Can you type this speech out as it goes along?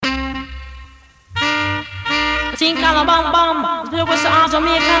Think a bam bam. Play with some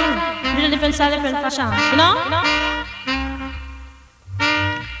Jamaican. Little different style, different fashion. You know?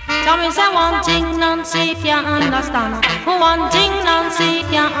 Tell me say one thing Nancy can't understand. One thing Nancy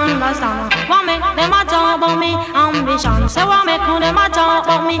can't understand. What make them a talk about me ambition? Say what make them a talk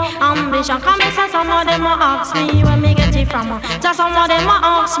about me ambition? Come and say some of them a ask me where me get it from. Say some of them a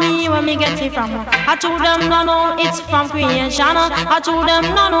ask me where me get it from. I told them no no it's from creation. I told them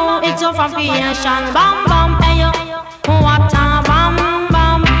no no it's from creation. Bam bam hey yo, what a bam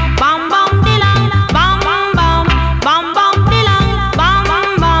bam bam bam dilang bam bam bam bam dilang bam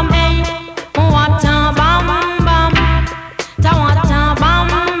bam hey what a bam bam ta what a bam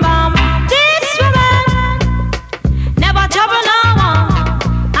bam. This woman never trouble no one.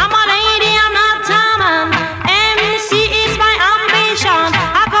 I'm a lady, I'm not a man. MC is my ambition.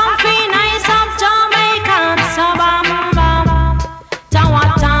 I come free nice of Jamaican. So bam bam ta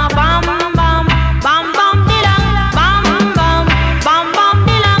what a bam bam bam bam dilang bam bam bam bam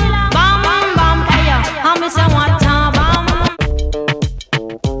dilang bam bam hey yo, I'm say what a bam.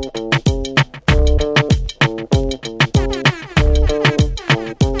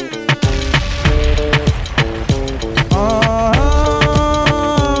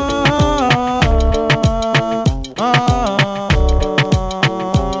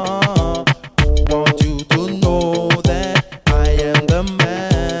 Want you to know that I am the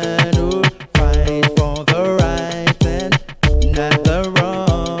man who fight for the right and not the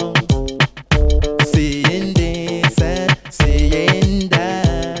wrong. Seeing this and seeing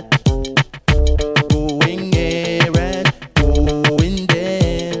that, going here and going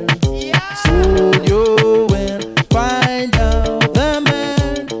there. Soon you will find out the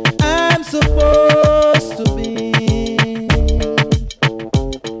man I'm supposed to be.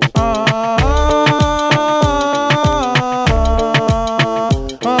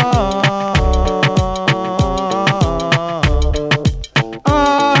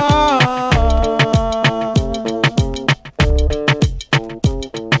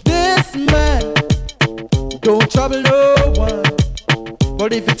 This man don't trouble no one,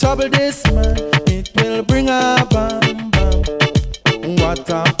 but if you trouble this man, it will bring a bam bam. What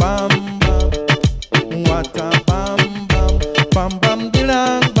a bam bam, what a bam bam, bam bam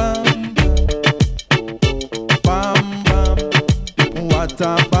dilang bam bam bam, what a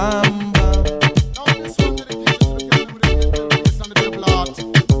bam bam. Now this one to the kids, to the girl with the kids and the devil heart.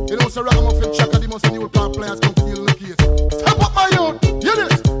 You know, so Ragamuffin Chaka, the most new part players come to deal with the case. Step up my youth, hear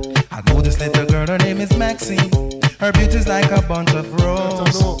this. I know this little girl, her name is Maxine. Her beauty's like a bunch of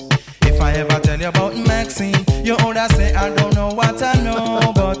roses. If I ever tell you about Maxine, you older say I don't know what I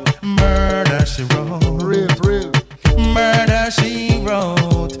know, but murder she wrote. Real, real. Murder she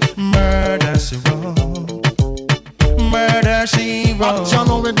wrote. Murder she wrote. Murder she wrote.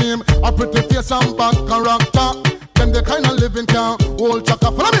 Action with him, a pretty face and bad character. Them the kind of living can hold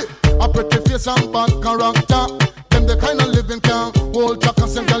Chaka. Follow me. A pretty face and bad character. Them the kind of living can hold Chaka.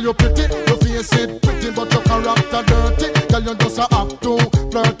 Say, girl, you pretty, your face it pretty, but your character dirty. Girl, you just a act too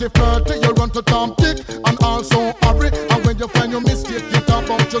flirty, flirty. You run to Tom Dick and also hurry. And when you find your mistake, you talk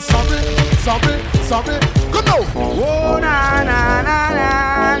about your sorry, sorry, sorry. Come now. Oh na na na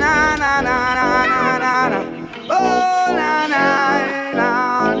na na na na na na na. Oh na na na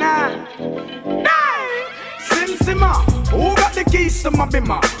na. Hey, Sim Simma, who got the keys to my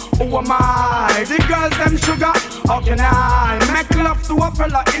bimmer? Who am I? The girls them sugar. How can I make love to a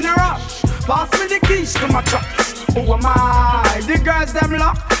fella in a rush? Pass me the keys to my trucks. Who am I? The girls them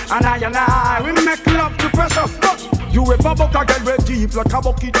lock. And I, we make love to precious. Look, you ever buck a girl with deep like a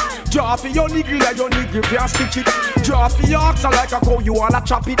bucket? Draw for your niggle like your niggle can't stitch it. Draw for your ox like a cow, you wanna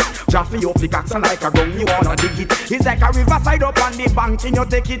chop it. Draw for your pickaxe like a gun, you wanna dig it. It's like a riverside up on the bank and you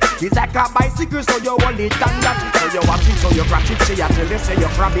take it. It's like a bicycle so you hold it and that it. So you watch it, so you crash it, say you tell you, say you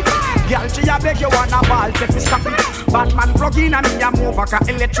grab it. Girl, she a beg you wanna ball, take me stop it. Batman plug in and me a move like a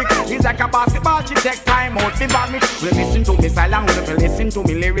electric. It's like a basketball, she take time out to ball me. We listen to me silent, we listen to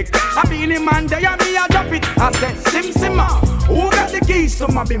me lyrics. I be the man there and me a drop it. I said Sim Simma, who got the keys to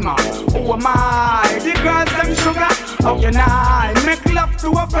my bimmer? Who am I? The girls them sugar. How can I make love to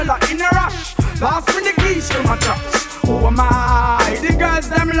a fella in a rush? Pass me the keys to my trucks. Who am I? The girls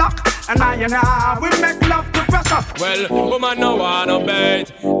them lock. And I we make love to precious. Well, woman no wanna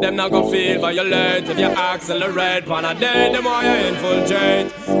bait. Them not gon' feel violate. If you accelerate, pan a day, the more you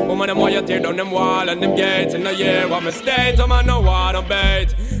infiltrate. Woman, the more you tear down them wall and them gates. In a year, what mistake, woman no wanna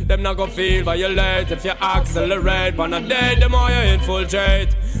bait. Them not gon' feel violate. If you accelerate, pan a day, the more you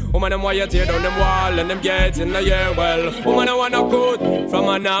infiltrate. Woman, them why you tear down them wall and them gates in the year. Well, woman, I wanna good from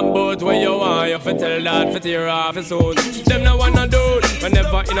a nap boat where you want. You fi tell that fi tear off his suit. Them no wanna do it.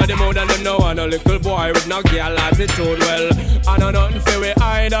 Whenever in the mood and them know and a little boy with no girl attitude. Well, I know nothing for we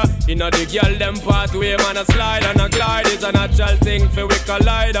either. You know the girl them pathway man a slide and a glide is a natural thing for we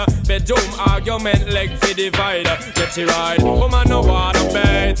collide. Bedroom argument leg for divider. Get you right, woman no wanna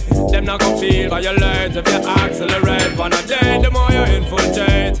bait. Them not gon' feel violate if you accelerate. On a day, the more you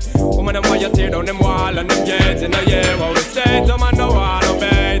infiltrate. Woman the more you tear down them wall and them gates. In a year what we say, woman no wanna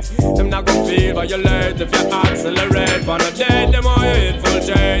bait. Them not gon' feel violate if you accelerate. On a day, the more you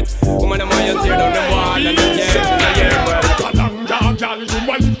infiltrate. Woman the more you tear down them wall and them gates. In a year well. Girl, you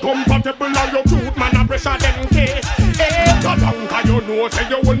want compatible and your truth, man, a pressure them case. Hey, God, you know, say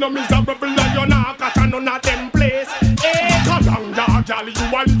you will no miserable and you're not catch none of them place. Hey, God, girl,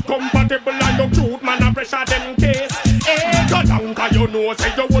 you want compatible and your truth, man, a pressure them case. Hey, God, you know,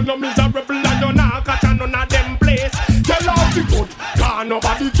 say you will no miserable and you're not catch none of them place. Tell all the good, cause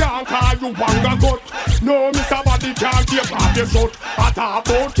nobody can call you wanga gut. No, Mr. Body can't give up your shot. I talk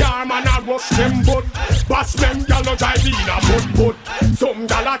about car, man, I rush them butt. Bash them, y'all no drive in a butt. Some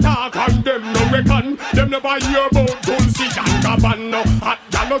gal attack and them no reckon. Them never hear about Dulce and Gabbana. Hot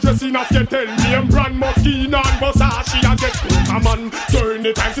gal no dress enough to tell me and brand Moschino and Versace and get a man. So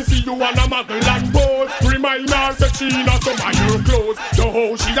anytime she see you on a muggle and pose, remind her that she not some of your clothes. So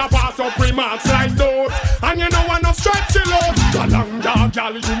how she a pass up remarks like those. And you know enough stretch she low. Galang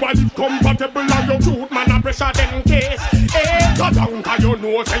gal, you a live compatible and your truth man a pressure them case. Hey, galang you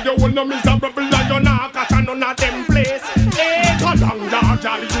know say you will no miserable and you not catch none of them place. Hey, galang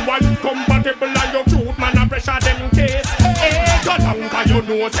gal, you a live compatible and your truth man a pressure them case. Hey, galang you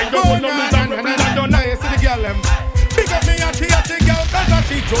know say you will no miserable and you not see the girl them. Big up me and the girl cause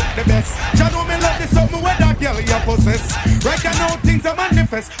she joke the best. You know me love this something where that girl you possess. Right now things are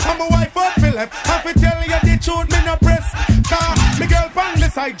manifest. I'm a wife out for left. I fi tell you the truth me no press. Cause me girl from the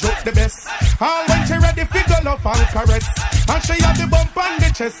side joke the best. All when she ready fi go love and caress. And she have the bump on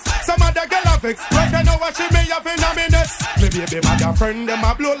the chest. Some other girl have vex. Right now what she may have in a minute. Me baby mother friend them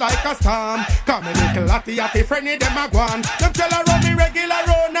a blow like a storm. Cause me little atty friendly them a gone. Them tell her run me regular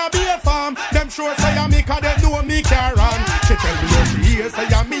round a be a farm. Them sure say I me cause them know me can run. She tell me how she hears say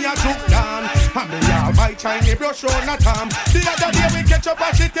I me a juke down. And me have my Chinese brush on a tom. The other day we catch up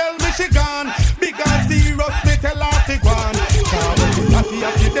and she tell me she gone. Big and serious me tell her to go on. Cause when the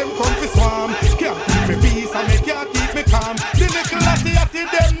atty them come to swarm. Can't keep me peace and me can't keep me calm. The little atty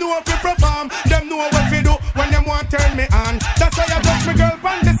them know if you perform. Them know what we do when them want turn me on. That's why I just my girl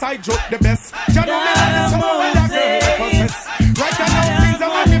from the side joke the best. You know me love the summer when that girl possess. Right now things are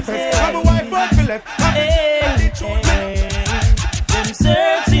manifest. I'm a wife out for left.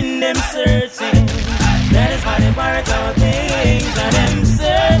 Them searching. That is why they pirate our things. And them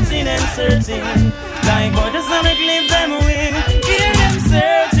searching and searching. Like what the sun clip them win. Hear them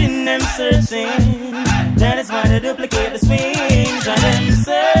searching. That is why they duplicate the swings. And them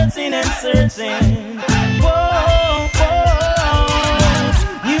searching and searching. Whoa, whoa.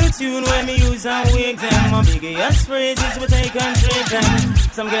 New tune when me use and wig them. My biggest phrases we take and trick them.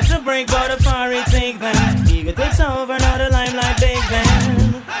 Some get to break but the far it take them. Ego takes over now the limelight bake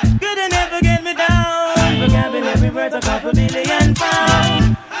them. Good and never get me down. Vocabulary worth a couple billion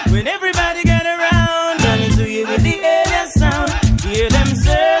pounds. When everybody get around, coming to you with the alien sound. Hear them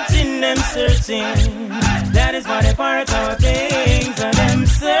searching. That is why they part our things. And them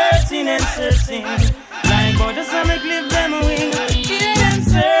searching and searching. Like how the summer clip them wing. Hear them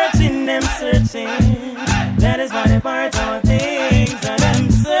searching. That is why they part our things. And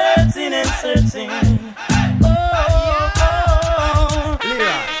them searching and searching.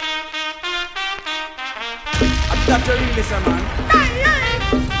 That's a really some man.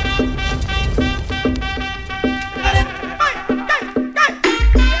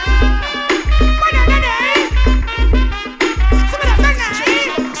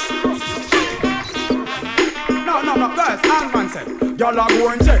 No, guys, and man said, y'all are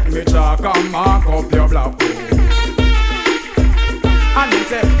going to take me chalk and mark up your black hole. And he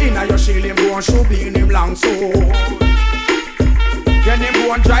said, inna your shield him go and should be in him long so. Then him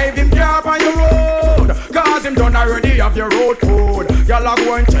go and drive him car on your road. Cause him done already have your road code. Y'all are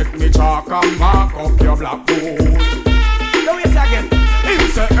going to take me chalk and mark up your black hole. Now wait again. Him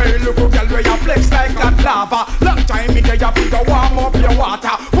say, hey, look who girl where you flex like that lava. Long time me there you figure warm up your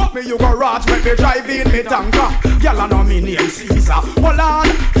water. What me you go raj make me drive in me tanker. Y'all know me name Caesar. Hold on,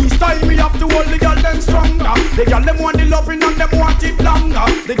 this time me have to hold the girl them stronger. The girl them want the loving and them want it longer.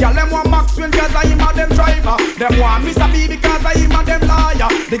 The girl them want Maxwell cause I am a them driver. Them want Mr. B because I am a them liar.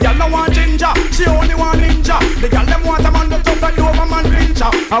 The girl don't want ginger, she only want ninja. The girl them want a man that tough and over man pincher.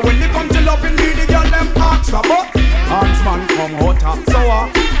 And when they come to loving me, the girl them ask for but hands man come hotter. So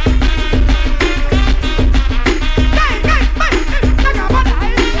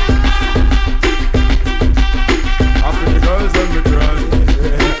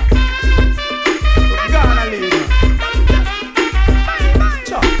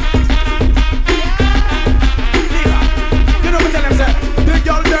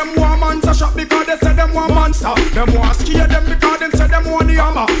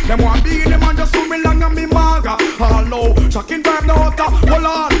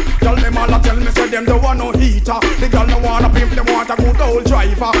scooter. The girl them want a pimp, them want a good old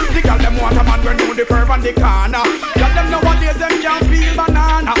driver. The girl them want a man when know the curve and the corner. Girl them nowadays them can't peel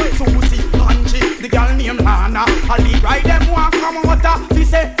banana. Susie, Angie, the girl named Lana. I lead right them want come out. She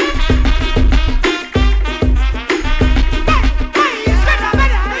say.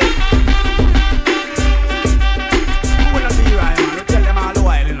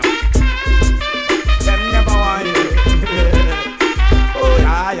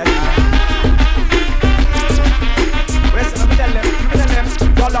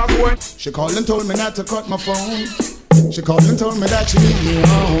 She called and told me not to cut my phone. She called and told me that she need me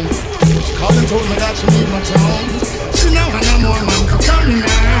home. She called and told me that she need my tone. She know I know more man for coming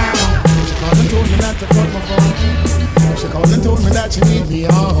now. She called and told me not to cut my phone. She called and told me that she need me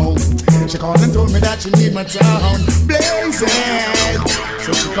home. She called and told me that she need my tone. Blazing.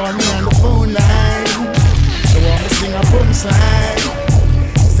 So she called me on the phone line. She want me sing a boom side.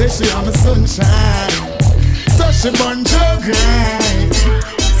 Say she on the sunshine. So she burn jug right.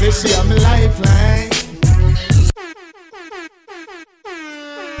 Say she on my lifeline.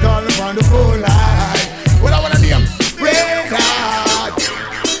 Calling on the phone line. What I wanna name? Red Heart.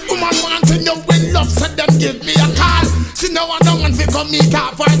 Woman want to know when love said them give me a call. She know I don't want to come meet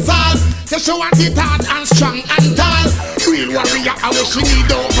her for a all. Say she want it hard and strong and tall. Real warrior, I wish she need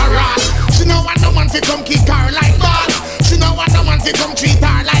overall. She know I don't want to come kick her like ball. She know I don't want to come treat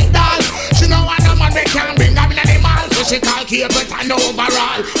her like doll. She know I don't want to can't bring her in the mall. So she call cable and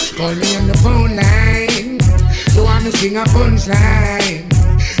overall. She call me on the phone line. So I'm to sing a punchline.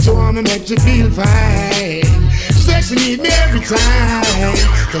 So I'ma make you feel fine. She said she need me every time.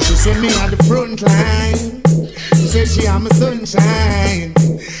 Cause she sent me on the front line. She said she on my sunshine.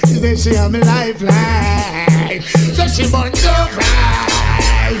 She said she on my lifeline. So she born to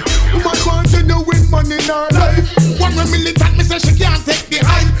cry. Woman want to know when money in her life. One militant, me say she can't take the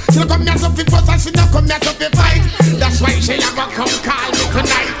hype. She don't come here to fi fuss and she don't come here to fi fight. That's why she never come call me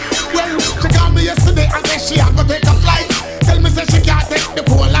tonight. Well, she called me yesterday and said she have to take a flight. Tell me say she can't take the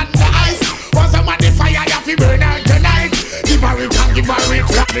cold and the ice. Want somebody fire, you fi burn her tonight. Give her it and give her it.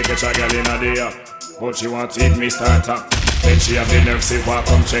 Make a child in a day, but she want to eat me starter. Then she have the nerve say, walk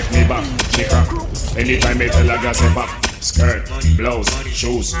come check me back. She crack. Anytime me tell her gas say back. Skirt, blouse,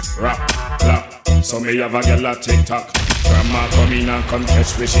 shoes, rap, clap. So me have a girl a TikTok. Grandma come in and come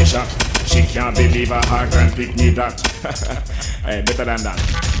catch me she shot. She can't believe her heart and pick me that. Hey, better than that.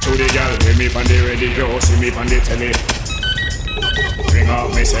 To the girl, hear me on the radio, see me on the telly. Bring out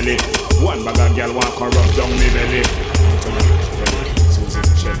me silly. One bag of girl want corrupt down me belly.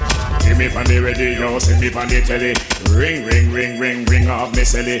 Hear me on the radio, see me on the telly. Ring, ring, ring, ring, ring off me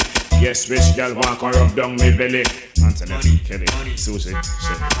silly. Yes, rich girl want corrupt down me belly. Anthony, Kelly, Susie,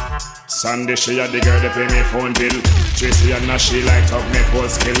 shit. Sunday she had the girl that pay me phone bill. Tracy and she light up me full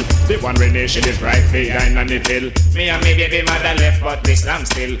skill. The one when she live right behind on the pill. Me and me baby mother left but me slam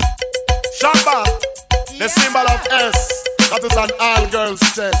still. Shamba, the symbol of S. That is an all girls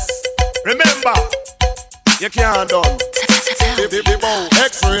chest. Remember, you can't done.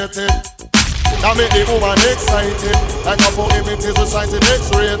 X-rated. Now make the woman excited. Like a poem it is recited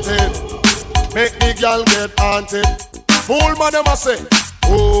X-rated. Make the girl get haunted. Fool man them a say,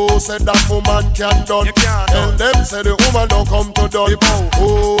 oh, said that woman can done. Tell them say the woman don't come to done.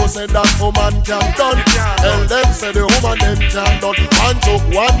 Oh, said that woman can done. Tell them say the woman them can done. One took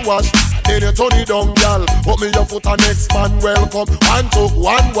one wash, then you turn it down, girl. Put me your foot and next man welcome. One took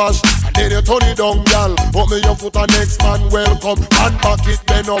one wash, then you turn it down, girl. Put me your foot and next man welcome. And back it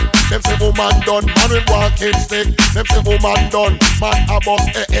then up. Them say woman done, man with walking stick. Them say woman done, man a bust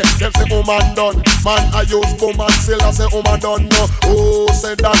Them say woman done, man a use woman still. I say woman done no. Oh,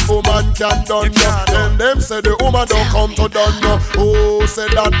 say that woman can done no. Then them say the woman don't come to done no. Oh, say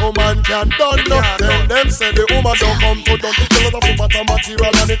that woman can done no. Then them say the woman don't come to done. It's a lot of matter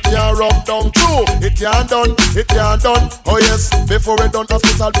material and it can't rub down. True, it can't done, it can't done. Oh yes, before it done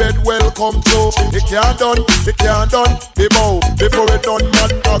hospital bed welcome to. It can't done, it can't done. The bow, before it done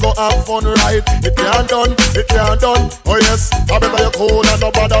man I go have fun right. It can't done, it can't done. Oh yes, I better you cool and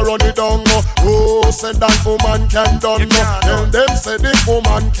nobody run it down. Oh, say that woman can done no. Tell them say the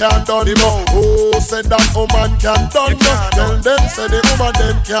woman can done no. Oh, say that woman can done no. Tell them say the woman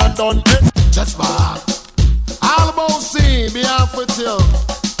them can done. Just back. All about see me half with you.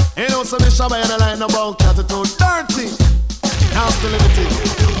 You know so the shabba in the line about attitude dirty. Now still limited.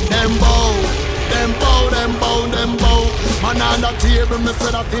 Them bow, them bow, them bow, them bow. Man on the table, me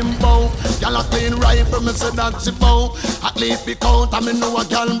say that him bow. Y'all a clean rifle, me say that she bow. At least we count, and me know a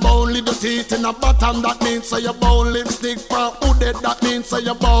girl bow. Leave the teeth in the bottom, that means say you bow. Lipstick for hooded, that means say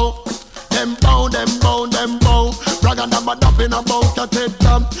you bow. Them bow, them bow, them bow. Brag and I'm a dapping about a take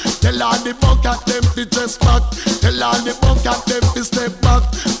them. Tell all the bucket them to dress back. Tell all the bucket them to step back.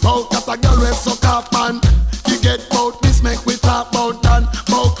 Bucket a girl with suck up man. You get bout this make we talk about that.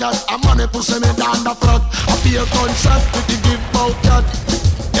 Bucket a money push me down the front. I feel gunshot with the give bucket.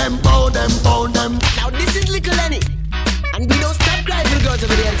 Them bow them bow them. Now this is Little Lenny, and we don't stop crying to girls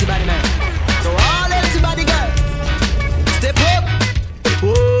over the healthy body man. So all healthy body girls, step up.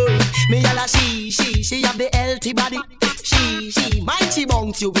 Oh, me yalla she have the healthy body. She mighty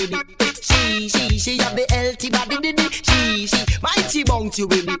bounce you with it. She have the healthy body. She mighty bounce you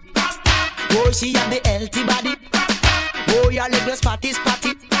with it. Oh, she have the healthy body. Oh, your leg no spotty.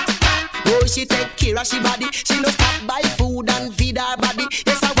 Oh, she take care of she body. She no stop buy food and feed her body.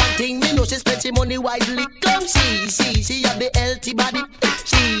 Yes, one thing me know she spend she money wisely. Come she have the healthy body.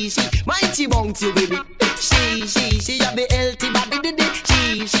 She mighty bounce you with it. She have the healthy body.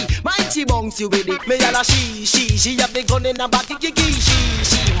 She mighty bounce you with it. Me yalla she have the gun in her back.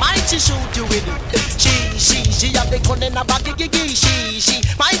 She mighty shoot you with it. She have the gun in her back. She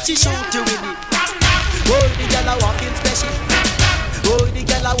mighty shoot you with it. Oh, the girl a walking special. Oh, the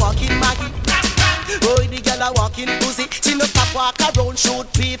girl a walking Maggie. Oh, the girl a walking pussy. She no stop walk around shoot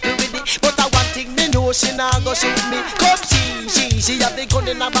people with it. But I one thing me know she nah go shoot me. Come she have the gun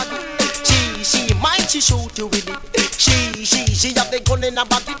in her body. She mighty shoot you with it. She have the gun in her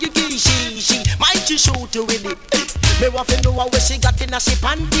body. She mighty shoot you with it. Me want to know where she got in a she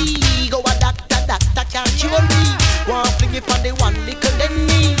panty. Go a doctor can't cure me. Want fling it on the one little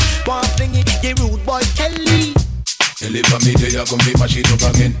Lenny. Want fling it the rude boy Kelly. Tell it for me, they are gonna be mash it up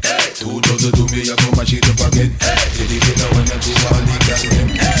again. 2002 me, I go mash it up again. Tell it better when I do all the gas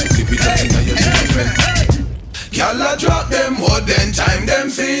them. Keep it up in your friend. Y'all a drop them more than time, them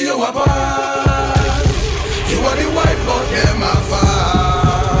see you apart. You are the wife, but them a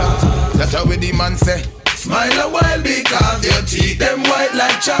fat. That's how the man say. Smile a while because your teeth them white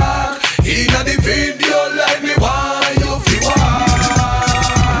like chalk. Inna the video like me, why you feel one?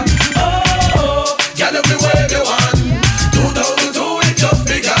 Oh, girl, you feel where you want. 2002 it just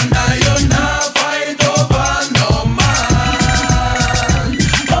begun, now you not fight over no man.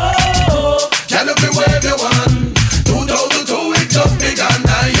 Oh, girl, you feel where you want. 2002 it just begun,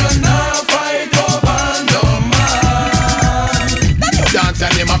 now you not fight over no man. Dance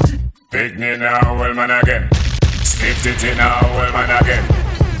and him up. Pick me now, old man again. Sniff it in now, old man again.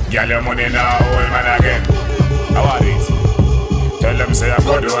 Girl, your money now, old man again. How are it? Tell them say I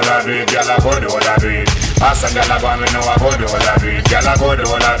go do all I do it, girl I go do all I do it. Ask a girl I go and me know I go do all I do it. Girl I go do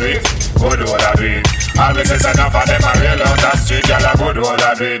all I do it, go do all I do it. All me say enough of them a real out the street. Girl I go do all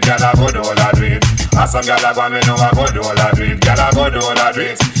I do it, girl I go do all I do it. Ask a girl I go and me know I go do all I do it. Girl I go do all I do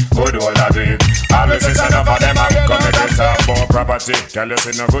it, go do all I do it. All me say enough of them a come to talk about property. Girl you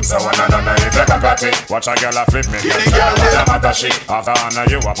see no good so one another if like a party. Watch a girl a flip me, girl a matter shit. After honor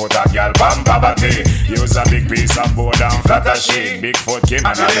you a put a girl bam babati. Use a big piece of board and flatter shit. Big foot Kim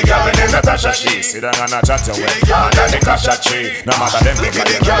and the girl with the Natasha she. Sit down and a chat you with under the cash tree. No matter them big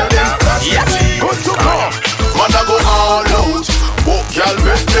the girl them good to go. Man a go all out. Book y'all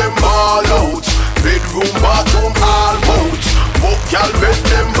make them all out. Bedroom, bathroom, all out. Book y'all make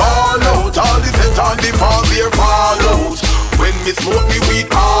them all out. All the set on the fall there fall out. When me smoke me weed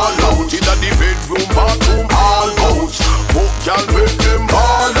all out. Inna the bedroom, bathroom, all out. Book y'all make them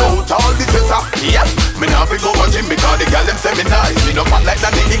all out. All the set on, yep. Me now fi go watch him because the girl them say me nice. Me no fat like that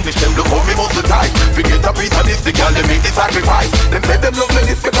the English them look how me muscle tight. Forget a piece of this, the girl them make the sacrifice. Them say them love me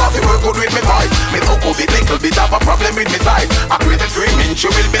this because they work good with me voice. Me so good with little bit of a problem with me size. I create a screaming, she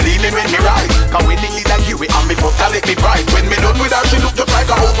will be leaning when me rise. Cause we need like you and me fuck lick me price. When me done with her she look just like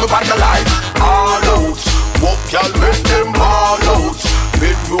a hope to vandalize. All out, walk y'all make them all out.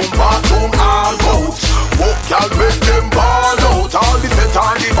 Bedroom, bathroom, all out. Walk y'all make them all out. All the set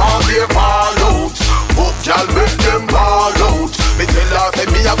on the ball they fall out. Walk y'all make them all out. Me tell her say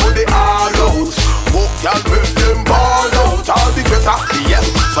me a go the all out. Walk y'all make them all out. All the better, yes.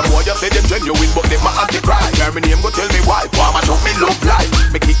 Some boy just say them genuine but them a anti-Christ. Hear me name go tell me why. Why my show me love life.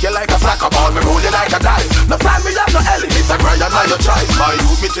 Me kick you like a soccer ball, me roll you like a dice. No time me have no Ellie, it's a grind and not your choice. My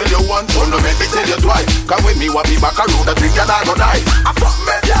youth me tell you once, so no make me tell you twice. Cause when me want me back around the drink and I go die. I fuck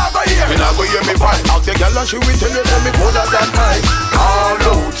me, yeah go hear. Me not go hear me fight. Out the girl and she will tell you tell me colder than ice. All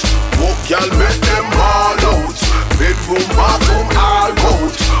out, walk y'all make them all out. Bedroom, bathroom, all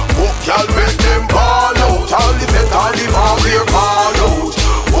out. Walk y'all make them all out. All the set, all the ball here all out.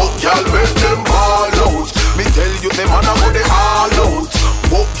 Walk y'all make them all out. Me tell you the man a go the all out.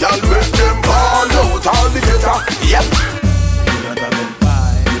 Walk y'all make them all out. All the better, yep. You don't have them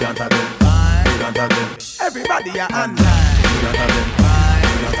fine, you don't have them fine, you don't have them. Everybody are online. You don't have them fine,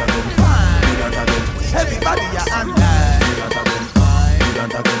 you don't have them fine, you don't have them. Everybody are online. You don't again fine. You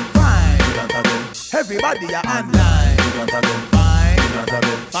don't again fine. You don't again. Everybody are online. You don't again fine. You don't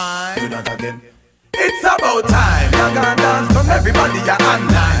again fine. You don't again. It's about time. You gonna dance from everybody are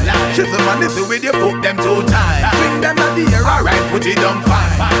online. Shizzle and listen with your foot them 2 times. Swing them at the air, alright, put it down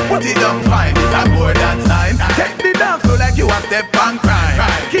fine. Put it down fine, it's a more than sign. Take the dance floor like you a step and crime.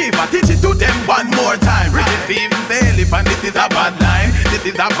 Keep a teach it to them one more time. Richie Stevens, elephant, this is a bad line. This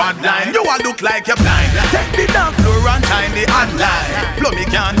is a bad line, you all look like you're blind. Take the dance floor and shine the online. Plummy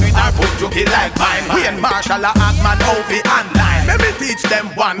can't do it, our foot took it like mine. Wayne Marshall, a Atman, Ovi, online. Let me teach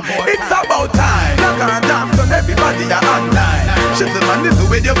them one more. It's about time. You can't dance on everybody are online. Shizzle and listen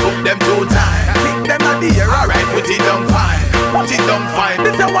with your foot them 2 times. Kick them at the air, alright, put it down fine. Put it down fine.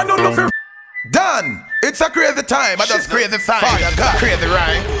 This is one who for done. It's a crazy time. I just crazy sign. Fire, God. Crazy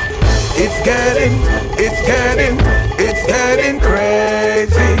rhyme. It's getting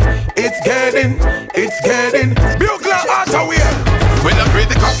crazy. It's getting Bugler Auto-Wear. When I'm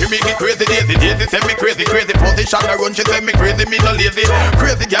crazy, cocky make it crazy, daisy send me crazy position, I run, she send me crazy, me no lazy.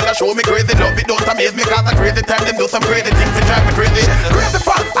 Crazy gal, I show me crazy, love it, don't amaze me, cause a crazy time, them do some crazy things to drive me crazy. Crazy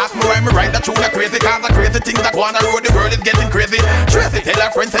fun, ask me why me write that tune, crazy, cause a crazy thing that go on the road, the world is getting crazy. Tracy tell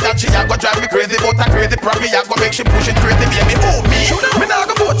her friend, say that she a go drive me crazy, but a crazy probably a go make she push it crazy, baby, oh me. Me nah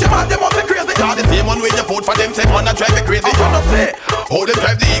go vote you man, them must be crazy, cause the same one way you vote for them, say wanna drive me crazy. You know say, how they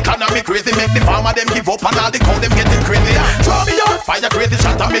drive the economy crazy, make the farmer them give up and all the cow them getting crazy. Draw me out, fire crazy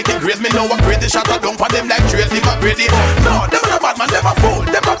shot and make it crazy. Me know a crazy shot and don't for them like Tracy McGrady. No, them a bad man, them a fool,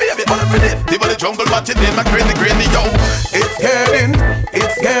 them a baby, all for this. They the jungle watching them a crazy, yo. It's getting crazy.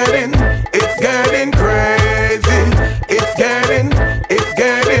 It's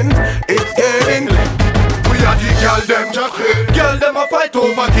getting. We are the girl them jacket. Girl them a fight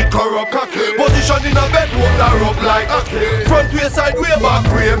over kid corrupt cocky. Position in a bedroom that rub like a kid. Front way, side way, back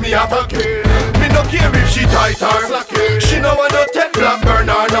way, me attack it. Me no care if she tight or slacky. She no want no 10 black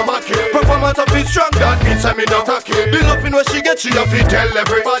burner, no macky. Performance of it strong, that means I me no cocky. The loving when she get, she have to tell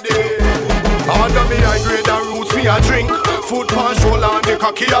everybody. Under me I grade and roots, me a drink. Food pan shoulder and the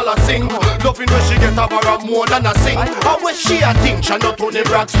cocky all a sing. Loving when she get a bar more than a sing. And when she a think, she not only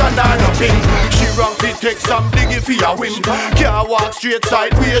rock stand and a ping. She rank it, take some diggy for a win. Can't walk straight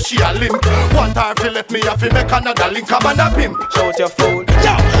side where she a limp. One time fi left me a fi make another link up and a pimp. Shout your phone.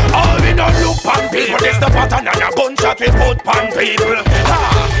 Yo, all we don't look pan people. This the pattern and a gunshot we put pan people.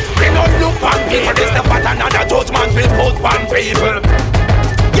 Ha, we don't look pan people. This the pattern and a judgment we put pan people.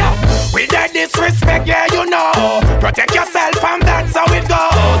 We dead disrespect, yeah, you know. Protect yourself from that's how it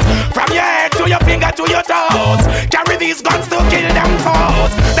goes. From your head to your finger to your toes. Carry these guns to kill them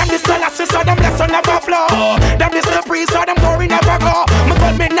foes. Them this Selassie, so them lesson never flow. Them this the priest, so them glory never go. Me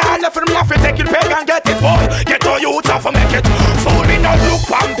got me now left from me off, take it, peg and get it, boy. Get to you tough and make it. Fool me not look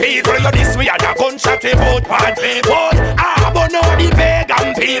on people. You this way and a gunshot we both pan people. Ah, but no the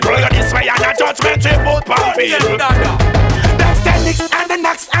pagan people. You this way and a judgment we both pan people. Techniques and the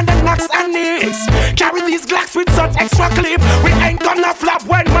knocks and the knocks and nicks. Carry these Glocks with such extra clip. We ain't gonna flop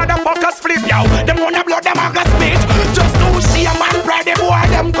when motherfuckers flip, yo. Them wanna blow them out the spit. Just to see a man pride the boy,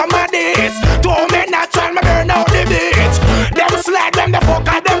 them come at this. 2 men natural, me burn out the bitch. Them slide, them the fuck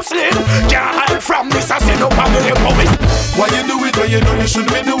and them slip. Can't hide from this, I see no family police. Why you do it when you know you shouldn't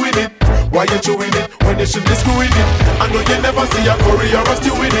be doing it? Why you doing it when you should be screwing it? I know you never see a career or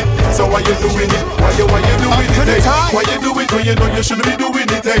doing it. So why you doing it? Why you doing it? Hey? Why you do it when you know you shouldn't be doing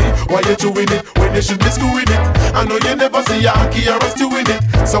it? Hey? Why you doing it when you should be screwing it? I know you never see a career or doing it.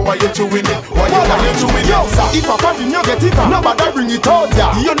 So why you doing it? Why you doing it? Yo, sir, if a family you get it, nobody bring it out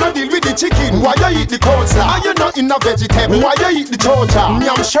ya. You not deal with the chicken, why you eat the coleslaw? Are you not in a vegetable? Why you eat the chocha?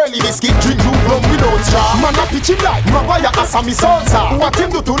 Me am Shirley biscuit, drink blue rum without straw. Man a pitchy like, my boy a Asami salsa. What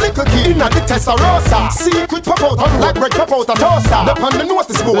him do to little kid? Inna the Testarossa. Secret pop out like bread pop out a toaster. Up on the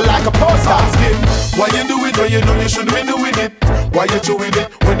notice board like a poster. Why you do it when you know you shouldn't be doing it? Why you doing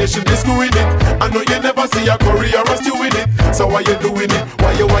it when you should be screwing it? I know you never see a career or doing it. So why you doing it?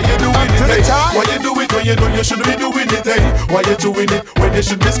 Why you doing it? Hey? Why you do it when you know you shouldn't be doing it? Hey? Why you doing it when you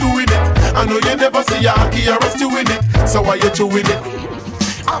should be screwing it? I know you never see a career or doing it. So why you doing it?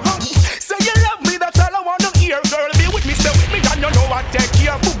 Say you love me, that's all I wanna hear, girl. Be with me, stay with me, and you know I take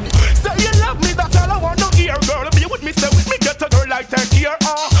care. Say you love me, that's all I wanna hear, girl. Be with me, stay with me, get a girl I take care.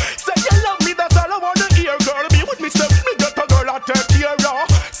 Say you love me, that's all I wanna hear, girl. Be with me, stay with me, get a girl I take care.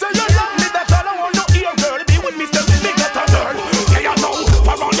 Say you love me, that's all I wanna hear, girl. Be with me, stay with me, get a girl. Yeah, you know,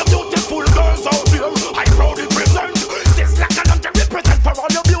 for all the beautiful girls out there, I proudly present this like a lunch represent for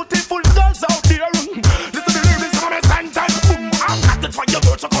all the beautiful girls out there. Listen to the lyrics from a sentence, boom. I've got the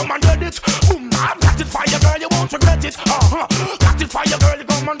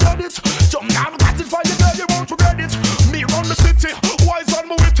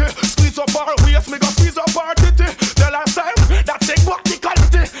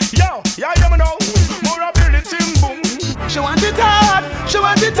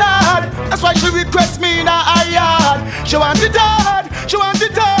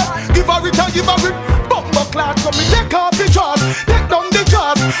me take off the jaws, take down the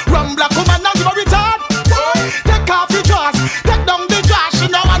jaws. Rum black woman and give a retard. Take off the jaws, take down the jaws. She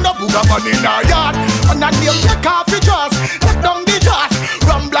know I no booga man in her yard. And that name take off the jaws, take down the jaws.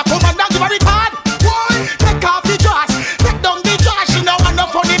 Rum black woman and give a retard. Take off the jaws, take down the jaws. She know I no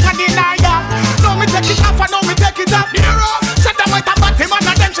funny man in her yard. Now me take it off and now me take it off. Set them with a body man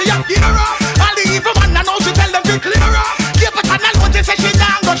and then she a all the evil man and now she tell them to clear her. Give it an alone, she say she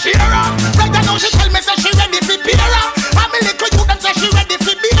nah go share her. Right now she tell me say she ready for beer her. And me little you them say she ready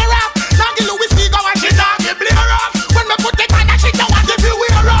for beer her. Now the Louis V go and she nah give blare her. When me put it on her, she don't want to be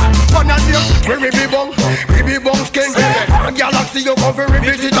wear her. One of them, we be bum skank. And galaxy you come for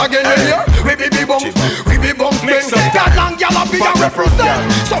repeat it again. We be bum skank. That long gal a big and represent.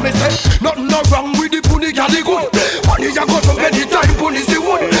 So me say, nothing no wrong with the pony gal the good. Money ya go to many time pony see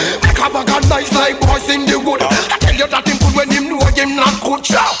wood. Make a bag and nice like boys in the wood. I tell you that him good when him know him not good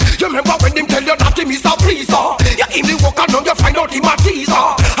shout. You remember when him tell you that him is a pleaser. You in the walk and now you find out him a teaser.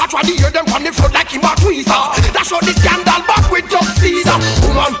 I try to hear them on the floor like him a tweezer. That's how the scandal back with Doug Caesar.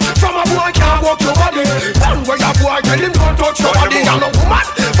 Woman, from a boy can't walk your body. One way a boy tell him don't touch your body. And a woman,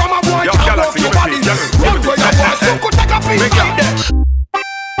 from a boy can't walk your body. One way a boy so could take a piece like that.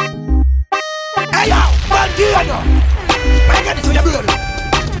 Hey yo, man, dear no. I get it to your blood.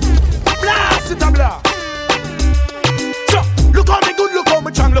 Blast it and blast. So, look how me good, look how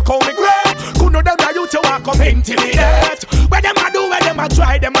me strong, look how me great. Could know them are you to walk up into the earth. Where them a do, where them a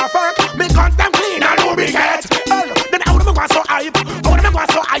try, them a fuck. Me constant clean and no regret. Then how them a go so hype? How them a go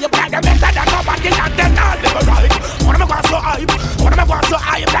so hype? Like them better than nobody and them not live right. How them a go so hype? How them a go so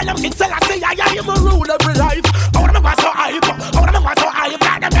hype? Like them King Selassie, I am a rule every life. How them a go so hype? How them a go so hype?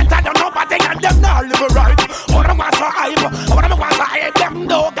 Like them better than nobody and them not live right. How them a go so hype? How them a go so hype? Them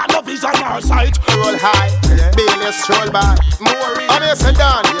no got no vision or sight. Roll high, Bailey stroll back. More I'm here and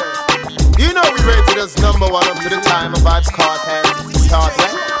done. You know we rated as #1 up to the time of Vybz Kartel. Start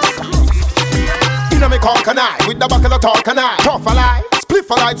well. You know me conk and I, with the buckle of talk and I. Tough a lie, spliff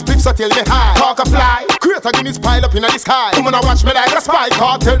a light, spliff so till me high. Talk a fly, create a Guinness pile up in the sky. Woman a watch me like a spy,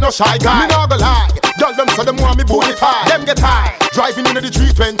 Kartel no shy guy. Me no go lie, girl them so them want me bonify. Them get high, driving into the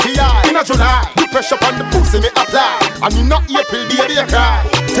 320i. In a July, the pressure on the pussy me apply. I mean not April, baby I cry.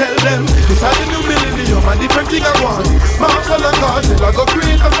 Tell them, this is the new millennium and different thing I want. Marshall and Kartel, I go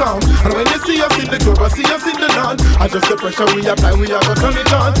create a sound. And when you see us in the club, I see us in the land. Adjust the pressure we apply, we are gonna turn it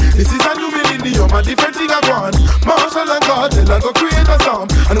on. This is a new millennium and different thing I want. Marshall and Kartel, I go create a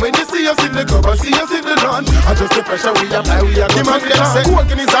sound. And when you see us in the club, I see us in the land. Adjust the pressure we apply, we are gonna turn it on. Cool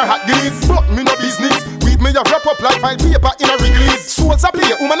guineas are hot guineas, but me no business. Weed me a wrap up like file paper in a Wrigley's. Souls a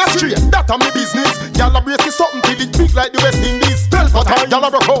play, woman a straight, that a me business. Y'all a brace it something till it big like the West Indies. But y'all a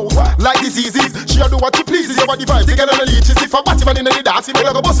broke out like diseases. She a do what she pleases, over the vibes, they get on the leeches. If a batty man in the dance, he may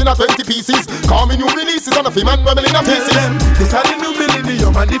go bust in a 20 pieces. Call me new releases on a film and women in a pieces. This is the new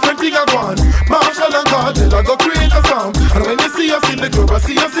millennium and different thing I want. Marshall and Kartel, I go create a sound. And when you see us in the club, I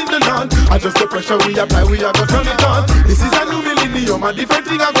see us in the land. Adjust the pressure we apply, we are gonna turn it on. This is a new millennium and different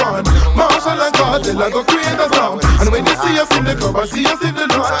thing I want. Marshall and Kartel, I go create a sound. And when you see us in the club, I see us in the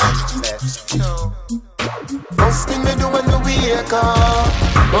land. First thing me do when me wake up,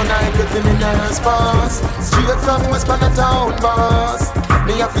 one night get me nerves fast. Straight from West Town boss.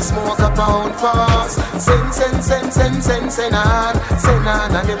 Me have to smoke a pound fast. Send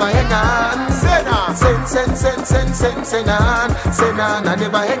on, and never hang on. Send on, and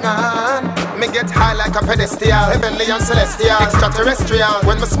never hang on. Me get high like a pedestal, heavenly and celestial, extraterrestrial.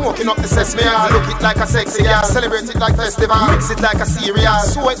 When me smoking up the sesame, look it like a sexy girl, celebrate it like festival, mix it like a cereal,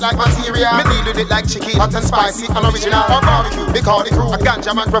 sew it like material. Me deal with it like chicken, hot and spicy and original. Or barbecue, they call the crew a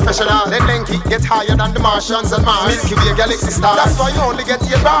ganja man professional. Then Lenky get higher than the Martians and Mars. Milky Way galaxy star. That's why you only get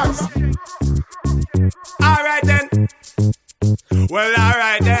 8 bars. Alright then. Well,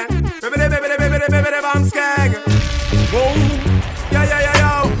 alright then. Bibbidi bomb skag. Boom. Yo.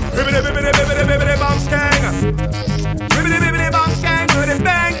 Bibbidi bomb skag. Bibbidi bomb skag. Do the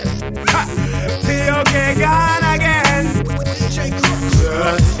bang. T.O.K. gone again.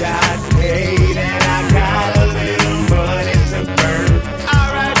 Just got paid and I got a little money to burn.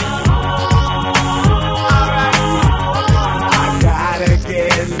 Alright. I gotta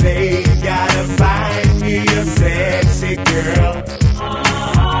get laid. Gotta find me a sexy girl.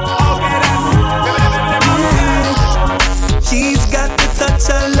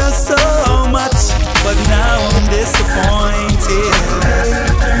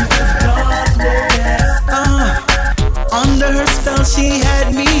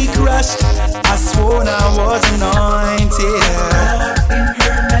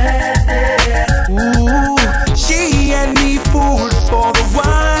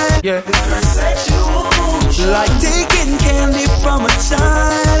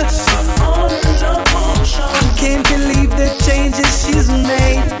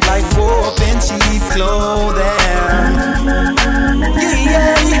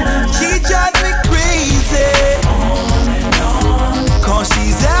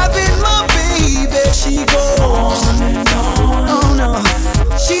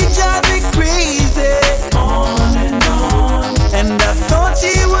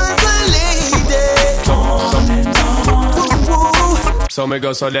 So me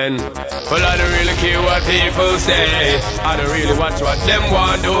go so then. Well, I don't really care what people say. I don't really watch what them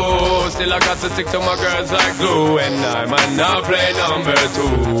want do. Still I got to stick to my girls like glue. And I might not play number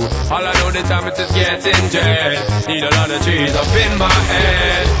 2. All I know the time it is getting jet. Need a lot of trees up in my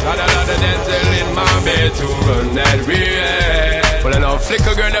head. Got a lot of dental in my bed to run that real. Well, I know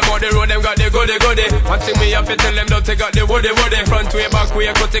flicker girl, them on the road, them got the goody. One thing me have to tell them, don't take out the woody. Front way, back way,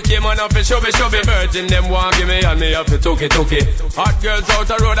 cut the came on off and shove it. Virgin, them want give me, and me have to took it. Hot girls out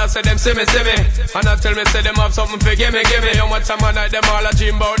the road, I say them see me. And I tell me, say them have something for give me. How much time I night, them all a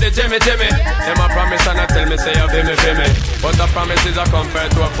dream about the Jimmy. Them a promise, and I tell me, say you feel me. But the promise is a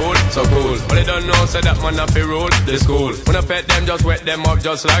compared to a fool, so cool. But they don't know, say that man have to rule the school. When I pet them, just wet them up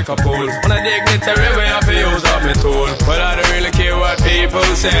just like a pool. When I dignitary way, I have to use up my tool. Well, I don't really care what people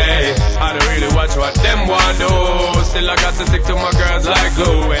say. I don't really watch what them want do. Still I got to stick to my girls like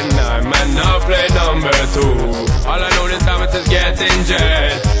glue. And I might not play number 2. All I know this time it is getting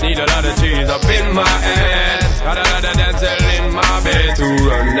jet. Need a lot of cheese up in my head. Got a lot of dental in my bed to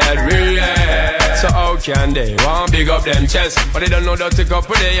run that relay. So how can they want big up them chest? But they don't know that to go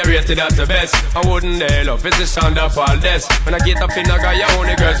for they rated as the best. I wouldn't they love it's the sound of all this. When I get up in I got your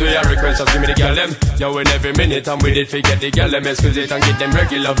only girls with your request, just give me the girl them. Yo, in every minute I'm with it, forget the girl them. Excuse it and get them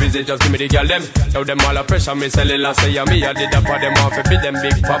regular visit, just give me the girl them. Yo, them all a pressure, me sell it last say me. I did that for them off, beat them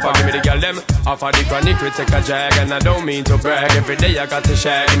big papa, give me the girl them. Off of the chronic, we take a jag, and I don't mean to brag. Every day I got to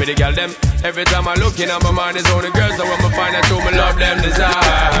share, give me the girl them. Every time I look in at my mind is only girls, so when I find out who me love them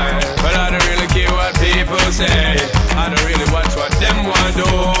desire. But I don't really care what people say. I don't really watch what them want do.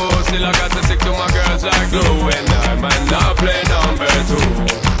 Still I got to stick to my girls like glue. And I might not play number 2.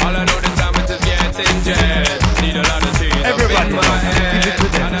 All I know the time it is getting jet. Need a lot of trees up in my head. Give it to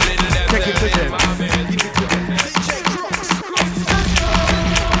them. Take it to them.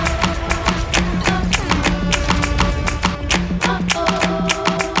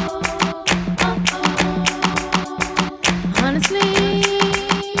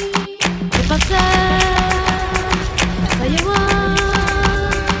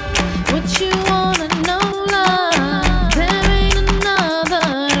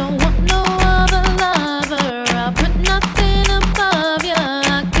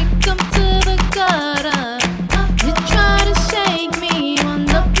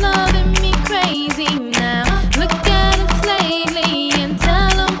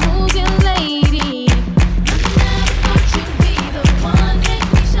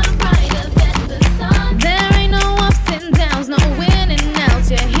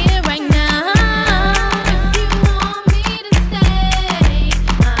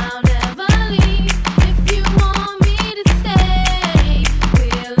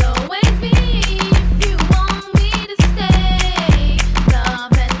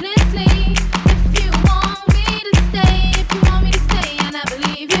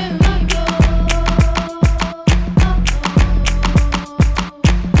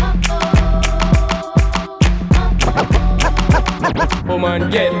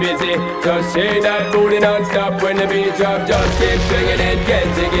 Get busy, just shake that booty non-stop. When the beat drop, just keep swinging it, get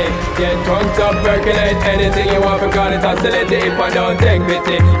jiggy. Get crunked up, percolate anything you want, because it's oscillating. If I don't take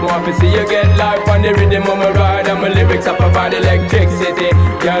pity, want to see you get life on the rhythm of my ride. And my lyrics up about electricity.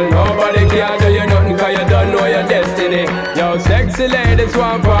 Girl, nobody can do you nothing, cause you don't know your destiny. Yo, sexy ladies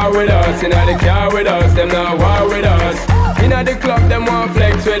want part with us. In the car with us, them not war with us. In the club, them want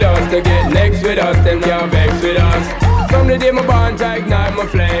flex with us. To get next with us, them can't vex with us. From the day my bond, I ignite my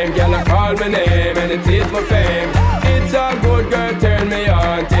flame. Girl, I call my name and it is my fame. It's all good, girl, turn me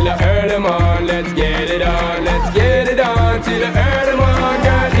on till I earn them on. Let's get it on, let's get it on till I earn them on.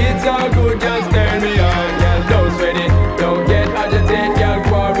 Girl, it's all good, just turn me on. Girl, don't sweat it, don't get agitated. Girl,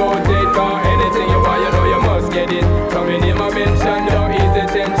 go and rotate, cause anything you want, you know you must get it. Come in my mention, don't ease the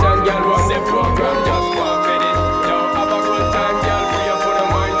tension. Girl, run the program, just walk with it. Yo, have a good time, girl, free up for the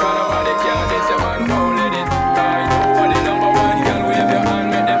mind. Cause nobody can miss your man, don't let it.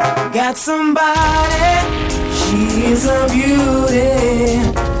 Got somebody, she's a beauty,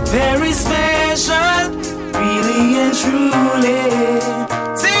 very special, really and truly.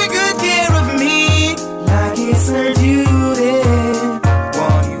 Take good care of me, like it's her duty.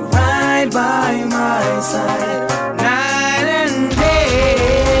 Want you right by my side, night and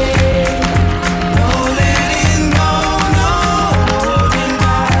day. No letting go, no holding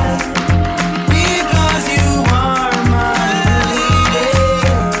back, because you are my lady.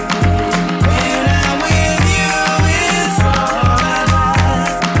 When I'm with you, it's all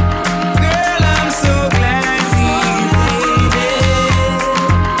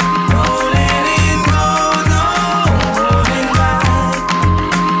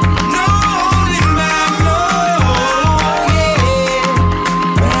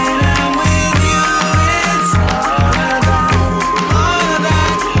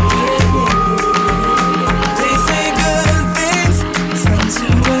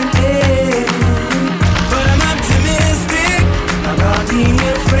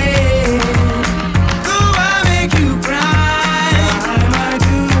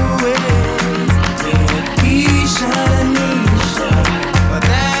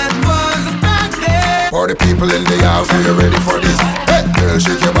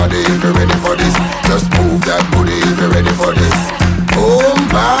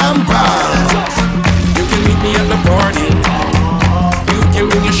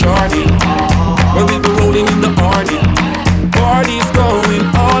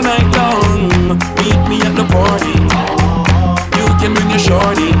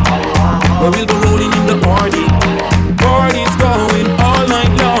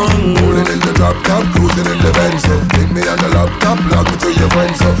to your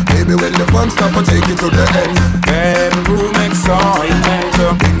friends. So maybe when the fun stop, I take it to the end. Bedroom excitement.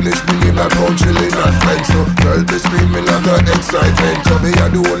 English million like pound chilling and friends. So girl be screaming like a excitement. So me are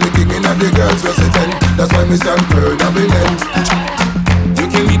the only king in the girls resident. That's why me stand third and be end. You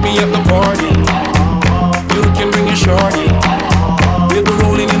can meet me at the party. You can bring your shorty. We'll be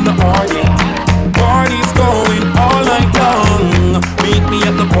rolling in the party. Party's going all night long. Meet me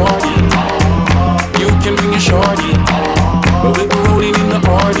at the party. You can bring your shorty. But we'll be rolling in the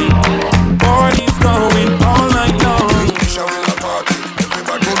party. Party's going all night long. Showing a party,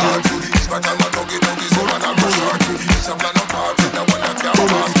 everybody party. But I'm not talking to this one, I'm a shorty. It's a plan of party, the one that can't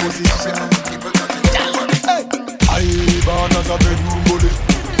pass. People touching everybody. I born as a bedroom bully.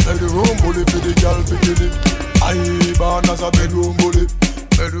 Bedroom bully for the girl bikini. I born as a bedroom bully.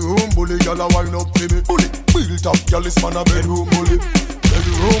 Bedroom bully, girl a wine up to me. Bully, built up, girl is man a bedroom bully.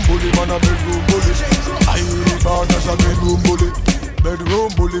 Bedroom bully, man a bedroom bully. I born as a bedroom bully.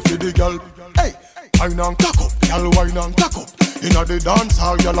 Bedroom bully for the girl. Hey, wine and cock up, girl wine and cock up. Inna the dance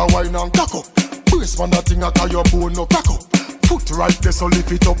hall, girl a wine and cock up. Brace man a thing a tie your bone no crack up. Foot right there so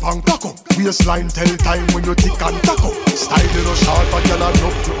lift it up and cock up. Waistline tell time when you tick and tack up. Style in a short but girl a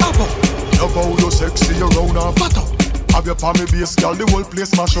drop to up up. Love how you sexy, you round and fat up. Have your palmy base, girl, the whole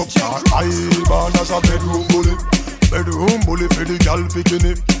place mash up. I born as a bedroom bully. Bedroom bully for the girl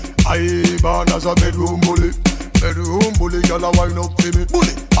bikini. I born as a bedroom bully. Bedroom bully, girl, a wine up to me.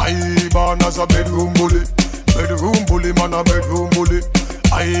 Bully. I born as a bedroom bully. Bedroom bully, man a bedroom bully.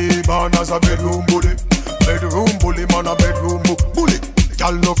 I born as a bedroom bully. Bedroom bully, man a bedroom bully.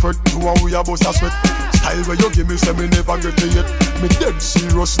 Girl, no fret, you and we a bust a sweat. Style where you give me, say me never get it yet. Me dead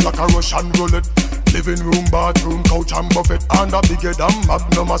serious like a Russian roulette. Living room, bathroom, couch and buffet. And a bigger than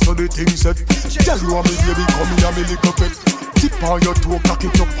Magnum, so the thing set. Tell you and me baby, come here and me little pet. Tip on your toe, cock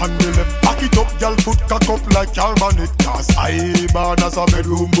it up on the left. Back it up, girl, foot cock up like your bonnet. Cause I born as a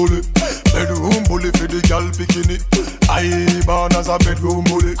bedroom bully. Bedroom bully for the girl bikini. I born as a bedroom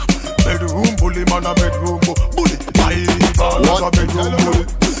bully. Bedroom bully, man a bedroom bully. I born as a bedroom bully.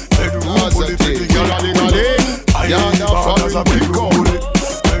 Bedroom bully for the girl bikini. I born as a bedroom bully.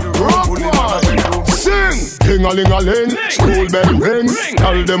 Bedroom bully, man a bedroom bully. Sing! Ting-a-ling-a-ling, school bell ring.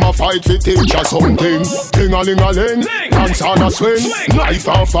 Tell them a fight fi teach ya something. Ting-a-ling-a-ling, dance on a swing. Knife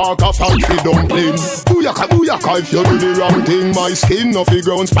and fork a fight fi dumpling. Booyaka, booyaka, if you do the wrong thing. My skin no fi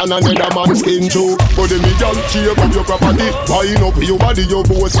ground span another man's skin too. But them me gal, shake up your property. Wine up your body, your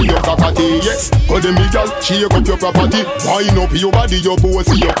boss see your cockatee. Yes, but them me gal, shake up your property. Wine up your body, your boss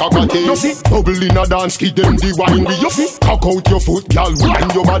see your cockatee. You see, bubble in a dance, give them the wine. You see, cock out your foot, gal, wine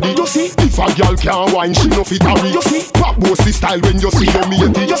your body. You see, if a gal can't wine, she no fit hurry. You see, pop bossy style when you see your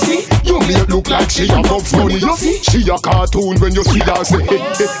matey. You see, your mate look like she a Bugs Bunny. You see, she a cartoon when you see her say, hey,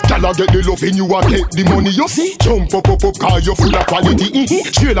 hey. Gal a get the love and you a take the money. You see, jump up, cause you full of quality.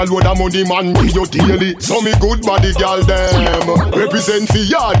 Trail a load of money, man, give you daily. So me good body, gal them represent for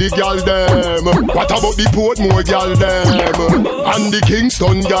ya, the gal them. What about the Portmore gal them and the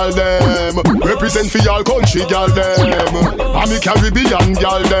Kingston gal them? Represent for y'all country gal them and me Caribbean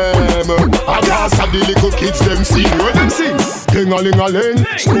gal them. I just have the little kids them sing when them sing. Ting-a-ling-a-ling,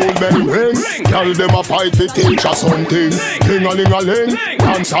 school bell ring. Gal them a fight for teach or something. Ting-a-ling-a-ling,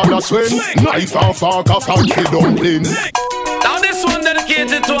 dance on a swing. Knife and fork a fight for dumpling. Now this one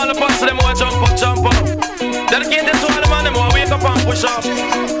dedicated to all the parts of them who jump up. Dedicated to all the man them who wake up and push up.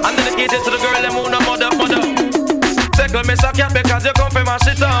 And dedicated to the girl them who no mother. Tickle me so cat because you come for my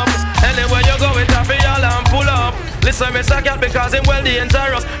shit up. Anywhere you go, it's a for y'all and pull up. Listen, me say cat because him well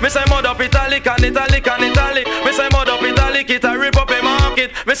dangerous. Me say mud up italic and italic and italic. Me say mud up italic, it a rip up a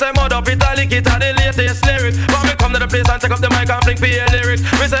market. Me say mud up italic, it a the latest lyrics. But me come to the place and take up the mic and fling for your lyrics.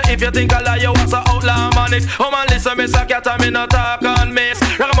 Me say if you think I lie, you was a outlaw manic. Oh man, listen, me say cat and me no talk on miss.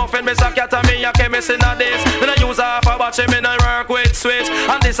 Ragamuffin, me say cat and me a chemist in a this. Me no use half a watch, me no work with switch.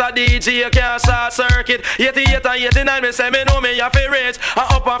 And this a DJ can't short circuit. 88 and 89, me say me know me a fi rich. And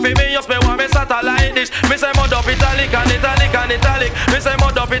up and fi me just me want me satellite dish. Me say mud up italic and italic and italic. Me say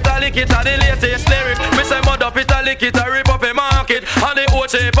mud up italic, it a the latest lyrics. Me say mud up italic, it a rip up a market. And the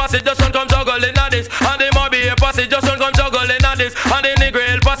Oche passage just don't come juggling at this. And the Mobby passage just don't come juggling at this. And the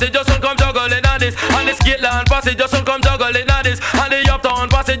Negril passage just don't come juggling at this. And the Skitland passage just don't come juggling at this. And the Uptown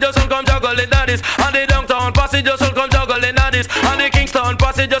passage just don't come juggling at this. And the Downtown passage just don't come juggling at this. And the Kingston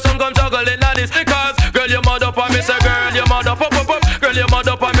passage just don't come juggling at this. Because girl you mud up and me say girl you mud up up. Girl you mud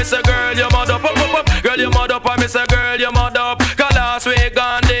up and me say girl you mud up up. Girl you mud up and me say girl you mud up. Cause last week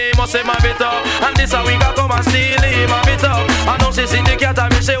Gandhi must say my bit up. And this a week I come and steal him my bit up. I know she see the cat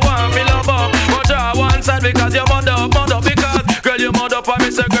and me say one fill up up. But draw one side because you mud up because girl you mud up and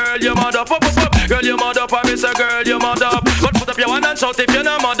me say girl you mud up up. Girl you mud up and me say girl you mud up. But put up your one and shout if you're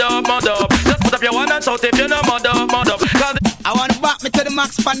not mud up. Just put up your one and shout if you're not mud up. I want to back me to the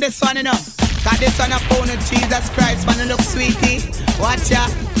max on this one, you know. Cause this one a phone of Jesus Christ, man, look sweetie. Watch ya,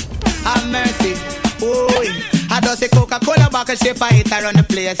 have mercy. Ooh, I does a Coca-Cola bottle shape, I hit around the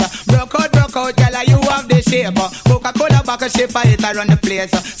place. Broke out, gyal, you have the shape. Coca-Cola bottle shape, I hit around the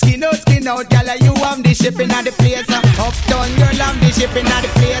place. Skin out, gyal, you have the shipping at the place. Uptown girl, have the shipping at the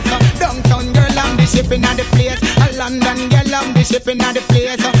place. Downtown girl, have the shipping at the place. London girl, have the shipping at the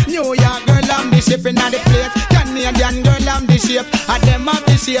place. New York girl, have the shipping at the place. Canadian girl, have the shape. I them have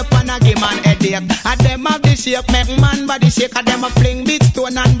the shape and I give man headache. I them have the shape, make man body shake. I them a fling big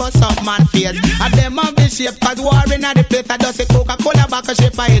stone and bust up man face. I them have the shape, cause war in the place. I just a Coca-Cola bottle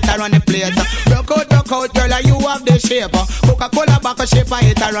shape, I hit around the place. Broke out, girl, you have the shape. Coca-Cola bottle shape, I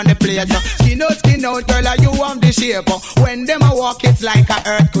hit around the place. Skin out, girl, you have the shape. When them a walk, it's like a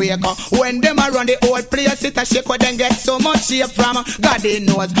earthquake. When them a run the whole place, it a shake. When them get so much shape from God they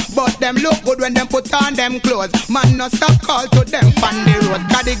knows. But them look good when them put on them clothes. Man no stop call to them on the road.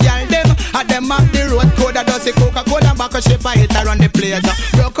 Cause the girl them a them off the road code. I just a Coca-Cola bottle shape, I hit around the place.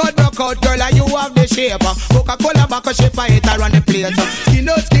 Broke out, girl, you have the shape. Coca-Cola bottle shape, I hit around the place.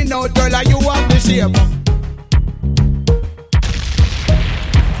 Skin out, girl, you have the shape.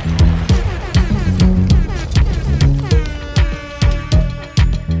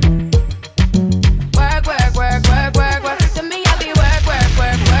 Work. To me, I be work.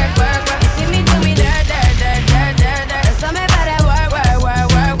 See me do me dirt. So me better work.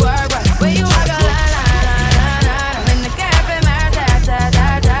 Where you walk la. I'm in the cafe, ta.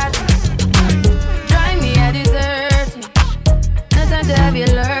 Drive me a dessert. No time to have you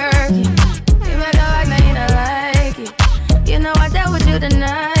lurking. You make a walk, now you don't like it. You know I dealt with you the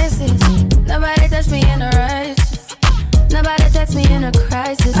nicest. Nobody touched me in the righteous. Nobody text me in a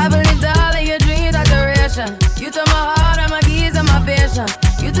crisis. I believed all of your dreams are duration. You took my heart, I'm a keys and my vision.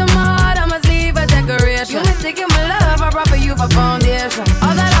 You took my heart, I must leave a decoration. You mistaken my love, I brought for you for foundation.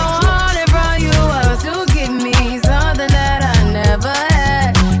 All that I wanted from you was to give me something that I never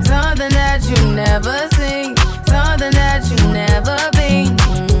had, something that you never seen, something that you never been.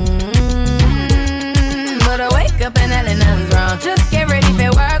 But I wake up and nothing's wrong. Just get ready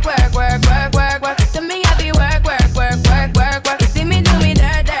for work. To me, I be work. You see me do me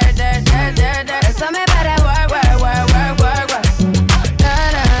dirt. So me better work.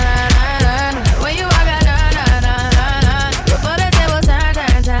 When you walk out, before the table turn.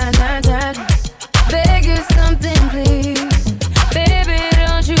 Beg you something, please. Baby,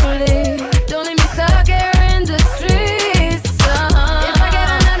 don't you leave. Don't leave me stuck here in the streets. If I get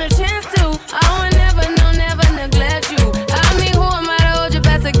another chance to, I would never neglect you. I mean, who am I to hold your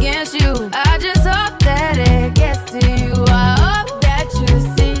best against you? I just hope that it gets to you. I hope that you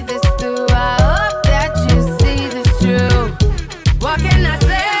see this through. I hope that you see this true. What can I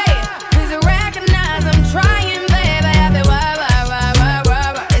say? Please recognize I'm trying, baby. I feel work.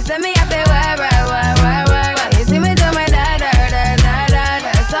 It's me, I feel work. You see me do my da.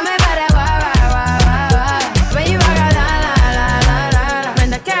 So me better work. When you walk out, la. When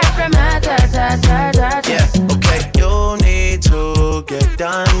the cat from my ta. Yeah, okay, you need to get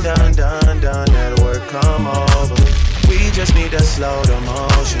done. That work come over. We just need to slow the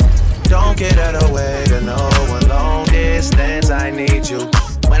motion. Don't get out of the way to no one. Long distance, I need you.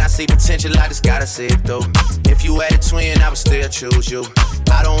 When I see potential, I just gotta see it through. If you had a twin, I would still choose you.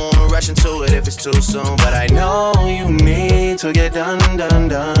 I don't wanna rush into it if it's too soon, but I know you need to get done.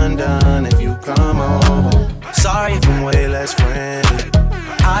 If you come over, sorry if I'm way less friendly.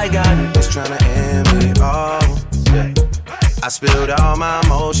 I got niggas tryna end me. Oh, yeah. I spilled all my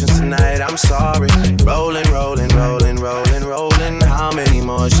emotions tonight, I'm sorry. Rolling. How many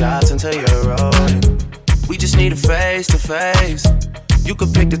more shots until you're rolling? We just need a face to face. You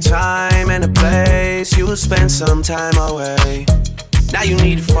could pick the time and the place. You would spend some time away. Now you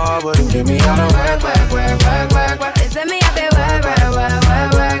need to forward and give me all the work. It's me, I feel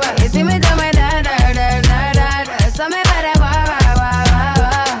work. You see me do my da. So me better work.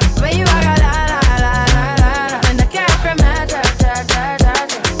 When you walk out, la. When the cat from my ta.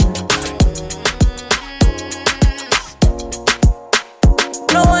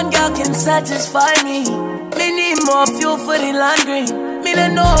 No one girl can satisfy me. Me need more fuel for the land green. Me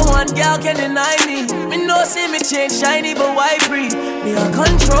don't know one girl can deny me. Me know see me change shiny but why breathe. Me a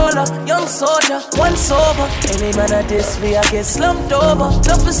controller, young soldier, once over. Any man at this way I get slumped over.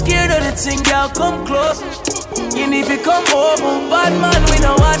 Don't be scared of the thing, girl, come close. You need to come over. Bad man, we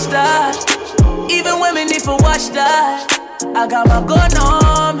don't watch that. Even women need to watch that. I got my gun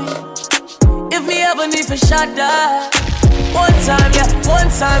on me. If me ever need to shot that. One time, yeah, one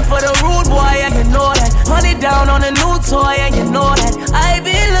time for the rude boy, and you know that. Honey down on a new toy, and you know that. I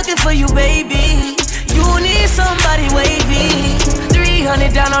been looking for you, baby. You need somebody wavy.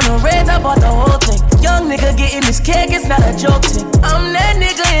 300 down on the red, I bought the whole thing. Young nigga getting this cake, it's not a joke thing. I'm that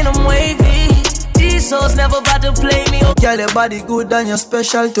nigga and I'm wavy. These souls never about to play me. Girl, your body good and you're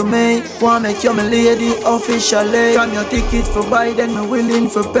special to me. Wanna make you my lady officially. From your ticket for buy, then me willing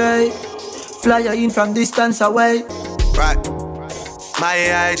for pay. Fly you in from distance away. Right, my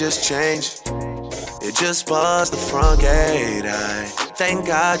AI just changed. It just buzzed the front gate. I thank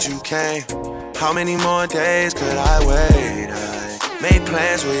God you came. How many more days could I wait? I made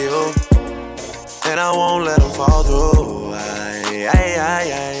plans with you, and I won't let them fall through.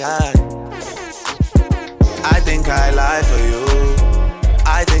 I think I lie for you.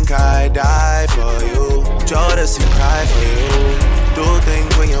 I think I die for you. Jodeci cry for you. Do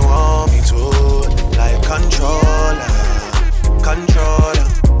things when you want me to. Like controller. Controller.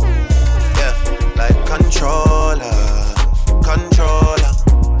 Yeah. Like controller. Controller.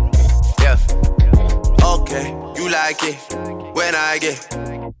 Yeah. Okay. You like it when I get.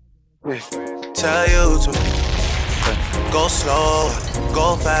 Tell you to. Go slower.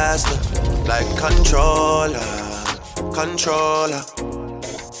 Go faster. Like controller, controller,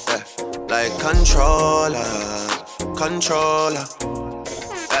 yeah. Like controller, controller,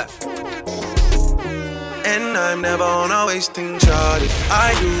 yeah. And I'm never on a wasting charge.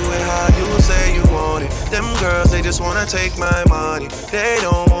 I do it how you say you want it. Them girls, they just wanna take my money. They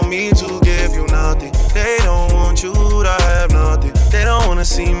don't want me to give you nothing. They don't want you to have nothing. They don't wanna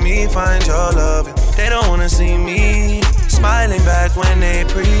see me find your loving. They don't wanna see me smiling back when they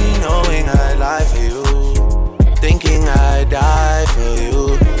knowing I lie for you, thinking I die for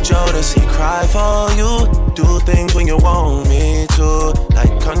you. Jodeci cry for you. Do things when you want me to.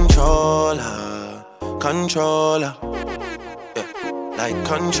 Like controller, controller, yeah. Like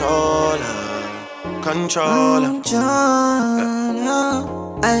controller, controller.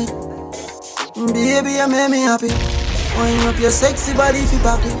 Ay, baby, you make me happy. Wind up your sexy body if you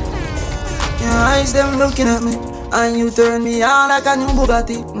pop it. Your eyes them looking at me. And you turn me on like a new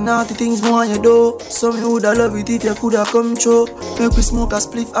Bugatti. Naughty things more you do. So me woulda love it if you coulda come true. Make we smoke a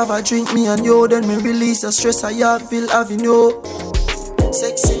spliff, have a drink, me and you. Then me release the stress I Yorkville Avenue.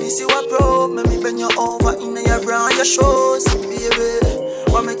 Sexy, me see what pro. Make me bend you over in your bra and your shoes. Baby,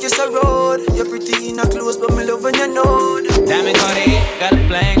 what make you so road? You're pretty in a clothes, but me love when you know. Diamond Cartier, got a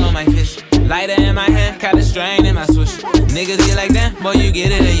bling on my fist. Lighter in my hand, got a strain in my switch. Niggas get like that, boy you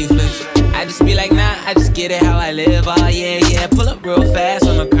get it and you flinch. I just be like, nah, I just get it how I live, oh yeah, yeah. Pull up real fast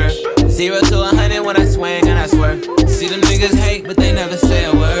on the curve. 0 to 100 when I swing and I swerve. See them niggas hate, but they never say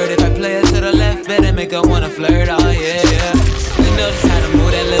a word. If I play it to the left, better make her wanna flirt, oh yeah, yeah. You know just how to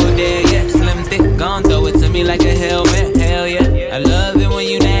move that little dead, yeah. Slim, thick, gon' throw it to me like a helmet, hell yeah. I love it when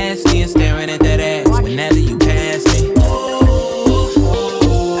you nasty and staring at that ass whenever you pass me.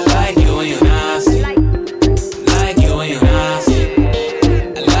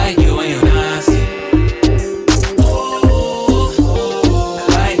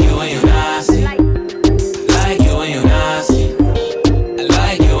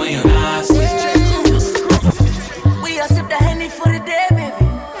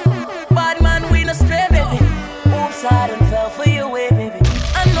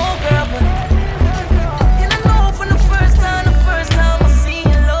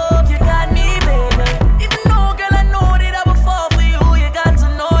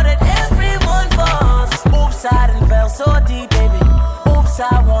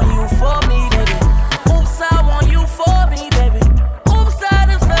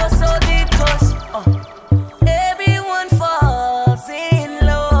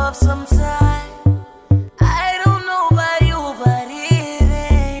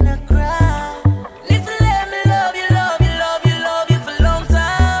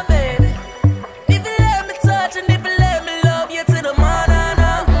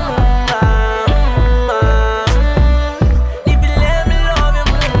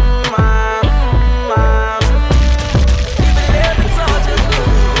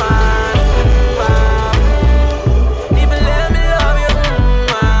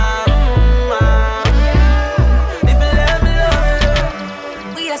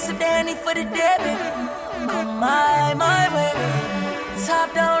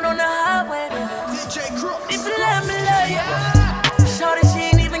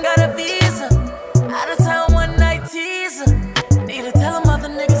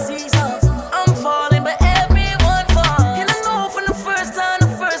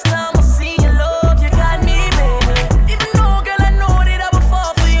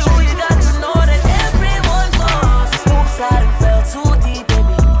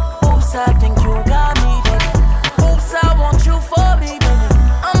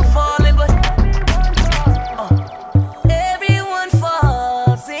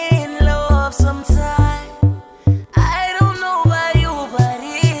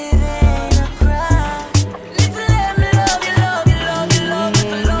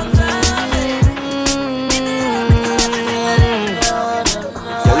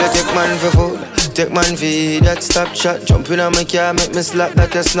 for fool. Take man feed that stop chat. Jumping on my car, make me slap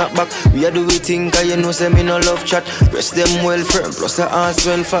that a snap back. We a do we think, cause you know say me no love chat. Breast them well firm, plus the ass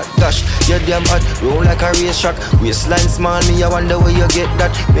well fat. Gosh, you damn hot, roll like a race track. Waistline small, me I wonder where you get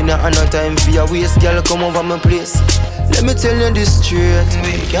that. Me not have no time for your waist, girl, come over my place. Let me tell you this straight.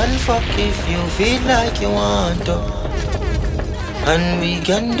 We can fuck if you feel like you want to, and we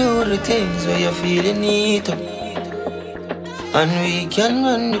can do the things where you feel you need to, and we can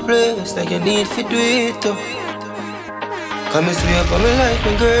run the place like you need to do it too. Come and swear for my life,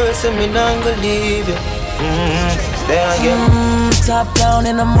 my girl, say me not gonna leave you. There again. Top down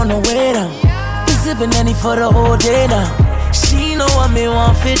and I'm on the way down. Been sipping any for the whole day now. She know what me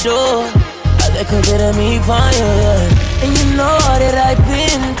want for do. I like a bit of me fire, yeah. And you know that I've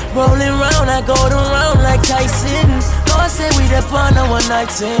been rolling round, I go around like Tyson. No, I say we the on a one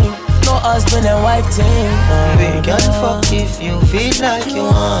night thing. No husband and wife team. We can fuck if you feel like you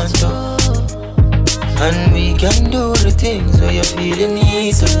want to, and we can do the things where you feel you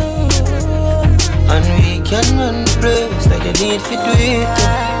need to, and we can run the place like you need to do it too.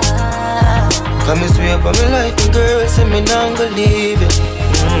 Come and swear for my life, my girl, say me not gonna leave it.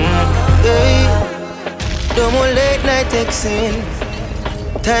 Hey, no more late night texting,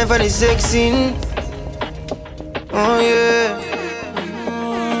 time for the sexing. Oh yeah,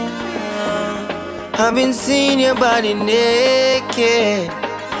 I've been seeing your body naked,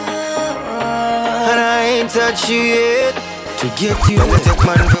 and I ain't touched you yet. To get you, take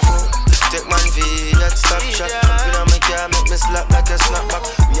man for food, take man for that stop shot. Jumping on my car, make me slap like a snapback.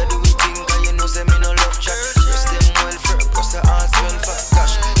 We are doing things, cause you know say me no love chat. Dress them well firm, plus the ass well fat.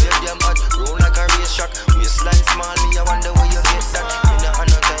 Gosh, yeah, damn hot, roll like a race track. Waistline small, me I wonder where you get that. You know I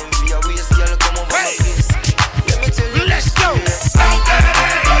no time for your waist, girl, come over my place. Let me tell you, let's go.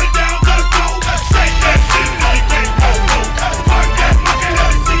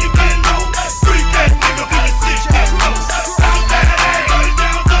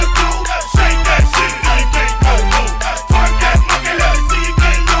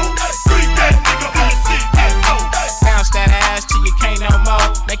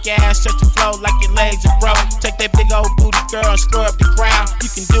 Your ass touch the floor like your legs are broke. Take that big old booty girl and scrub the ground. You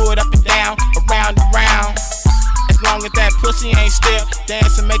can do it up and down, around and round. As long as that pussy ain't stiff,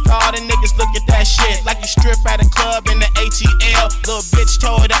 dance and make all the niggas look at that shit like you strip at a club in the ATL. Little bitch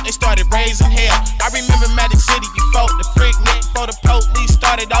tore it up, they started raising hell. I remember Magic City before the freak nick, before the police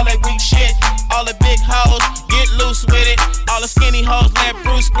started all that weak shit. All the big hoes get loose with it. All the skinny hoes let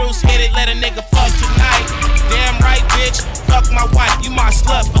Bruce hit it. Let a nigga fuck tonight. Damn right, bitch. Fuck my wife, you my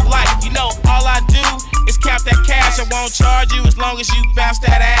slut for life. You know all I do is count that cash. I won't charge you as long as you bounce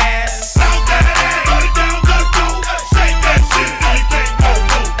that ass. Bounce that ass, put it down, go, go. Shake that shit, like that, go,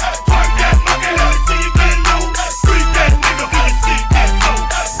 go. Park that monkey, let me see you get low. Freak that nigga, let me see that low.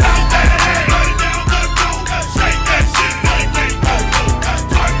 Bounce that ass, put it down, go, go. Shake that shit, like that, go, go.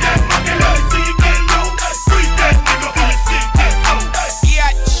 Park that monkey, let me see you get low. Freak that nigga, let me see that low.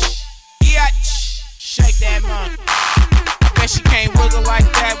 Shake that monkey. She can't wiggle like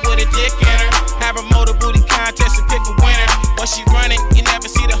that with a dick in her. Have a motor booty contest and pick a winner. When she running, you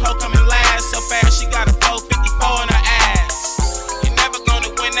never see the hoe coming last. So fast, she got a 454 in her ass. You're never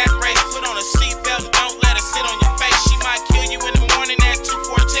gonna win that race. Put on a seatbelt and don't let her sit on your face. She might kill you in the morning at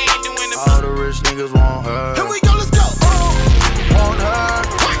 2:14 doing the. All the rich niggas want her. Here we go, let's go. Want her.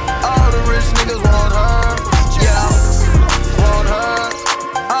 All the rich niggas want her. Yeah, want her.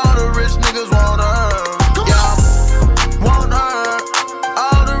 All the rich niggas want her.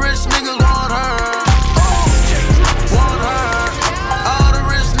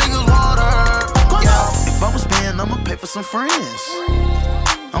 For some friends,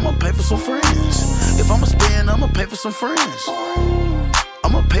 I'ma pay for some friends. If I'ma spend, I'ma pay for some friends.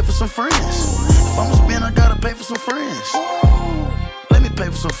 I'ma pay for some friends. If I'ma spend, I gotta pay for some friends. Let me pay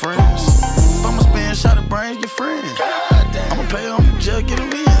for some friends. If I'ma spend, shot of brains, get friends. I'ma pay on the jail, get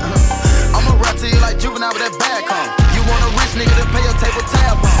them in. I'ma rap to you like Juvenile with that bag, huh? You want a rich nigga to pay your table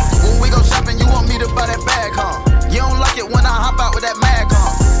tab, huh? When we go shopping, you want me to buy that bag, huh? You don't like it when I hop out with that mag,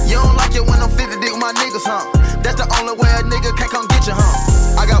 huh? You don't like it when I'm 50 dick with my niggas, huh? That's the only way a nigga can't come get you,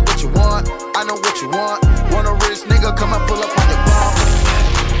 huh? I got what you want, I know what you want. Want a rich nigga, come and pull up on your bumper.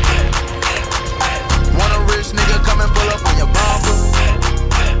 Want a rich nigga, come and pull up on your bumper.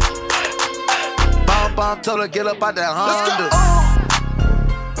 Bomb, told her get up out that Honda.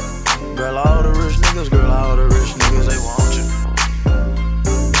 Girl, all the rich niggas, girl, all the rich niggas, they want you.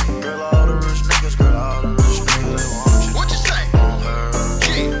 Girl, all the rich niggas, girl, all the rich niggas, they want you. What you say? Want her.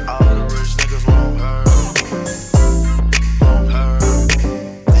 All the rich niggas want her.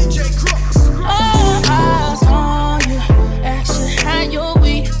 All eyes on you, asking how your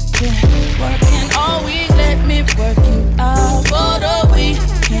week been.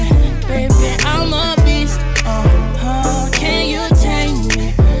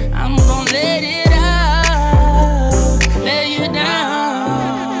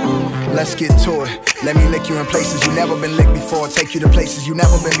 let's get to it. Let me lick you in places you never been licked before. Take you to places you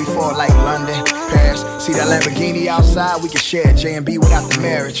never been before, like London, Paris. See that Lamborghini outside? We can share J&B without the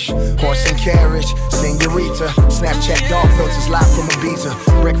marriage. Horse and carriage, senorita. Snapchat dog filters live from Ibiza.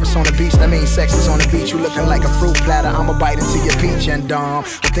 Breakfast on the beach, that means sex is on the beach. You looking like a fruit platter, I'ma bite into your peach and I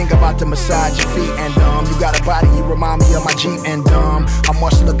think about to massage your feet and you got a body, you remind me of my Jeep and I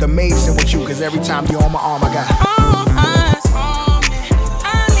must look amazing with you, cause every time you're on my arm, I got all eyes on me.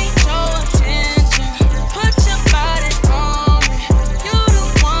 I need your attention. Put your body on me. You the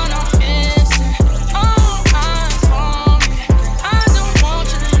one I'm missing. All eyes on me. I don't want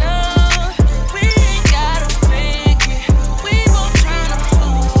your love. We ain't gotta fake it. We both tryna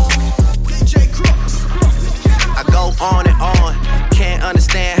fool. DJ Crooks. I go on and on. Can't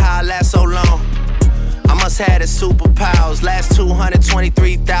understand how I last so long. I must have the superpowers. Last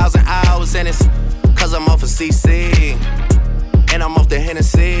 223,000 hours, and it's cause I'm off of CC and I'm off the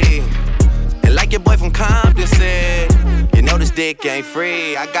Hennessy. And like your boy from Compton said, you know this dick ain't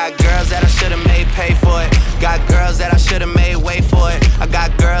free. I got girls that I should've made pay for it. Got girls that I should've made wait for it. I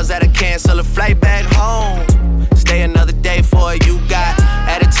got girls that'll cancel a flight back home. Stay another day for it. You got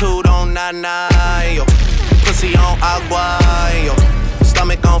attitude on 99, yo. Pussy on agua, yo.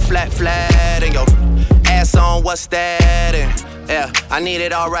 Stomach on flat, and yo. Ass on what's that? And yeah, I need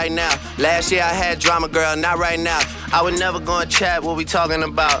it all right now. Last year I had drama, girl, not right now. I would never go and chat what we talking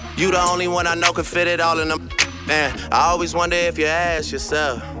about. You the only one I know can fit it all in them. Man, I always wonder if you ask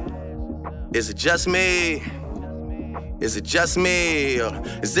yourself, is it just me? Is it just me? Or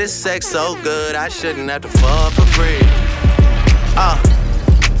is this sex so good I shouldn't have to fuck for free?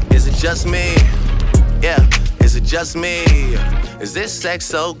 Is it just me? Yeah, is it just me? Is this sex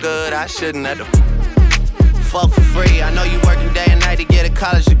so good I shouldn't have to fuck for free? I know you working day and night to get a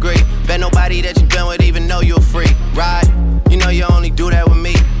college degree. Bet nobody that you been with even know you're free, right? You know you only do that with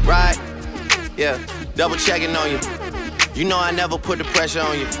me, right? Yeah, double checking on you. You know I never put the pressure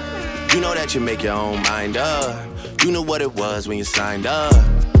on you. You know that you make your own mind up. You knew what it was when you signed up.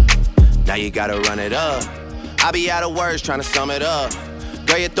 Now you gotta run it up. I be out of words trying to sum it up.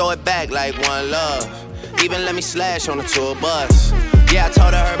 Girl, you throw it back like one love. Even let me slash on the tour bus. Yeah, I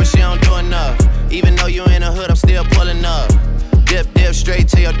told her, but she don't do enough. Even though you in the hood, I'm still pulling up. Dip straight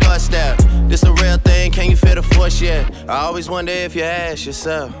to your doorstep. This a real thing, can you feel the force yet? I always wonder if you ask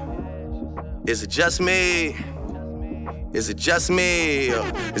yourself, is it just me? Is it just me? Or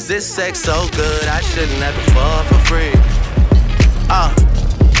is this sex so good I shouldn't have to fall for free?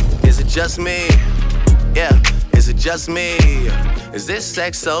 Is it just me? Yeah, is it just me? Is this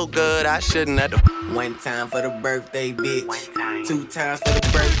sex so good I shouldn't have to? One time for the birthday, bitch. 2 times for the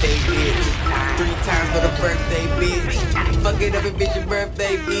birthday, bitch. 3 times for the birthday, bitch. Fuck it up if it's your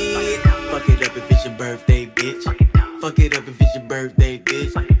birthday, bitch. Fuck it up if it's your birthday, bitch. Fuck it up if it's your birthday,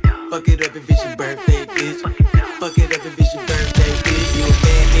 bitch. Fuck it up if it's your birthday, bitch. Fuck it up if it's your birthday, bitch. You a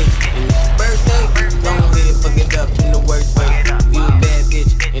bad bitch and it's your birthday. Go ahead, fuck it up in the worst way. You a bad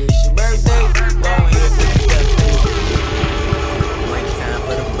bitch and it's your birthday. Go ahead, fuck it up in the One time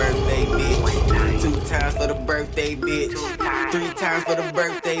for the birthday, bitch. 2 times for the birthday, bitch. 3 times for the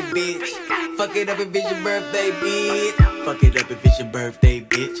birthday, bitch. Fuck it up if it's your birthday, bitch. Fuck it up if it's your birthday,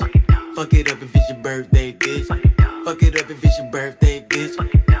 bitch. Fuck it up if it's your birthday, bitch. Fuck it up if it's your birthday, bitch.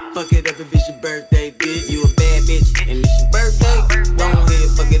 Fuck it up if it's your birthday, bitch. You a bad bitch and it's your birthday. Go ahead,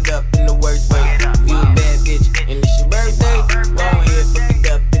 fuck it up in the worst way. You a bad bitch and it's your birthday. Go ahead, fuck it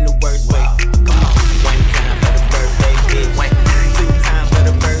up in the worst way. Come on, 1 time for the birthday, bitch. 2 times for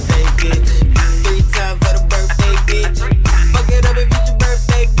the birthday, bitch. 3 times for the birthday, bitch. Fuck it up if it's your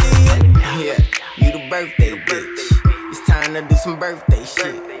birthday, bitch. Yeah, you the birthday bitch. It's time to do some birthday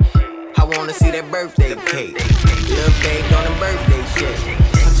shit. I wanna see that birthday cake. Little bag on the birthday shit.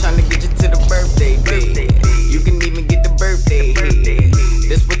 I'm tryna get you to the birthday bed. You can even get the birthday head.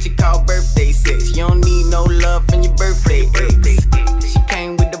 That's what you call birthday sex. You don't need no love from your birthday ex. She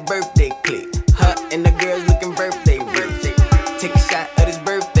came with the birthday click. Her and the girls looking birthday rich. Take a shot of this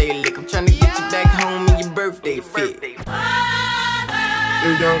birthday lick. I'm tryna get you back home in your birthday fit.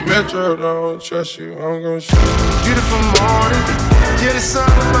 If young Metro don't trust you, I'm gon' shoot you. Beautiful morning, you're the sun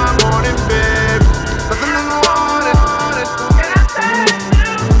of my morning, babe. Nothing in the morning.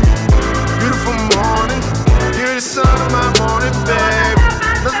 Beautiful morning, you're the sun of my morning, babe.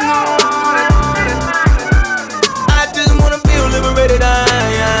 Nothing in the morning. I just wanna feel liberated, I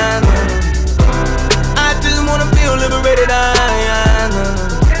just wanna feel liberated,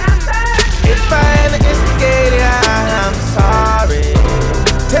 If I ever instigated, I'm sorry.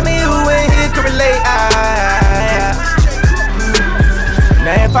 Tell me who ain't here can relate.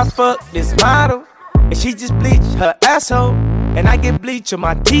 Now if I fuck this model and she just bleach her asshole and I get bleach on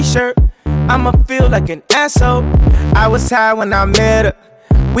my t-shirt, I'ma feel like an asshole. I was high when I met her.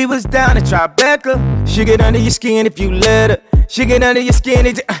 We was down at Tribeca. She get under your skin if you let her. She get under your skin.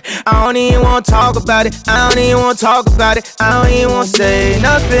 I don't even wanna talk about it. I don't even wanna talk about it. I don't even wanna say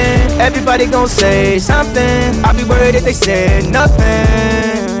nothing. Everybody gon' say something. I'll be worried if they say nothing.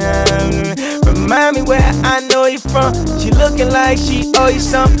 Remind me where I know you from. She looking like she owe you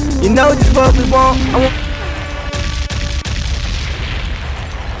something. You know just what we want.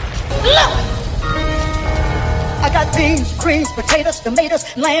 Look! I got beans, greens, potatoes, tomatoes,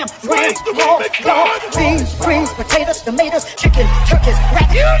 lamb, ram, raw, dog. Beans, greens, potatoes, tomatoes, chicken, turkeys, rat.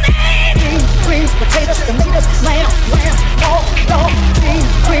 Beans, greens, potatoes, tomatoes, lamb, raw, dog.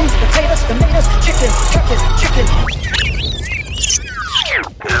 Beans, greens, potatoes, tomatoes, chicken, turkeys, chicken.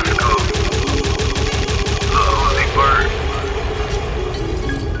 Holy bird.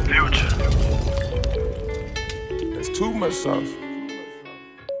 Future. That's too much sauce.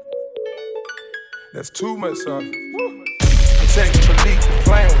 That's too much sauce. Protect the police, the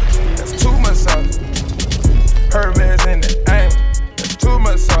plain one. That's too much sauce. Hermes in the aim. That's too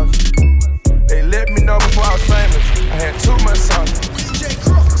much sauce. They let me know before I was famous. I had too much sauce.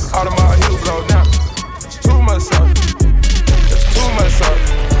 All of my heels blow down. That's too much sauce. That's too much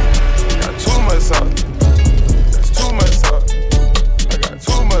sauce. Got too much sauce. That's too much sauce. I got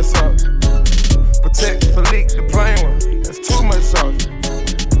too much sauce. Protect the police, the plain one. That's too much sauce.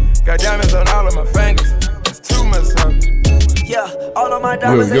 Got diamonds on all of my fingers. It's too much sauce. Yeah, all of my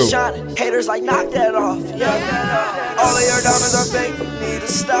diamonds are shining. Haters like knock that off. Yeah, all of your diamonds are fake. You need to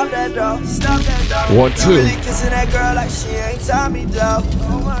stop that dog. Stop that dog. 1, 2. Really kissing that girl like she ain't Tommy dog.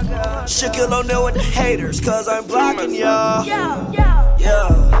 Oh my God. Shaquille O'Neal with the haters, cause I'm blocking y'all. Yeah.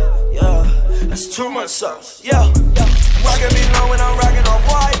 That's too much sauce. Yeah. Rockin' me low when I'm rockin' off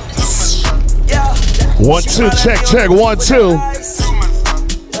white. Yeah. 1, 2, check, 1, 2.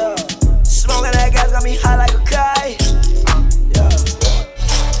 Smoking that gas got me high like a kite. Yeah.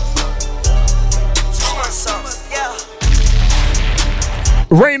 Too much sauce. Yeah.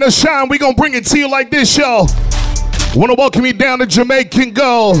 Rain or shine, we gon' bring it to you like this, y'all. Wanna welcome you down to Jamaican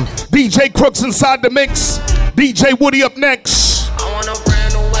Go. DJ Crooks inside the mix. DJ Woody up next. I want a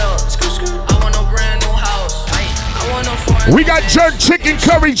brand new wheel. I want a brand new house. I want a foreign. We got jerk chicken,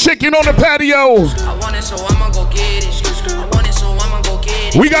 curry chicken on the patio. I want it, so I'ma go get it. I want it, so I'ma go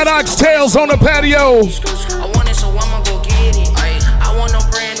get it. We got oxtails on the patio. I want it, so I'ma go get it. I want a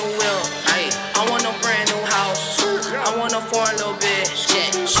brand new wheel. I want a brand new house. I want a foreign little bitch.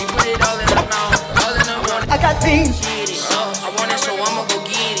 She put it all in her mouth. All in her mouth. I got beans. I want it, so I'ma go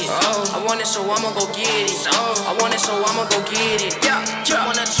get it. I want it, so I'ma go get it. I want it, so I'ma go get it. I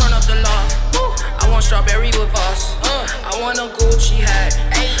wanna turn up the law. I want strawberry with us. I want a Gucci hat.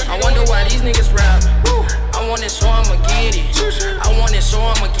 I wonder why these niggas rap. I want it, so I'ma get it. I want it, so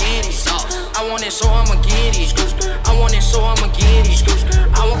I'ma get it. I want it, so I'ma get it. I want it, so I'ma get it.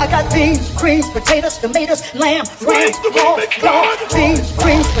 I got beans, greens, potatoes, tomatoes, lamb, ram, raw, dog. Beans,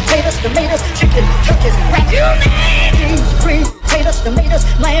 greens, potatoes, tomatoes, chicken, turkeys, rat. Beans, greens, potatoes, tomatoes,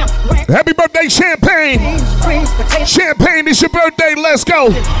 lamb, ram. Happy birthday, Champagne. Beans, greens, potatoes. Champagne, it's your birthday. Let's go.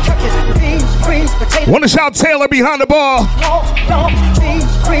 Beans, greens, potatoes. Wanna shout Taylor behind the bar? Beans,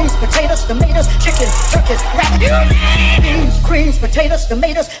 greens, potatoes, tomatoes, chicken, turkeys, rat. Beans, greens, potatoes,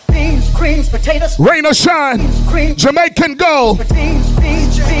 tomatoes, beans, greens, potatoes. Rain or shine, Jamaican Go. Beans,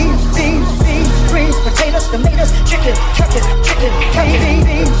 greens, potatoes, tomatoes, chicken, turkeys,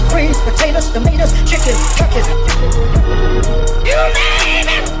 beans, greens, potatoes, tomatoes, chicken, turkeys.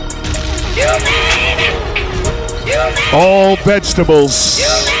 All vegetables.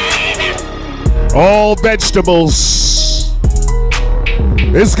 All vegetables.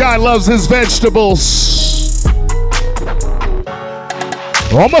 This guy loves his vegetables.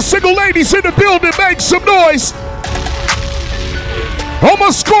 All my single ladies in the building, make some noise. All my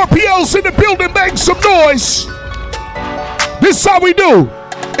Scorpios in the building, make some noise. This is how we do.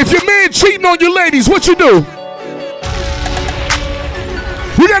 If your man cheating on your ladies, what you do?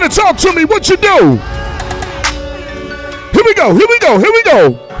 You gotta talk to me, what you do? Here we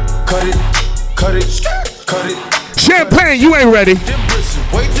go. Cut it, cut it, cut it. Champagne, you ain't ready.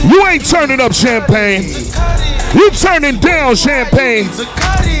 You ain't turning up, Champagne. You turning down, Champagne. Cut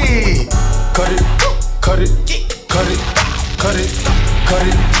it, cut it, cut it, cut it, cut it, cut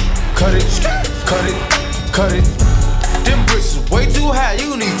it, cut it, cut it, cut it. Them bricks is way too high,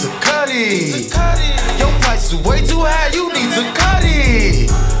 you need to cut it. Your price is way too high, you need to cut it.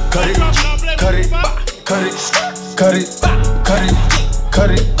 Cut it, cut it, cut it, cut it, cut it, cut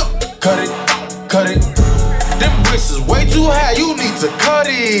it, cut it, cut it. Them bricks is way too high, you need to cut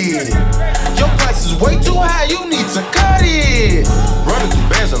it. Your price price is way too high, you need to cut it. Running through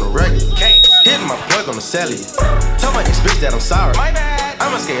bands on the record. Hitting my plug on the celly. Tell my ex-bitch that I'm sorry.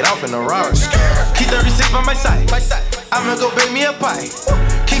 I'ma skate off in a Rari. Keep 36 by my side. I'ma go bake me a pie.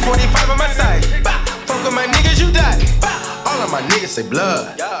 Keep 45 on my side. Fuck with my niggas, you die. All of my niggas say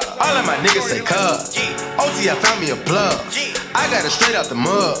blood. All of my niggas say cuz. OT, I found me a plug. I got it straight out the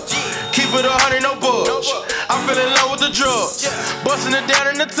mud. Keep it 100, no budge. I'm feeling low with the drugs. Busting it down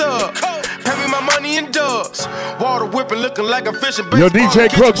in the tub. Pay me my money in dubs. Water whipping, looking like I'm fishing. Yo, DJ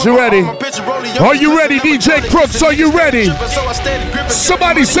Crooks, you ready? Are you ready, DJ Crooks? Are you ready?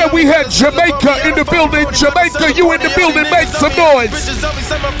 Somebody said we had Jamaica in the building. Jamaica, you in the building, make some noise.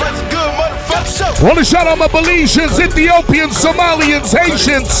 Want to shout out my Belizeans, Ethiopians, Somalians,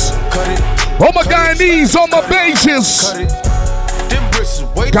 Haitians. All my Guyanese, all my Bajans.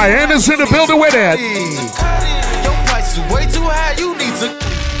 Guyana's in the building with that. Your price is way too high, you need to.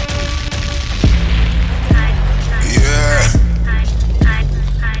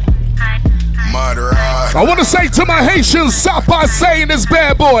 I want to say to my Haitians, stop by saying this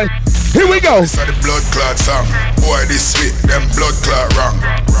bad boy. Here we go. This is the blood clot song. Boy, this sweet, them blood clot wrong.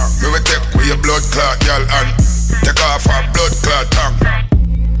 We will take with your blood clot, y'all, and take off our blood clot tongue.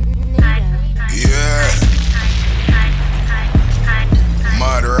 Yeah.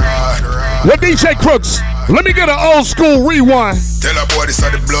 Yo, DJ Crooks, let me get an old school rewind. Tell a boy this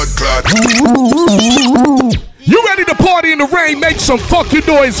is the blood clot. You ready to party in the rain? Make some fucking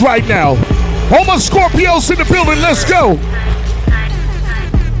noise right now. All my Scorpios in the building, let's go.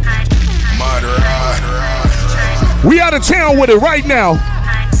 We out of town with it right now.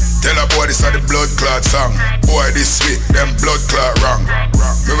 Tell a boy this is the blood clot song. Boy, this sweet, them blood clot wrong.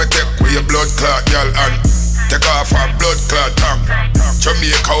 We will take with your blood clot, y'all, and take off our blood clot tongue.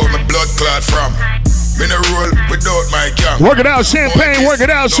 Jamaica where my blood clot from. Me no roll without my gang. Work it out, champagne, work it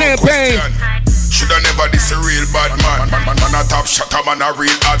out, champagne. Shoulda never this a real bad man. Man a top shot, man a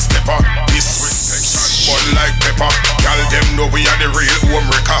real hard stepper. Disrespect, bun like pepper. Y'all them know we are the real home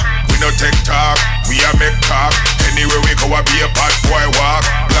wrecker. We no take talk, we a make talk. Anywhere we go, I be a bad boy walk.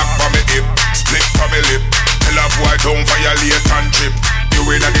 Black for me hip, split for me lip. Tell a boy don't violate and trip. You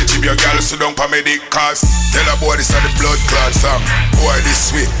in a the gym, your girl sit down for me dick cause. Tell a boy this is the blood clot song. Boy this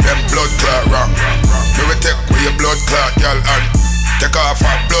sweet, them blood clot wrong. Me we take with your blood clot, y'all, and take off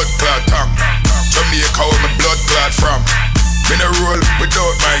our blood clot tongue. Jamaica where my blood clot from. Me no roll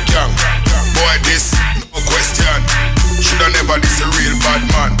without my gang. Boy this, no question. Shoulda never this a real bad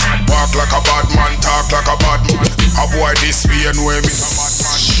man. Walk like a bad man, talk like a bad man. A boy this way and know him is a mad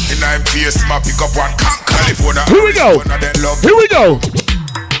man. In I'm face, ma pick up one California. Here we go. Here we go.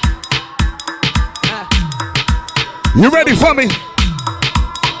 You ready for me?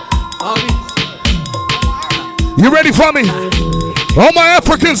 You ready for me? All my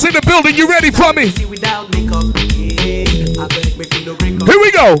Africans in the building, you ready for me? Here we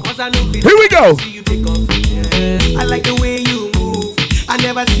go. Here we go. I like the way you move. I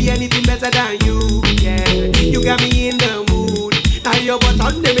never see anything better than you. Yeah, you got me in the mood. Now your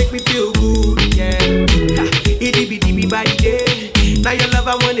button they make me feel good. Yeah, itty bitty body day. Now your love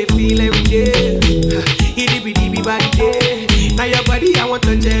I wanna feel every day. Itty bitty body day. Now your body I want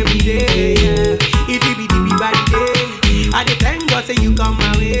to touch every day. Yeah, itty bitty body day. I the thank God say you come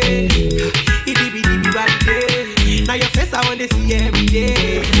my way. Itty bitty body day. Now your face I wanna see every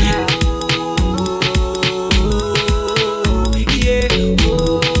day. Yeah.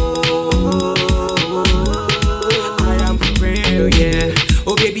 Yeah.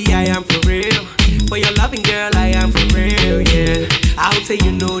 Oh baby, I am for real. For your loving girl, I am for real, yeah. I hope say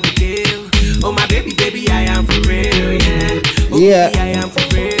you know the deal. Oh my baby, baby, I am for real, yeah. Oh yeah. Baby, I am for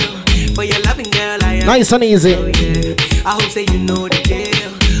real. For your loving girl, I am nice and easy. For real, yeah. I hope say you know the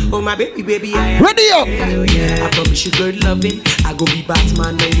deal. Oh my baby, baby, I am ready up. Real, yeah. I promise you good loving. I go be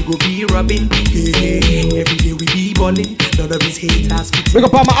Batman and you go be Robin. Yeah. Every day we be balling. None of his haters. Big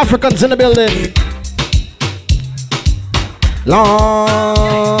up all my Africans in the building.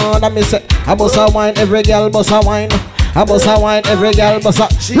 Lord, I miss it. I bust a wine, every girl bust a wine. I bust a wine, every girl bust a.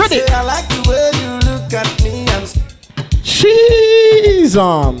 Ready? Say, I like the way you look at me. She's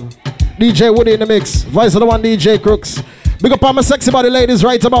DJ Woody in the mix. Voice of the one, DJ Crooks. Big up all my sexy body ladies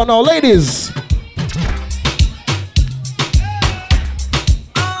right about now, ladies.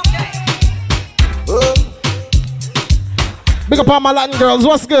 Big up all my Latin girls.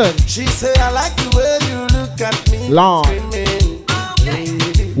 What's good? She say I like the way you look at me. Long.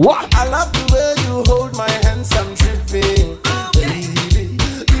 What? I love the way you hold my hands, I'm tripping. Baby,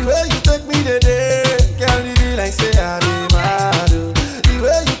 the way you take me today, can't leave me like say I be mad. The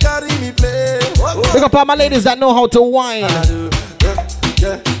way you carry me play. Big up all my ladies that know how to whine.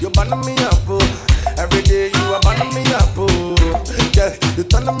 Yeah, you burn me up. Every day you are burning me up, oh. Girl, you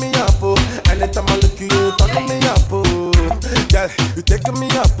turning me up, oh. Anytime I look you turning me up, oh. Girl, you taking me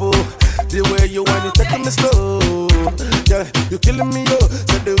up, oh. The way you want it, taking me slow. Girl, you killing me, oh.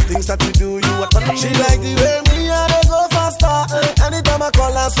 So the things that you do, you are turning me. She like the way me and I go faster. Anytime I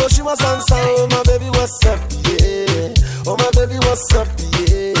call her, so she must answer. Oh my baby, what's up, yeah. Oh my baby, what's up,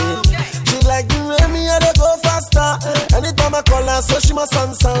 yeah. She like the way me and I go faster. Anytime I call her, so she must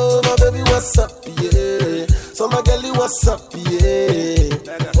answer. Oh my baby, what's up, yeah. So my girlie, what's up, yeah.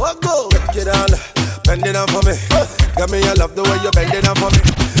 Oh go, take it all, bend it down for me. Got me, I love the way you bend it down for me.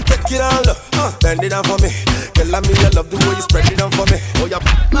 Take it all, bend it down for me. Girl, I me, I love the way you spread it down for me. Oh yeah,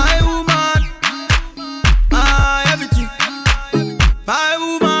 my woman, my everything. My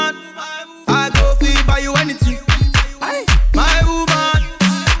woman, I go feel buy you anything. My woman,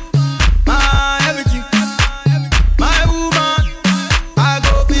 my everything. My woman, I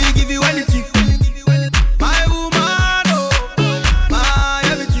go feel give you anything. My woman, oh, my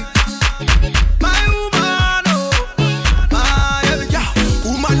everything. My woman, oh, my everything. Yeah,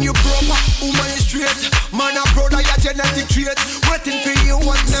 woman you proper, woman you straight. Man a brother your genetic trait. Waiting for you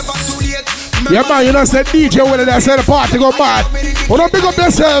was never too late. Yeah, man, you know, said DJ when they said the party go mad. Well, don't big up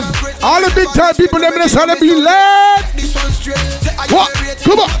yourself. All the big time people, them in the sun, be late. What?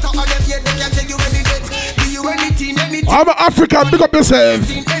 Come on. I'm an African, big up yourself.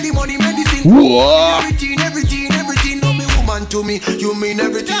 Whoa. Everything, no me woman to me, you mean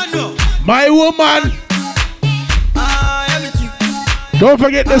everything. My woman. Don't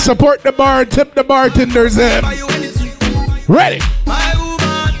forget to support the bar, tip the bartenders. Ready.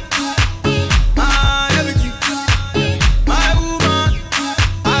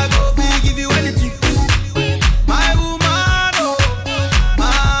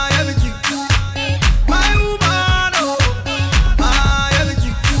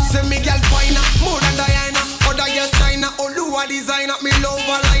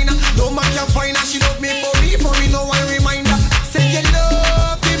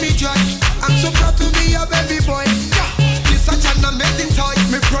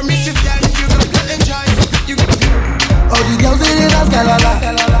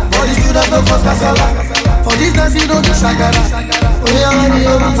 For this dance you don't do shakara. Oh yeah, man, you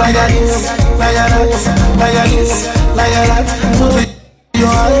don't like that, like that, like that, like that. To the you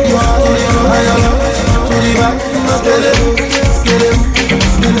are, to the back,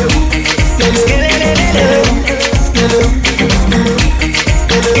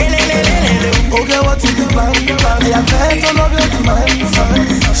 okay, what you do, man? I have met all of your demands.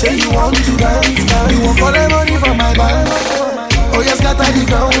 Say you want to dance, you want for the money from my band. Oh yes, scatter the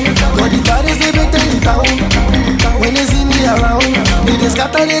ground. Got the bodies they make them down. When they see me around, they just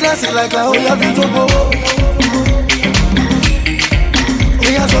scatter the dance like clown. We have to go.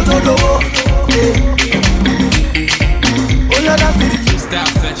 We have to go. Oh yeah, that's the style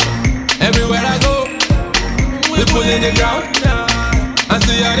fashion. Everywhere I go, we put in the ground. I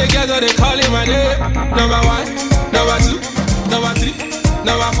see all the girls, they calling my name. Number 1, number 2, number 3,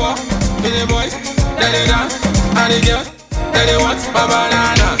 number 4. In the boys, then they dance, and the girls. They want my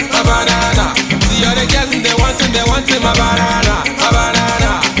banana, my banana. See all the girls they want my banana, my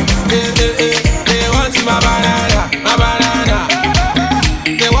banana. They want my banana, my banana.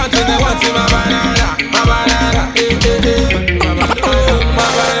 They want my banana, my banana. My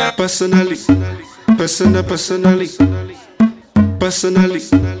banana. Personally,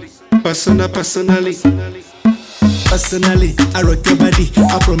 Personally, I rock your body.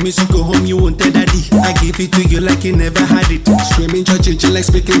 I promise you go home, you won't tell daddy. I give it to you like you never had it. Screaming, churching, like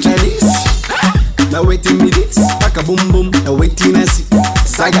speaking Chinese. Now waiting me this, pack a boom boom. Now waiting I see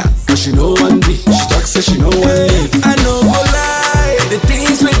Saga, cause she know one day. She talks so she know one live. I know go lie, the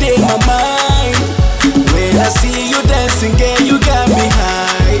things within my mind. When I see you dancing, girl, you got me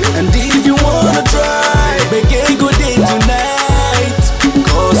high. And if you wanna try, make a good day tonight.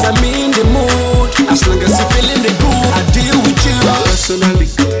 Cause I'm in the mood. As long as you feeling the groove, I deal with you. Personally,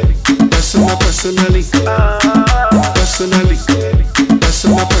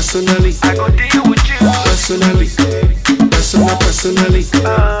 I go deal with you. Personally.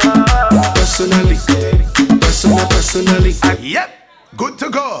 Yep, good to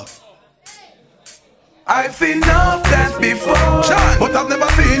go. I've seen enough dance before, but I've never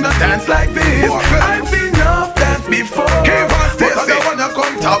seen a dance like this. I've seen enough dance before, but I don't wanna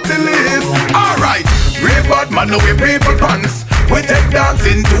come top the list. Alright, brave bad man, no we people pants. We take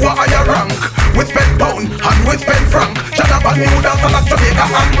dancing to a higher rank. We spend pound and we spend franc. Jonathan New dance like Jamaica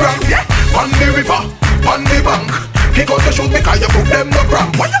and Grand. Yeah, on the river, on the bank. Kick out your shoes because you put them no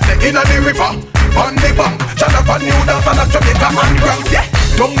cramp. Why you say in the river, on the bank. Jonathan New dance like Jamaica and Grand. Yeah,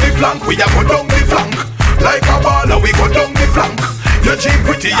 down the flank, we a go down the flank. like a baller, we go down the flank. Your Jeep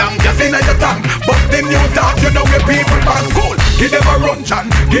pretty young, gas in your tank. But the new dog, you know where people back cool. Give them a run, John,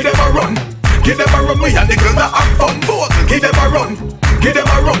 give them a run. Give them a run, we and the girls that have fun. Both, give them a run, give them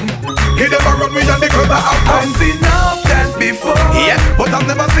a run. Give them a run, we and the girls that have fun. I've seen enough dance before, yeah, but I've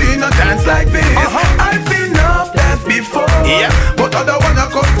never seen a dance like this. I've seen enough dance before, yeah, but other one I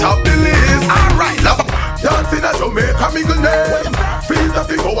come top the list. Alright, love. Dancing at Jamaica, mingle name. Feel the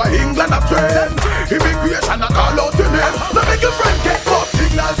thing over England a trend. Immigration I call out your name. Now make your friend get caught.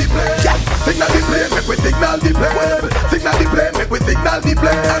 Signal the plane, yeah. Signal the plane, make we signal the plane. Signal the plane, make we signal the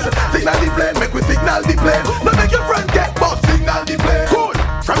plane. Signal the plane, make we signal the plane. Now make your friend get caught. Signal the plane. Cool.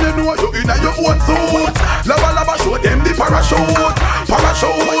 From you know you in your own suit. Lava lava show them the parachute.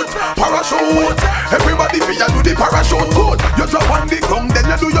 Parachute, parachute. Everybody feel do the parachute. Good. You drop on the ground, then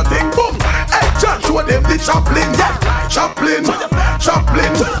you do your thing. Boom. Hey, John, show them the Chaplin. Yeah. Chaplin,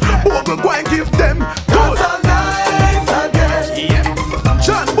 Chaplin. Bogle, go and give them. Good. Yeah.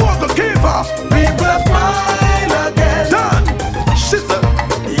 John Bogle, give her. People smile again. Done. She's a.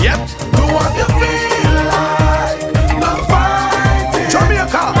 Yep. Do what you feel like. Not fighting.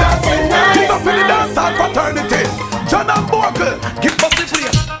 Jamaica. Give up in the dance and fraternity. John and Bogle, give us the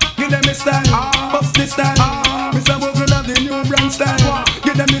place. Give them a style. Bust this style. Mr. Bogle have the new brand style.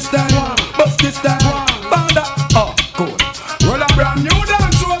 Give them a style. Bust this style. Found that. Oh, cool. Roll a brand new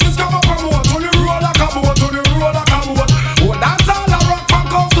dance. So this come up from what? On the roll like a boat. On the roll like a boat. Oh, that's all I rock from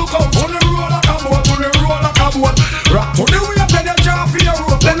coast to coast. On the roll like a boat. On the roll like a boat. Rock to the way then you jump for your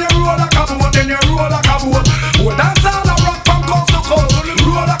rope. Then you roll like a boat. Then you roll like a boat. Oh, that's all I rock from coast to coast. On the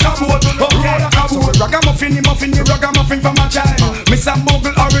roll like a boat. Oh, roll like a boat. Ragamuffin, the ragamuffin from my child. Mr.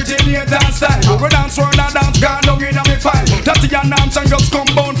 Bogle originate dance style. Bogle dance, roll a dance, gone down in a me file. That's the dance and just come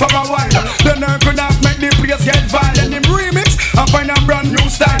bound for a while. Then I could have make the place get violent. Then him remix and find a brand new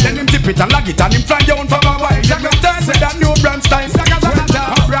style. Then him tip it and lag it and him fly down for a while. Jack up dance with that new brand style.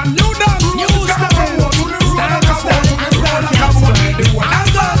 A brand new dance, new style.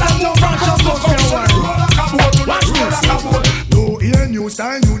 No ear, new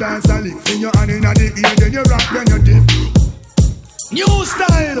style, new dance and lick. In your hand in the ear, then you rock, then you dip. New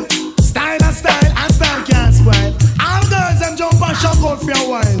style, style and style, and style can't spoil. All girls them jump and shock out for a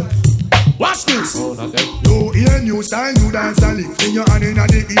while. Watch this. No ear, new style, new dance and lick. In your hand in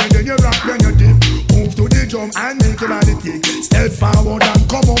the ear, then you rock, then you dip. Move to the drum and make your body kick. Step forward and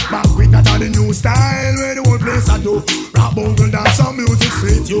come up back quick. That's the new style where the whole place I do. Rock, bogle, dance, some music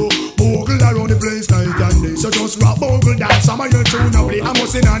sweet you. Bogle around the place night and day. So just rock, bogle, dance, some of your tune now play. I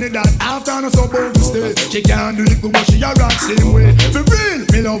must say on it that after no so bogle stay. She can't do it good but she a rock same way. For real,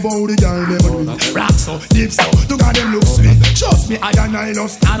 me love how the girl never do it. Rock so, deep so, look at them look sweet. Trust me, I and I love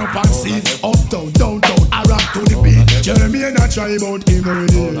stand up and see. Uptown, downtown, I rock to the beat. Jeremy and I try about him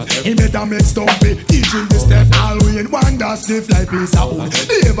already. He better make stumpy, teaching the step. All we in one that stiff like piece of wood.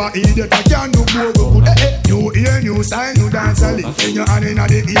 Never idiot, I can't do more good. New ear, new style, new dance a lick. In your hand in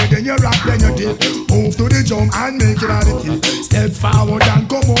the ear, then you rock, then you dip. Move to the drum and make it on the kick. Step forward and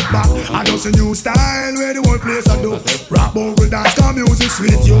come up back. I just a new style where the whole place I do. Rock, bogle, dance, come music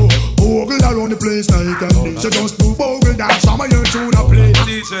sweet you. Bogle around the place night and day. So just do bogle dance, some of your tune a play.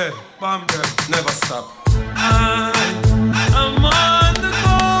 DJ, bam girl, never stop. I'm on the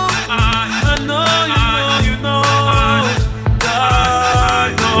go. I know, you know.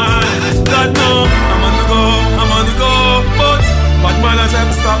 God know, I'm on the go. But bad man has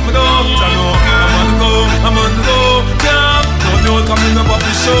ever stopped me though. I know, I'm on the go. Yeah, don't coming up off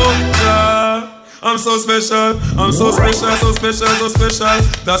the show. Yeah. I'm so special, so special.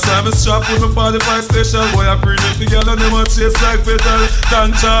 That's why I'm strapped with my 45 special. Boy, I bring it together, they want chase like petal.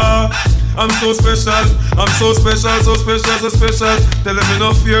 Tancha. I'm so special, so special. Tell them me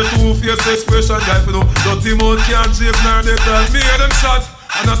no fear, too fierce expression. Guy for no dirty mouth can't chase nor they tell me hear them shot.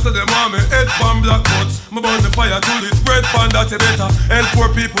 And I said them want me head pan black nuts. Me burn the fire to lit bread pan that you better. Help poor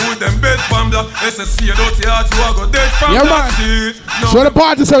people with them bed pan black. SSC you dirty heart you a go dead from that seat. So the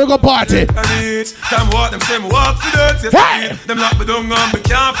party say we go party. And each time walk them say me walk for dirt. Yes, them lock me down and me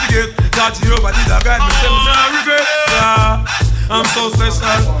can't forget. God Jehovah did a guide me say me not regret. Yeah. I'm so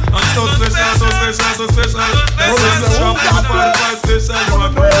special, so special. That's why I'm strapped with my 45 special. You want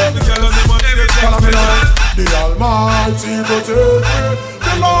to bring the girl and them want to get special. The Almighty protect me.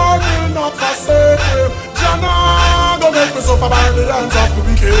 The Lord will not forsake me. Jana go make me suffer by the hands of the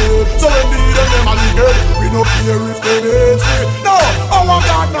wicked. So when the them are wicked, we no care if they hate me. No, our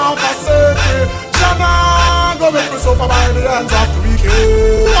God now forsake me. Jana go make me suffer by the hands of the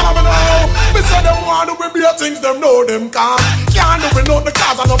wicked. Come on now, me say them want to we be things them know them can't. Can't do without the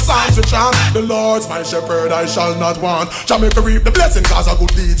cause enough songs to chant. The Lord's my shepherd, I shall not want. Jamaica reap the blessing cause of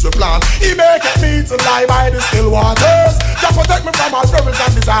good deeds we plan. He make it me to lie by the still waters. Just protect me from all perils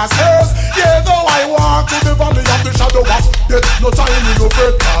and disasters. Yeah, though I walk to the valley of the shadow of death, no time in no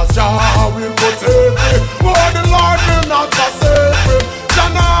fret cause Jah will protect me. Oh, the Lord will not forsake me. Jah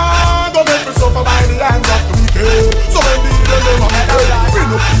nah go make me suffer by the hands of the wicked. So when the enemy of me dead, we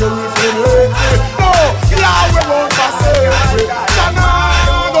no fear if they hate me. No, Yahweh won't forsake me. Jah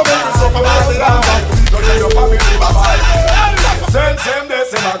nah go make me suffer by the hands of the wicked. Don't tell your family bye-bye. Send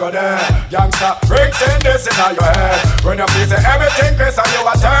this in my go there. Youngster, bring send this in your head. When you feel say everything Chris and you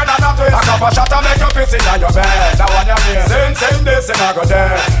a turn and a twist. A cup of shot and make you piss in your bed. That one you mean. Send this in my go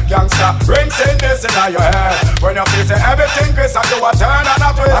there. Youngster, bring send this in your head. When you feel say everything Chris and you a turn and a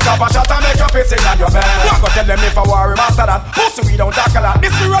twist. A cup of shot and make you piss in your bed. What go tell them if I worry after that? Pussy we don't tackle that.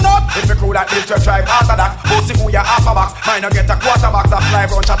 This we run out. If you crew that did your drive after that. Pussy who you half a box. Mine you get a quarter box. A fly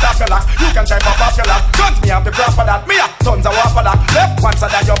round shot off your locks. You can try pop off your locks. Guns me have the graph for that. Me have tons of waffle that. Left one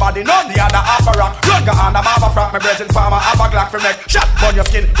side of your body, none the other half a rock. Run go on the barber frack, my brethren farmer have a glock for make shot burn your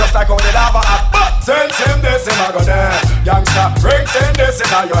skin just like how they lava at. But send this in a go there. Youngster, bring send this in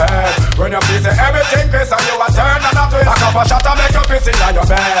your head. When you feel say everything Chris and you a turn and a twist. A cup of shot and make you piss in your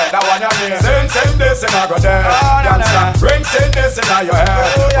bed. That one you mean. Send this in a go there. Youngster, bring send this in your head.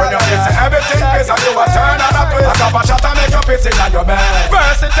 When you feel say everything Chris and you a turn and a twist. A cup of shot and make you piss in your bed.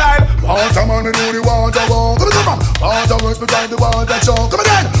 Versatile. Want a man, me do the want a walk. Want a words behind the want a choke. Come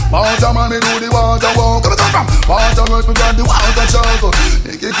again. Want a man, me do the want a walk. Come from. Want a words behind the want a choke.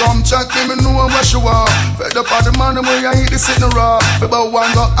 Nicky come check me know where she want. Fed up on the man where you eat this in the raw. For about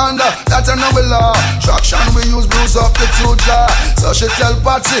one go under, that's a no law. Traction we use bruise up the two jaw. So she tell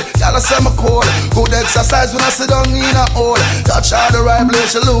Patsy, y'all say me cold. Good exercise when I sit down in a hole. Touch her the right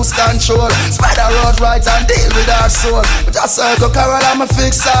place, she lose control. Spider road right and deal with her soul. But just circle Carol, I'ma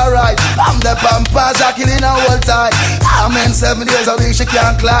fix her right. I'm the pampas, I killing her whole time. I'm in 7 days a week, she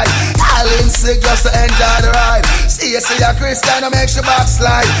can't climb. All in sick just to enjoy the ride. See you a Christian, that makes you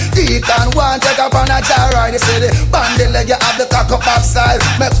backslide. Deacon one, take up on a jar ride. They say the bandit leg, you have the cock up backside.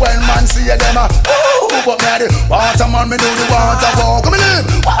 Make when man see you, them a ooh, but me a the want a man, me do the want a walk. Come in,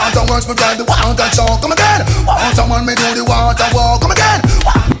 want a words, me drive the want a choke. Come again, want a man, me do the want a walk. Come again,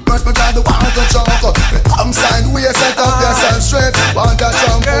 words, me drive the want a choke. Come sideways, set up yourself straight. Want a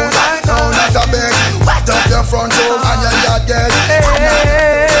jump, no, not a beg. Wet up your front door and your yard gate.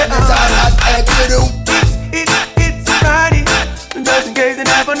 It's all that egg to do. It's Friday, just in case you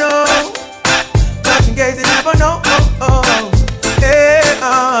never know. Just in case you never know. Hey,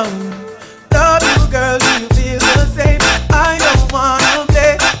 love you, girl, do you feel the same? I don't wanna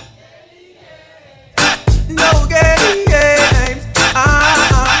play no games.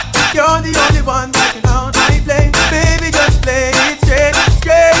 You're the only one that can out my play. Baby, just play it straight.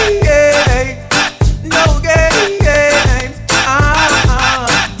 No games.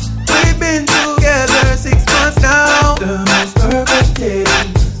 We've been together 6 months now. The most perfect day.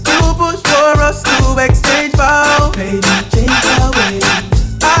 You push for us to exchange vows. Baby, change our ways.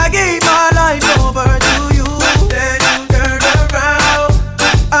 I gave my life over to you, then you turned around.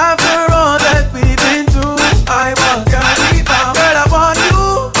 After all that we've been through, I was your rebound. Girl, I want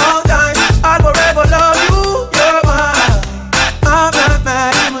you all time. I'll forever love you. You're mine. I'm not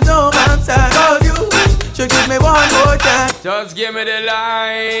mad, even though I'm sad. Love you. Should give me one more chance. Just give me the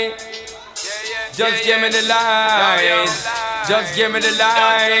light. Just give me the light. Just give me the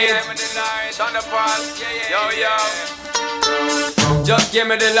light. Just give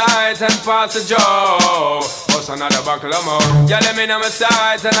me the light and pass the joe. What's another buckle of more? Yeah, let me know my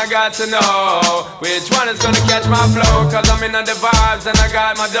sides and I got to know which one is gonna catch my flow. Cause I'm in on the vibes and I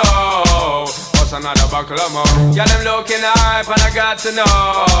got my dough. What's another buckle of more? Yeah, them looking hype and I got to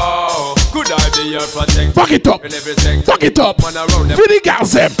know. Could I be your protector? Fuck it up. Fuck it up. For the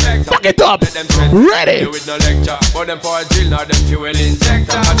girls them. Fuck it up. Ready.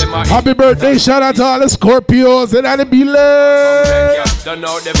 Happy birthday, shout out to all the Scorpios and all the Beelers. Don't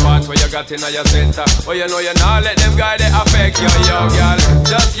know the part where you got in your center. Oh, you know you not let them guys they affect you, yo, girl.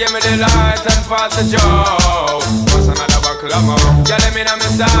 Just give me the light and pass the joe. What's another buckle of more? Yeah, let me know my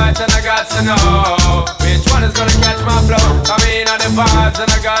sights and I got to know which one is gonna catch my flow. I mean, on the vibes and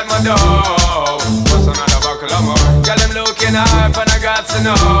I got my dough. What's another buckle of more? Yeah, them looking hype and I got to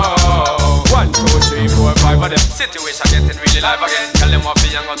know. 1, 2, 3, 4, 5 of them. Situation getting really live again. Tell them what be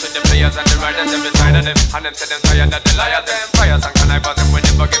young out with the players and the riders them beside of them. And them say them tired that the liars them. Fires and connivers them when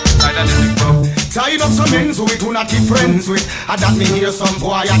they forget beside of them. Tied up some men who we do not be friends with. And that me hear some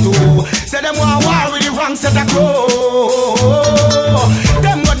boy or two. Say them want war with the wrong set of crow.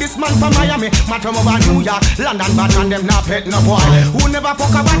 Them got this man from Miami, man from over New York, London, bad man them not pet no boy. Who never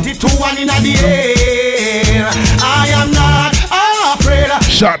fuck about it 2-1 in the air. I am not afraid.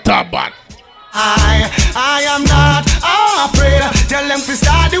 Shut up, man. I am not afraid. Tell them to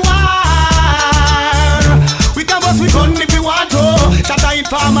start the war. We can bust we gun if we want to. Shut a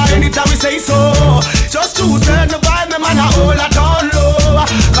informer anytime we say so. Just to turn the vibe, the man a hold it all low.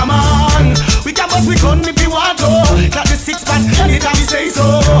 Come on, we can bust we gun if we want to. Got the 6-pack anytime we say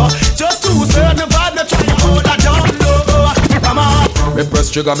so. Just to turn the vibe, the try to hold it all low. Come on. Me press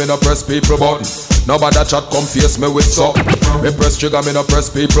trigger, me no press people button. Nobody chat come face me with something. Me press trigger, me no press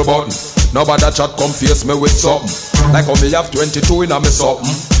people button. Nobody chat come face me with something. Like how me have 22 in a me something.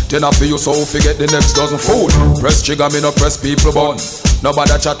 Then I feel you so forget the next dozen food. Press trigger, me no press people button.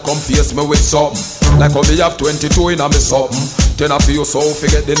 Nobody chat come face me with something. Like how me have 22 in a me something. Then I feel you so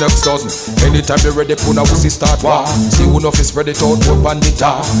forget the next dozen. Anytime you ready, puna wussy start war. See who know fi spread it out, put bandit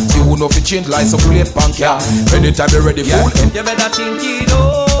tar. See who know fi change like some plate punk ya. Anytime you ready, fool. You better think it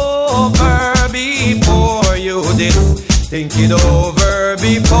over before you this. Think it over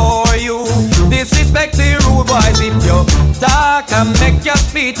before you disrespect the rude boys. If you talk and make your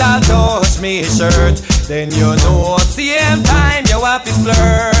spit and touch me shirt, then you know same time you have to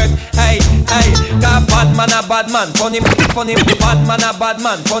flirt. Hey, hey, got bad man a bad man, funny man, bad man a bad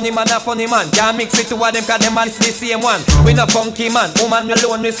man, funny man a funny man. Can't mix it to one them cause them man is the same one. We no funky man, woman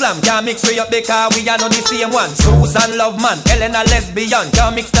alone we slam. Can't mix we up because we are not the same one. Susan love man, Ellen a lesbian.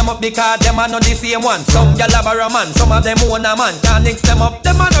 Can't mix them up because them are not the same one. Some gal have a man, some of them own a man. Can't mix them up,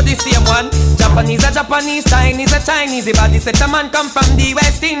 them are not the same one. Japanese a Japanese, Chinese a Chinese. The body set a man come from the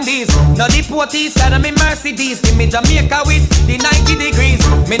West Indies. Now the Porties side of me Mercedes. Give me Jamaica with the 90 degrees.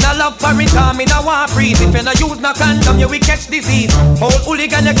 Me no love for it, me no want freeze. If you no use no condom, you will catch disease. Whole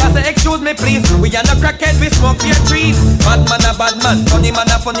hooligan, you can say excuse me please. We are no crackhead, we smoke your trees. Bad man a bad man, funny man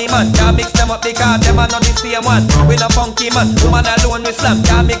a funny man. Can't mix them up because them are not the same one. We no funky man, woman alone we slam.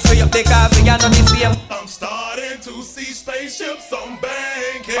 Can't mix we up because we are not the same. I'm starting to see spaceships on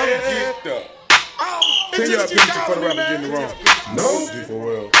Bankhead. I'm geeked up. Send your opinion for the rapper getting it wrong. No,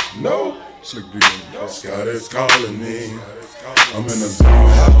 D4L. no. Slick B. Scott is calling me. I'm in the zone. I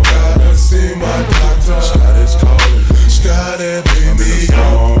gotta see my doctor. Scott is calling me. Scotty, baby, I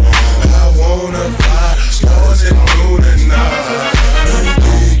wanna fly. Starting noon and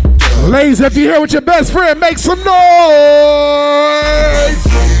night. Ladies, if you're here with your best friend, make some noise.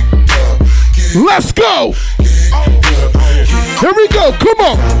 Let's go. Here we go. Come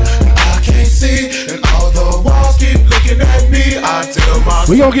on. I can't see, and all the walls keep looking at me. I tell my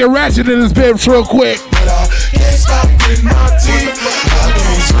We gonna get ratchet in this bitch real quick. but I can't stop with my teeth. I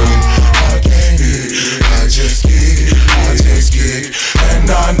can't sleep, I can't eat. I just gig, and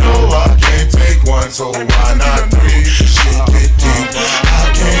I know I can't take one, so why not three? Shit get deep. I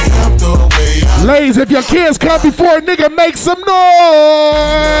can't help the way I Ladies, if your kids come before a nigga, make some noise.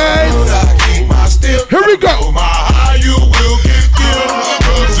 Here we go. my high, you will get killed.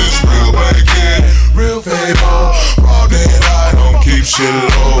 Cause it's real bacon, real favor. Raw dead, I don't keep shit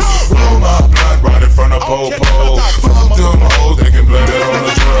low. Roll my blood right in front of Popo. Fuck them hoes, they can blame it on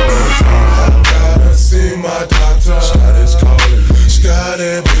the drugs. I gotta see my doctor. Scott is calling me.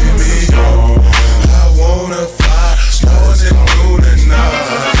 Scotty, baby, I wanna fly. Starting noon and night.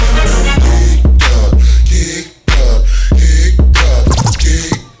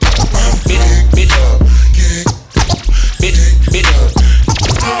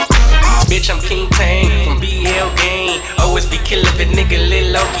 Bitch, I'm King Tang from BL Gang. Always be killing if a nigga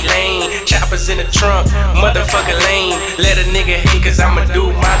lit Loki Lane. Choppers in the trunk, motherfucker lane. Let a nigga hate cause I'ma do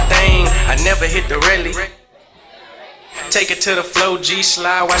my thing. I never hit the rally. Take it to the flow,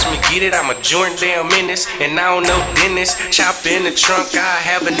 G-Slide, watch me get it. I'm a Jordan damn menace, and I don't know Dennis. Chop in the trunk, I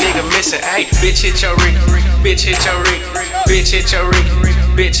have a nigga missing. Ayy, bitch hit your Ricky, bitch hit your Ricky, bitch hit your Ricky,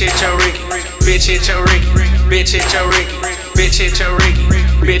 bitch hit your Ricky, bitch hit your Ricky, bitch hit your Ricky, bitch hit your Ricky,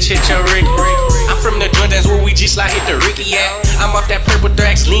 bitch hit your Ricky. I'm from the joint, that's where we G-Slide hit the Ricky at. I'm off that purple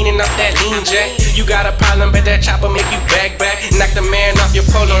Drax, leaning off that lean jack. You got a problem, bet that chopper make you back. Knock the man off your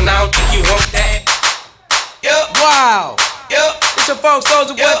polo, and I don't think you want that. Yup. Wow. Yup. It's your folks,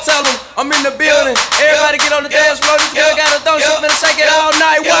 Soldier Boy, tell them I'm in the building. Everybody get on the dance floor. This girl got a thong, she finna shake it all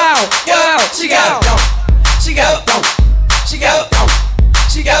night. Wow. Wow. She got a thong. She got a thong. She got a thong.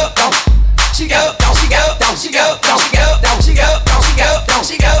 She got a thong. She got a thong. She got a thong. She got a thong. She got a thong. She got a thong. She got a thong.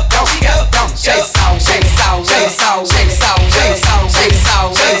 She got a thong. She got a thong. Shake sound, shake sound, shake sound, shake sound, shake sound, shake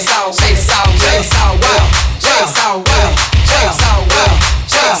sound, shake sound, shake sound, shake sound, well, shake sound, well, shake sound,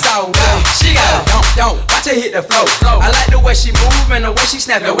 well. She got a don't, watch her hit the flow. I like the way she move and the way she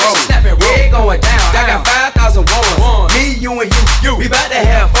snapping roll. Yeah, it going down. I got 5,000 ones. Me, you, and you. We bout to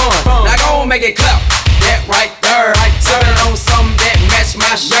have fun. Now go on, make it clap. That right there. Sipping on something that match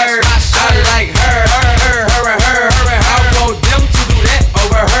my shirt. I like her. I want them to do that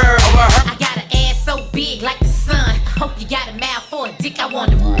over her. I got an ass so big like the sun. Hope you got a mouth for a dick. I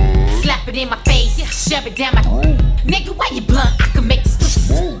want to slap it in my face, shove it down my nigga. Why you blunt? I can make this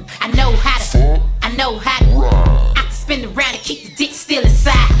pussy. I know how to. I can spin around and keep the dick still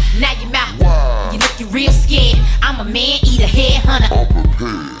inside. Now your mouth, you looking real scared. I'm a man eater, headhunter.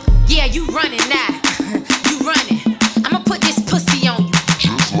 Yeah, you running now. You running. I'ma put this pussy on you.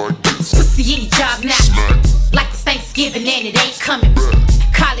 Just like this. Pussy any job now. Like it's Thanksgiving and it ain't coming.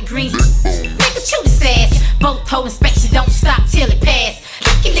 Collard greens, nigga, chew this ass. Both hoe inspection, don't stop till it pass.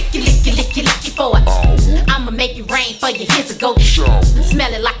 Licky for it. I'ma make it rain for you. Here's a goat.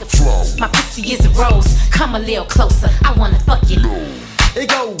 Smell it like a my pussy is a rose. Come a little closer. I wanna fuck you. It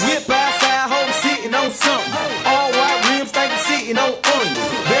go whip outside, home sitting on something. All white rims, think I'm sitting on onions.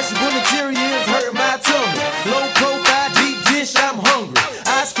 Vegetable materials hurt my tummy. Low profile, deep dish, I'm hungry.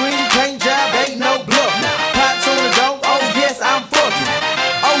 Ice cream, paint job, ain't no bluff. Pots on the door, oh yes, I'm fucking.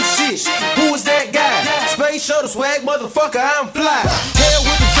 Oh shit, who is that guy? Space shuttle swag, motherfucker, I'm fly. Hell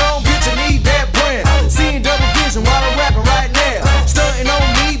with the drone, bitch, I need that brand. Seeing double vision while I'm rapping right now. Stunting on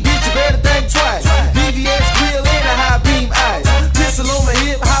me, bitch, you better think twice. VVS grill and a high beam eyes. Pistol on my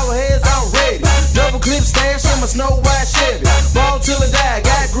hip, hollow heads, I'm ready. Double clip stash in my Snow White Chevy. Ball till I die,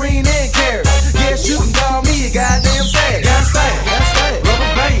 got green and carrots. Guess you can call me a goddamn fag. Got style,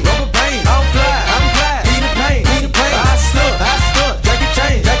 rubber band, I'm fly, Peter Pan, I stunt, jacket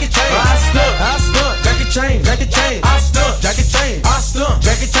chain, I stunt, jacket chain, I stunt, jacket chain, I stunt,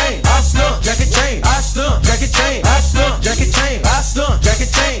 jacket chain, I stunt, jacket chain, I stunt, jacket chain, I stunt, jacket chain, I stunt,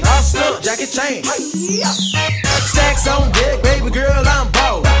 jacket chain, I stunt, jacket chain. Stacks on deck, baby girl, I'm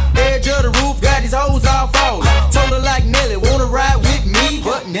ballin'. Edge of the roof, got these hoes all fallin'. Told her like Nelly, wanna ride with me,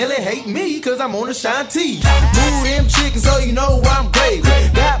 but Nelly hate me, cause I'm on a Shanty. Move them chickens so you know I'm crazy.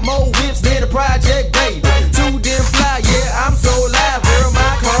 Got more whips than a Project Baby. Too damn fly, yeah, I'm so alive, girl,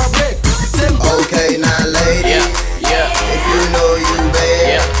 my car breakfast. Okay, now lady, if you know you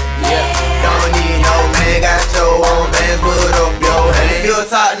bad, don't need no man, got your own bands, put up your hand. If you a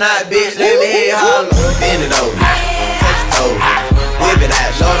top knot bitch, let me hear you holler. Bend it over, touch your toes, whip it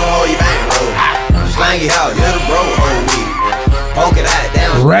out, show them how you bang roll. Slang it out, you're the bro, hold me. Poke it out,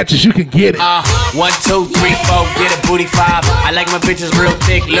 down. Ratchets, you can get it. 1, 2, 3, 4, get a booty 5. I like my bitches real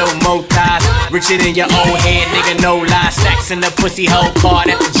thick, little mo thighs. Richer than your old head, nigga, no lie. Stacks in the pussy hole card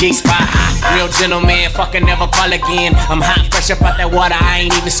at the G-spot. Real gentleman, fucking never call again. I'm hot, fresh up out that water, I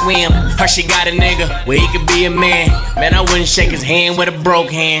ain't even swim. Her, she got a nigga where he could be a man. Man, I wouldn't shake his hand with a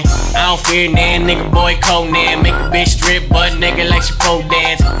broke hand. I don't fear nan, nigga, boy, Conan. Make a bitch strip, butt nigga like she pole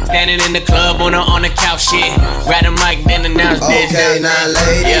dance. Standing in the club on the couch, shit. Grab the mic, then announce this. Okay, now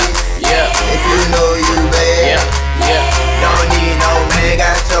lady, if you know you bad, don't need no man,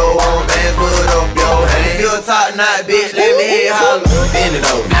 got your own bands, put up your hand. If you a top knot bitch, let me hear you holler. Bend it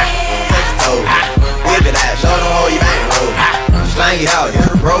over, touch your toes, whip it out, show them how you bang roll. Slang it out, you're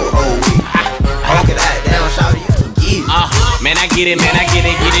the bro, hold me. Poke it out, down, shout it, you can get it. Man, I get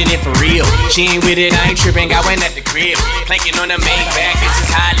it, get it in for real. She ain't with it, I ain't tripping, got one at the crib. Planking on the main back, this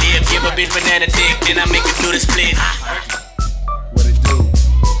is how I live. Give a bitch banana dick, then I make it do the split. What it do?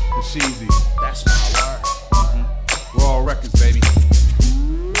 It's easy. That's my word. Raw Records, baby.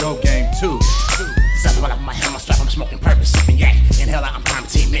 Dope Game 2. Something while I'm my hand, my strap, I'm smoking purpose, sipping yak. Inhale out, I'm prime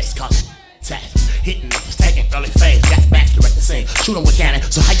team mist, call it tag. Hitting niggas, taking early phase, got back direct the same. Shoot 'em with cannon,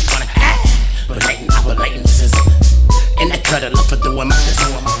 so how you gonna act? Operating, this is in that cutter, look for doing my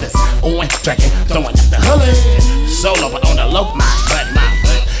this. Owen, tracking, throwing up the hood. Solo, but on the low, my butt.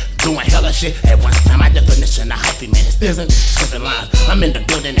 Doing hella shit at one time. My definition of hyphy, man, it's isn't slipping lines. I'm in the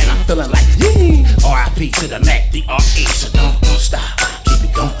building and I'm feeling like yee. R.I.P. to the Mac, D.R.E. So don't stop. Keep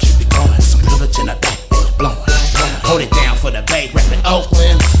it going. Some privilege in the back, it's blowing. Hold it down for the Bay, reppin'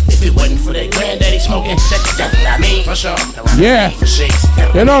 Oakland. If it wasn't for that granddaddy smoking, that's what I mean for sure. Yeah.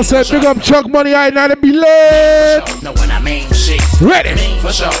 You know, said big up Chuck Money, I ain't not to be late. Know what I mean for sheets. Ready.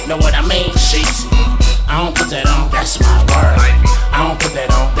 For sure. Know what I mean for sheets. I don't put that on, that's my word. I don't put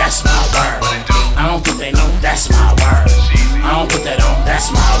that on, that's my word. I don't put that on, that's my word. I don't put that on,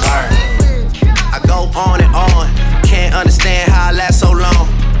 that's my word. I go on and on, can't understand how I last so long.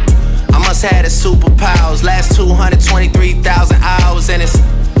 I must have the superpowers, last 223,000 hours, and it's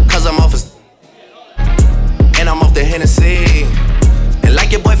cause I'm off and I'm off the Hennessy. And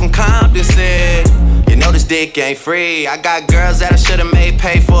like your boy from Compton said, you know this dick dick ain't free. I got girls that I should've made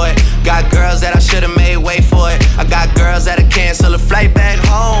pay for it. Got girls that I should've made wait for it. I got girls that'll cancel a flight back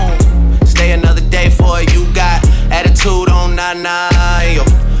home. Stay another day for it. You got attitude on nana, yo.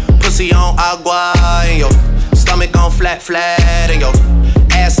 Pussy on agua, and yo. Stomach on flat, and yo.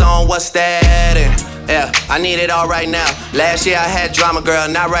 Ass on what's that, and yeah, I need it all right now. Last year I had drama, girl,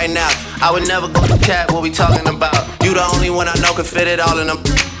 not right now. I would never go to cat, what we talking about. You the only one I know can fit it all in them.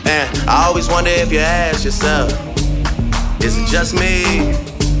 And I always wonder if you ask yourself, is it just me?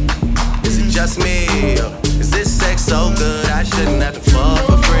 Is it just me? Is this sex so good I shouldn't have to fuck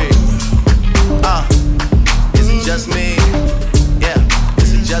for free? Is it just me? Yeah,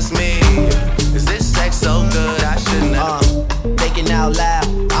 is it just me? Is this sex so good I shouldn't have to thinking out loud,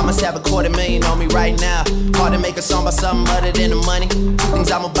 I must have $250,000 on me right now. Hard to make a song about something other than the money. Two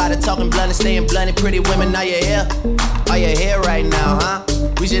things I'm about to talking blunt and staying blunt. Pretty women, are you here? Are you here right now, huh?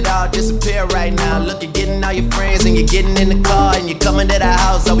 We should all disappear right now. Look, you're getting all your friends and you're getting in the car and you're coming to the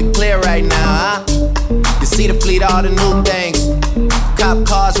house. Are we clear right now, huh? You see the fleet, all the new things. Cop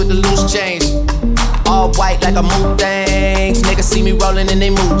cars with the loose change. All white like a mood things. Niggas see me rolling and they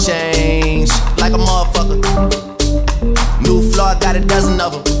mood change. Like a motherfucker. New floor, got a dozen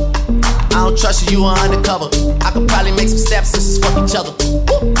of them. I don't trust you, you are undercover. I could probably make some stepsisters fuck each other.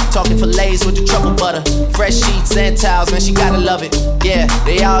 Woo. Talking fillets with the truffle butter. Fresh sheets and towels, man, she gotta love it. Yeah,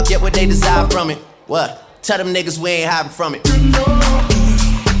 they all get what they desire from it. What? Tell them niggas we ain't hiding from it.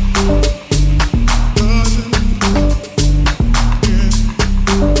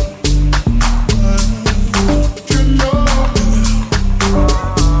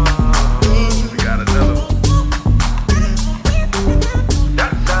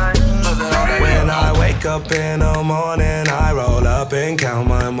 Up in the morning, I roll up and count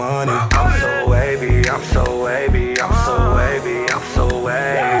my money. I'm so wavy, I'm so wavy, I'm so wavy, I'm so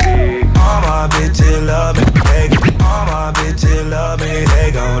wavy. All my bitches love me, all my bitches love me,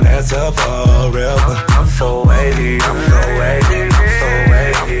 they gon' answer for a real one. I'm so wavy, I'm so wavy, I'm so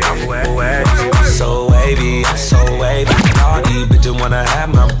wavy, I'm wavy. I'm so wavy, I'm so wavy. All these bitches wanna have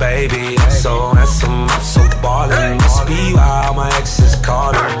my baby. I'm so handsome, I'm so ballin'. Must be why all my exes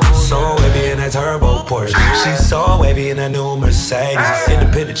callin'. I'm so wavy in that turbo Porsche. She's so wavy in that new Mercedes.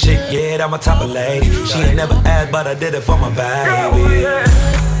 Independent chick, yeah, I'm a type of lady. She ain't never asked, but I did it for my baby.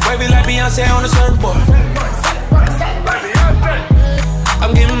 Wavy like Beyonce on the surfboard.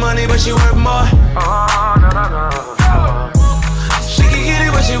 I'm getting money, but she worth more. She can get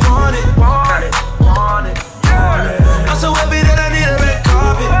it when she want it. I'm so happy that I need a red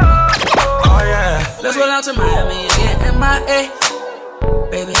carpet. Oh yeah. Let's roll out to Miami and get MIA.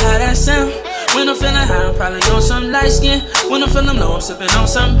 Baby, how that sound? When I'm feeling high, I'm probably on some light skin. When I'm feeling low, I'm sipping on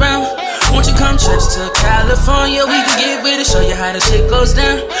some brown. Won't you come trips to California? We can get with it, show you how the shit goes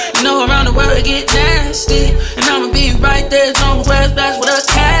down. You know around the world it get nasty, and I'ma be right there, don't where's that's where the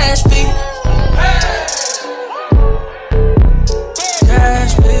cash be.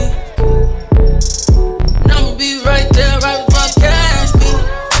 Cash be. And I'ma be right there, right where my cash be.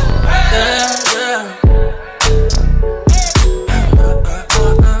 Yeah, yeah.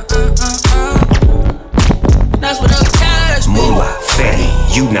 That's what the cash be. Moolah, fatty,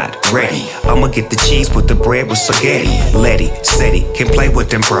 you not ready. I'ma get the cheese with the bread with spaghetti. Letty, steady, can play with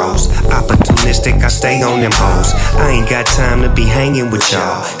them bros. Opportunistic, I stay on them hoes. I ain't got time to be hanging with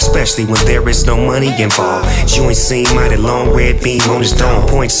y'all, especially when there is no money involved. You ain't seen mighty long red beam on his dome.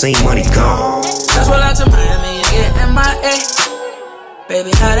 Point seen money gone. Let's roll out to Miami and get MIA.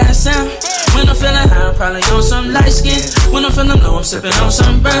 Baby, how that sound? When I'm feeling high, I'm probably on some light skin. When I'm feeling low, I'm sipping on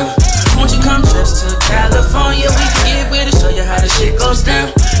some brown. Won't you come trips to California? We can get with it, show you how the shit goes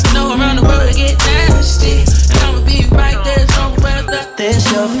down. You know around the world it get nasty, and I'ma be right there, don't wear that.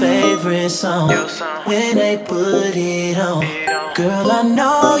 This your favorite song, when they put it on. Girl, I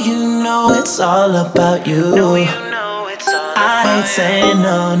know you know it's all about you. I ain't saying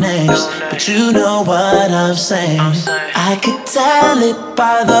no names, but you know what I'm saying. I could tell it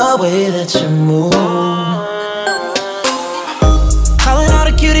by the way that you move. Calling all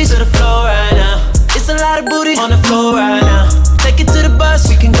the cuties to the floor right now. It's a lot of booty on the floor right now. Take it to the bus,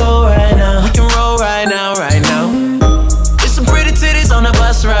 we can go right now. We can roll right now, right now. There's some pretty titties on the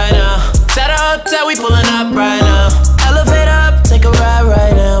bus right now. At a hotel, we pulling up right now. Elevate up, take a ride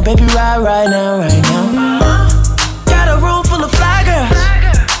right now. Baby, ride right now, right now. Got a room full of fly girls.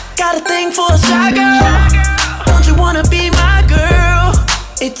 Got a thing for a shy girl. Don't you wanna be my girl?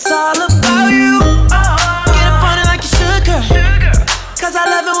 It's all about you. Get up on it like you should, girl. Cause I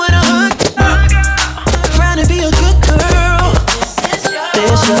love it when I hook around and be a good girl.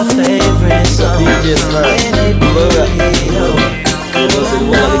 This your favorite song. When they put it on.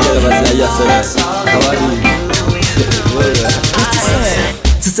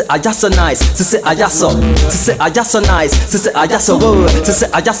 Sissy, I just so nice. Sissy, I just so. Sissy, I just so nice. Sissy, I just so. Sissy,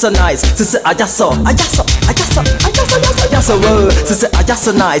 I just so nice. Sissy, I just so. I just so. I just so. I just so. Sissy, I just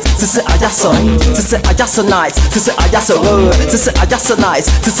so nice. Sissy, I just so. Sissy, I just so nice. Sissy, I just so. Sissy, I just so nice.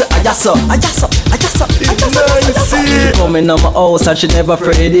 Sissy, I just so. I just so. I just so. I just so. Coming on my house and she never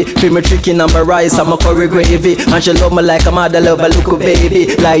afraid it. Feel me tricking on my rice, I'm a curry gravy. And she love me like a mother love a little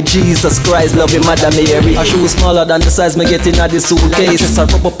baby. Like Jesus Christ, love you Mother Mary. Her shoe smaller than the size me get in the suitcase. I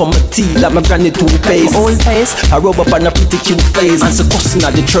rub up on my teeth like my granny toothpaste. Old face, I rub up on a pretty cute face. And so cussing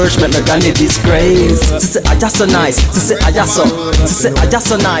at the church make my granny disgrace. Sissy, I just so nice. Sissy, I just so. Sissy, I just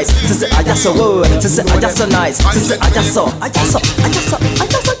so nice. Sissy, I just so. Sissy, I just so nice. Sissy, I just so. I just so. I just so. I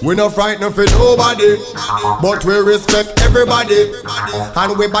just so. We not frightened for nobody, but we respect everybody,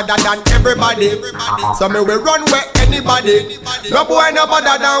 and we better than everybody. So me we run with anybody. No boy no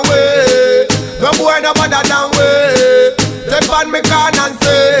better than we. No boy no better than we. Step on me can and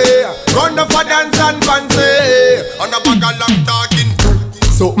say, run the for dance and fancy. On a bag of long talking.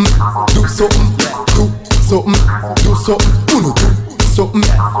 Something, do something, do something, do something. Do something,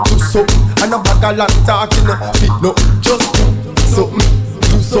 do something. On a bag of long talking. No, just do something.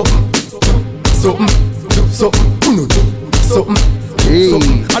 Do something, something, do something, something,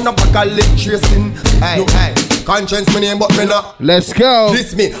 something. And a bag of leg tracing. Hey, hey. Conscience me name but me not. Let's go.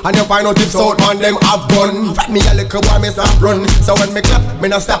 This me and you find out if South man them have gun. Fat me a little boy me stop run. So when me clap me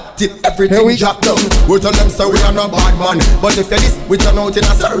not stop till everything we drop down. We tell them so we are not bad man. But if you this we turn out in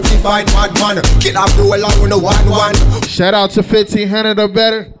a certified bad man. Kid off the whole and we no 1-1. Shout out to 1500 or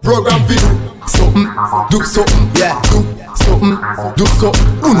better. Program video. Something, do something, yeah. Do something, do something.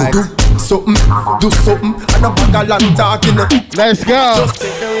 Do something, do something. And a bag of long talking. Let's go.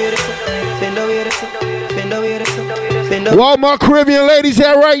 Where my Caribbean ladies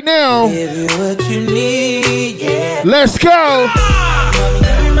at right now? Give you what you need, yeah. Let's go.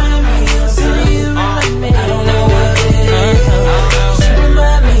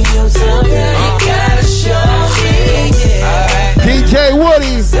 DJ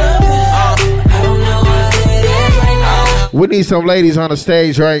Woody. We need some ladies on the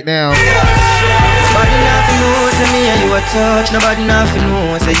stage right now. You a touch, nobody nothing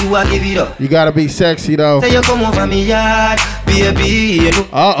know. Say you a give it up. You gotta be sexy though. Say you come over me yard, baby.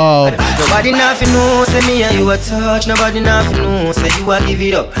 Uh-oh. Nobody nothing know. Say me and you a touch, nobody nothing know. Say you a give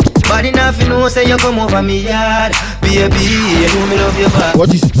it up. Nobody nothing know. Say you come over me yard, baby. You know me love your back.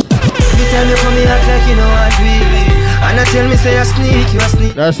 What you tell me come me act like you know what we be. And I tell me say you sneak, you a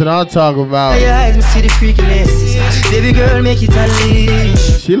sneak. That's what I'm talking about. Your eyes me see the freakiness. Baby girl make it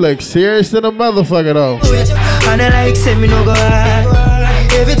unleash. She looks serious to the motherfucker though. And I like say me no go hard.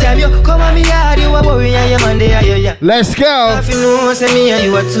 Every time you come on me yard, you a worry and your man there, yeah. Let's go. Nothing know, say me and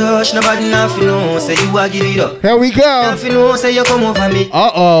you a touch. Nobody nothing know, say you a give it up. Here we go. Nothing know, say you come over me.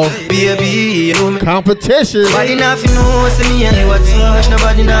 Uh-oh. Baby, you know me. Competition. Nobody nothing know, say me and you a touch.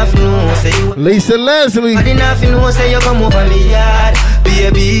 Nobody nothing know, say you. Lisa Leslie. Nobody nothing know, say you come over me yard.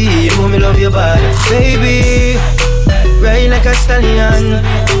 Baby, you know me love your body. Baby, ride like a stallion.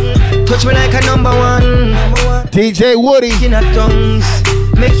 Touch me like a number one. DJ Woody. In a tongues.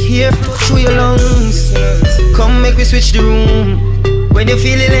 Make hair flow through your lungs. Come make we switch the room. When you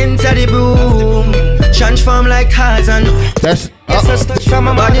feel it enter the broom. Transform like Tarzan. That's yes, touch from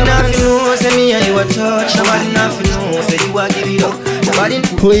my body. Nothing knows. Say me and you a touch. Nobody nothing knows. Say you a give it up. Nobody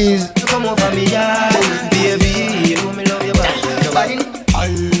please. You come over me yard. Baby, you know me love your body. Nobody.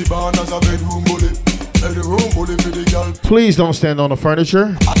 I born as a bedroom bully. Bedroom bully for the girl. Please don't stand on the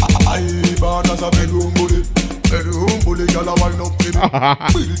furniture. I born as a bedroom bully. Bedroom bully, girl a wind up in it.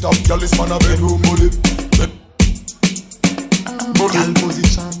 Built up, girl is man a bedroom bully. Bully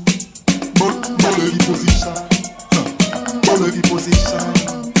position. Bully position. Bully position.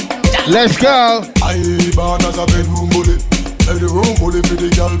 Let's go. I born as a bedroom bully. Bedroom bully for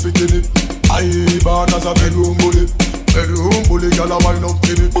the girl bikini. I born as a bedroom bully. Bedroom bully, girl a wind up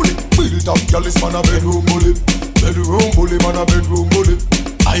in it. Bully, built up, girl is man a bedroom bully. Bedroom bully, man a bedroom bully.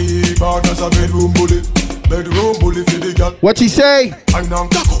 I born as a bedroom bully. Bedroom bully for the girl. What you say? Wine and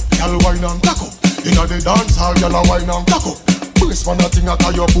taco, girl wine and taco. Inna the dance hall, girl a wine and taco. Brace man a thing a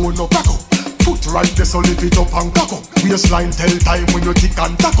tie your bone no crack up. Foot right there so lift it up and cock up. Waistline tell time when you tick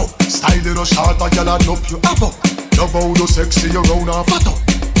and tack up. Style it no short a girl a up you up up. Love how you sexy you round and fat up.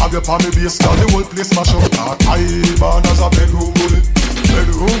 Have your palm base girl the whole place mash up. I born as a bedroom bully.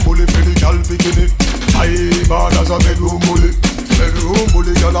 Bedroom bully for the girl bikini. I born as a bedroom bully. Bedroom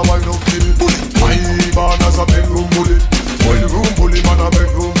bully, girl a wine up in it. My born as a bedroom bully. Bedroom bully, man a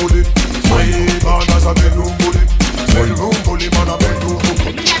bedroom bully. My born as a bedroom bully. Bedroom bully, man a bedroom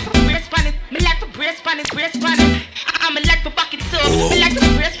bully. Me like to brace pan it, brace pan it. I'ma like to back it up. Me like to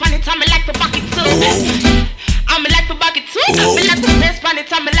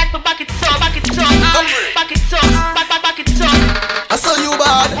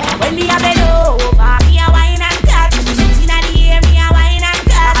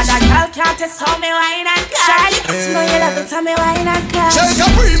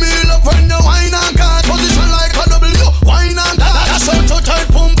Free me love when you wine and cut. Position like a W, wine and cut. That's how to tight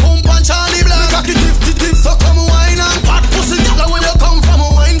pum pum and Charlie Black. Cocky tip, so come wine and fat pussy. Like when you come from a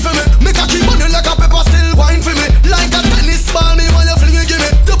wine for me. Me cocky money like a pepper still wine for me. Like a tennis ball me when you fling it give me.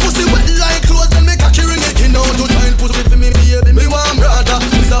 The pussy wet like clothes then me cocky ring it. You know to tight pussy for me baby. Me want brother.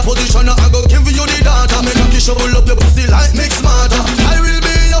 This a position I go give you the data. Me cocky shovel up your pussy like mix smarter. I will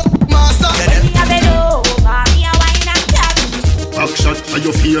be your master. Back shot to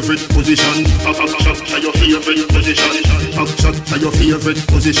your favorite position. Back shot to your favorite position. Back shot to your favorite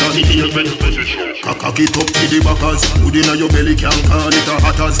position. Cock it up to the backers. Good inna your belly can't call it a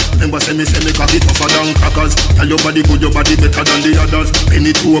hatters. Remember say me cock it tougher than crackers. Tell your body good, your body better than the others. Penny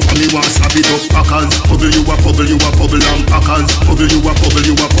two for me want slap it up packers. Bubble you a bubble and packers. Bubble you a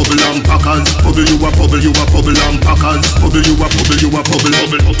bubble and packers. Bubble you a bubble and packers. Bubble you a bubble.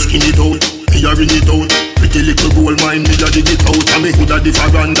 Skin it out. Me a ring it out. Pretty little gold mine, me a dig it out. And me coulda the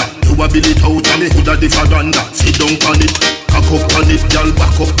veranda. You a build it out, and me coulda the veranda. Sit down on it, cock up on it, girl.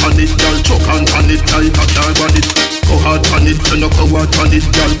 Back up on it, girl. Choke on it, girl. Cock down on it. Go hard on it, you no go hard on it,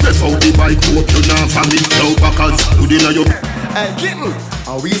 girl. Press out the bike, hope you not from it. Now backers, good inna your. Hey, kitten.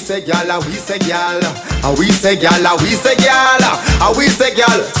 And we say gyal, and we say gyal, and we say gyal, and we say gyal, and we say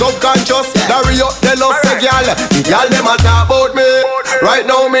gyal. Subconscious, Dario, they love say gyal. The gyal them a talk about me. Right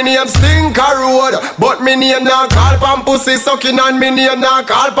now me name Stinker Road, but me name not call pam pussy sucking, and me name not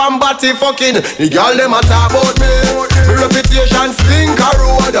call pam body fucking. The gyal them a talk about me. Me reputation Stinker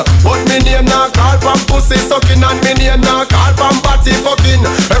Road, but me name not call pam pussy sucking, and me name not call pam body fucking.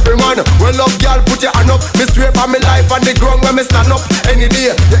 Every man will love gyal, put your hand up. Me straight for me life and the ground when me stand up. Any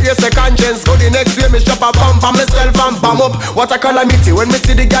day, you say conscience, go the next way, me shop a bump on myself and bam up. What a calamity, when me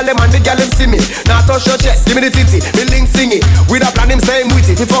see the gal them and the gal them see me. Now touch your chest, give me the titty, me link sing it. With a plan him same with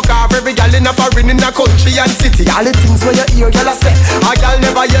it, he fuck off every gal in a foreign in a country and city. All the things when you hear, gal a say, a gal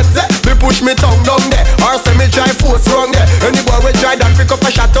never yet say, me push me tongue down there, or say me try force wrong there. Any boy we try that pick up a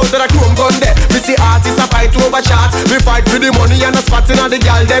shot out of the chrome gun there. Me see artists a fight over chat, me fight for the money and a spot in the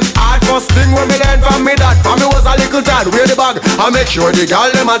gal them hard. First thing when me learn from me dad, for me was a little tad, wear the bag, I make sure the gal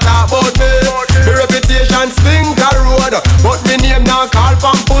them a talk about me. The reputation Stinker Road, but me name not call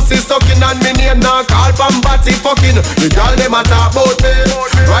pam pussy sucking, and me name not call pam body fucking. The gal them a talk about me.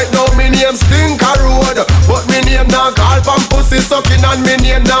 Right now me name Stinker Road, but me name not call pam pussy sucking, and me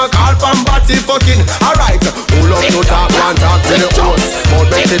name not call pam body fucking. Alright, who love to talk one talk to the host, but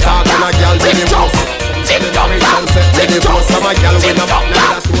make the talk and a gal to the most. TikTok, sunset to the post, I'm a gal with a back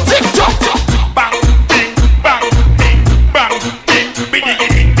now that's what. TikTok, bang, ding, bang, ding, bang, ding, biddy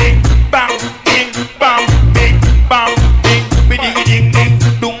ding ding, bang, ding, bang, ding, bang, ding, biddy ding ding,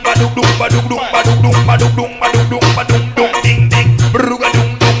 dum ba dum ba dum ba dum ba dum ba dum dum ding ding, bruga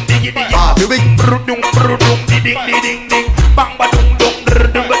dum diggy diggy. Ah, you big dum ding ding ding, bang ba dum ba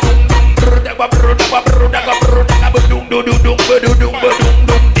dum bruga ba dum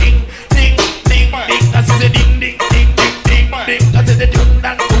dum ding ding ding ding. That's the ding ding ding ding ding. That's the dum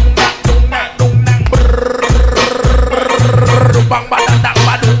dang dum dang dum dang dum dang. Bang ba dang dang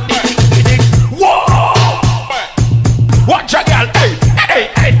ba dum ding ding ding. Whoa! Watch a girl, hey hey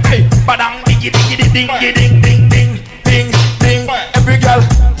hey hey. Ba dang diggy diggy ding ding ding ding ding ding. Every girl,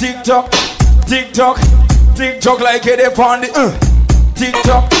 TikTok, TikTok, TikTok like it upon the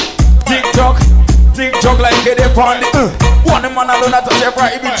TikTok, TikTok, TikTok like it upon the one man alone at touch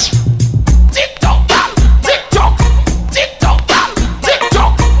every bitch. TikTok, TikTok, TikTok,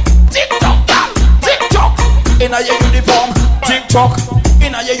 TikTok, TikTok, TikTok. In a your uniform, TikTok.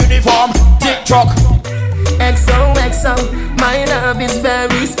 In a your uniform, TikTok. XOXO, my love is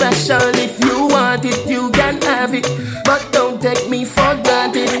very special. If you want it, you can have it, but don't take me for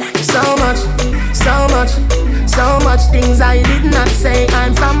granted. So much, so much, so much things I did not say.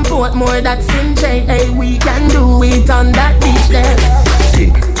 I'm from Portmore, that's in J. Hey, we can do it on that beach there.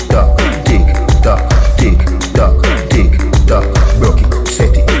 Tick tock, tick tock, tick tock, tick tock. Broke it,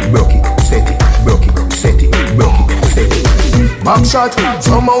 set it, broke it, set it, broke it, set it, broke it, set it. Back shot,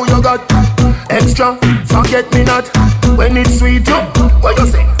 somehow you got extra, forget me not. When it's sweet, you, what you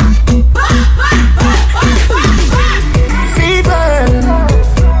say? Fever,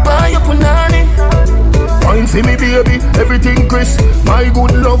 buy your punani. Wine see me baby, everything crisp. My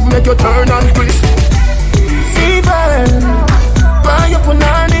good love make you turn and crisp. Fever, buy your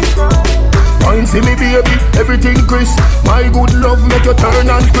punani. Wine see me baby, everything crisp. My good love make you turn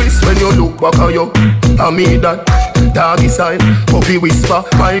and crisp. When you look back at you, I mean that. doggy style, puppy whisper.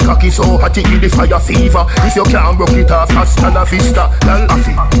 My cocky so hot it give the fire fever. If you can't broke it off, hasta la vista. Girl,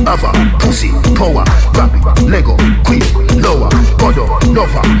 affy, ava, pussy, power, grab it, Lego, quick, lower, godo,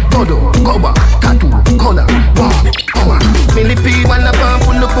 lover, godo, cover, tattoo, color, wow, power. Millipede, wanna pump,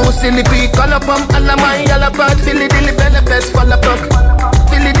 pull up, silly pea, color pump, alla my, alla bad, Philly dilly benefits, fall up,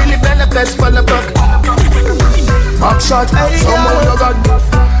 Philly dilly benefits, fall up. Back shot, someone you got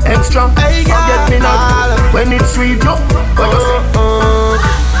extra, forget me not. When it's sweet, no, what you say?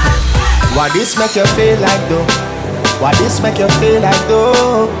 What this make you feel like though? What this make you feel like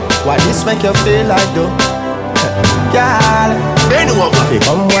though? What this make you feel like though? Girl, they know what we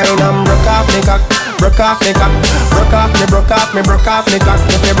come wine and broke off me cock, broke off me cock, broke off me, broke off me, broke off me cock.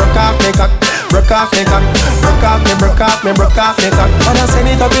 If you broke off me cock, broke off me cock, broke off me, broke off me, broke off me cock. Wanna send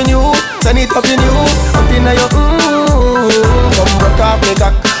it up in you, send it up in you, up in your come broke off me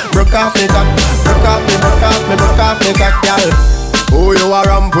cock, broke off me cock, broke off me, broke off me, broke off me cock, girl. Who you a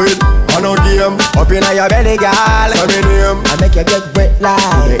ramp with? On a game, up in your belly, girl. Say me name. I make you get wet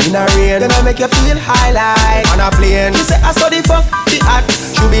like in a rain. Then I make you feel high like on a plane. You say I saw the fuck, the act.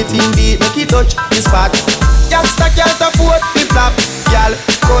 Should be team beat, make it touch the spot. Youngster girl to foot, the flap. Girl,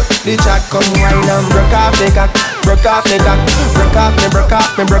 cut the chat, come wine and broke off the cock, broke off the cock, broke off me, broke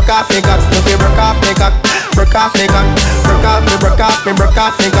off me, broke off me cock. If you broke off me cock, broke off me cock, broke off me, broke off me, broke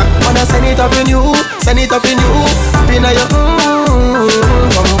off me cock. Wanna send it up in you, send it up in you, up in your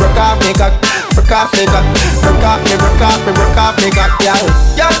come broke off me cock, broke off me cock, broke off me, broke off me, broke off me cock, girl.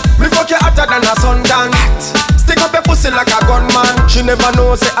 Yeah, me fuck you hotter than a sundown. Stick up your pussy like a gunman. She never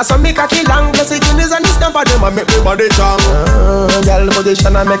knows it. I saw me cocky long. Plus it is and this number them and make me body strong. Girl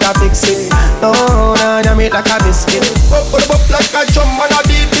position and make her fix it. No, you make like a biscuit. Up like a drum and a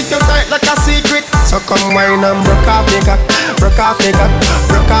beat it you tight like a secret. So come wine and broke off me cock, broke off me cock,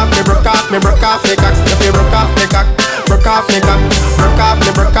 broke off me, broke off me, broke off me cock. If you broke off me cock, broke off me cock, broke off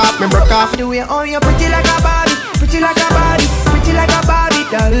me, broke off me, broke off. The way on you pretty like a Barbie, pretty like a Barbie, pretty like a Barbie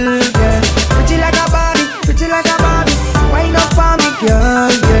doll, yeah. Pretty like a Barbie, pretty like a Barbie. Wine up for me, girl,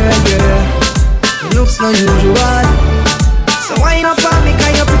 yeah, yeah. It looks no usual, so wine up for me,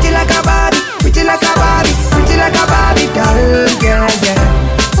 'cause you're pretty like a Barbie, pretty like a Barbie, pretty like a Barbie doll, yeah, yeah.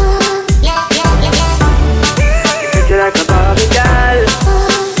 Pretty like a Barbie doll.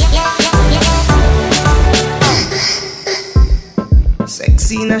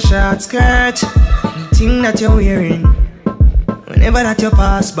 Sexy in a short skirt, anything that you're wearing. Whenever that you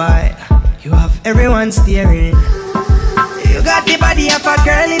pass by, you have everyone staring. You got the body of a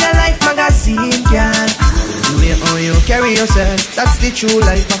girl in a Life magazine, girl. The way how you carry yourself, that's the true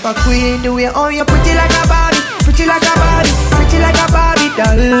life of a queen. The way how you pretty like a Barbie, pretty like a Barbie, pretty like a Barbie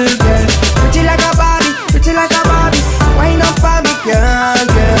doll, girl. Pretty like a Barbie, pretty like a Barbie. Wine up for me, girl,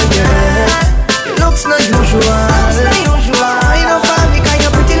 yeah, yeah. It looks not usual, wine up for me, 'cause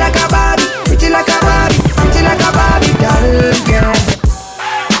you're pretty like a Barbie, pretty like a Barbie, pretty like a Barbie doll, girl.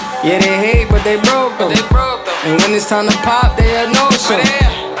 Yeah, they hate, but they broke them. And when it's time to pop, they a no-show.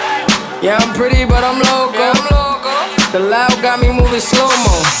 Yeah, I'm pretty, but I'm loco. The loud got me moving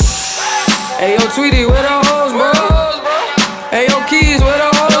slow-mo. Hey, yo, Tweety, where the hoes, bro? Hey, yo, Keys, where the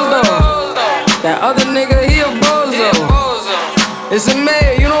hoes, though? That other nigga, he a bozo. It's a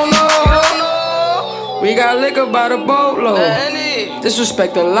mayor, you don't know. We got liquor by the boatload.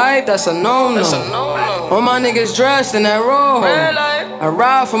 Disrespect the life, that's a no-no. All my niggas dressed in that rojo. I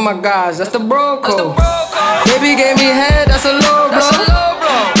ride for my guys, that's the bro code. Baby gave me head, that's a low blow.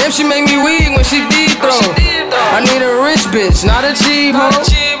 Damn, she make me weak when she deep throw. I need a rich bitch, not a cheap hoe.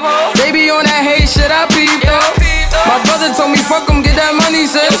 Baby on that hate shit, I peep though. My brother told me fuck him, get that money,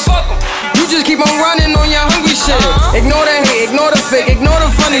 sis. You just keep on running on your hungry shit. Ignore the hate, ignore the fake, ignore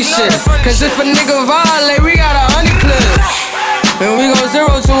the funny shit. Cause if a nigga violate, we got 100 clips. And we go 0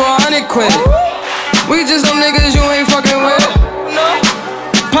 to 100 quid. We just them niggas you ain't fucking with.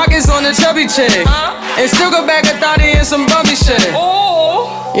 Pockets on the chubby chick. And still go back a thotty and some bumpy shit.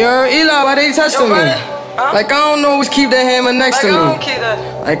 Yo, Eli, why they testing me? Like I don't always keep the hammer next to me.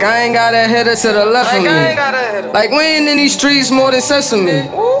 Like I ain't got a header to the left of me. Like we ain't in these streets more than sesame.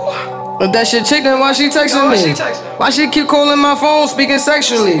 If that shit chick, then why she texting me? Why she keep calling my phone speaking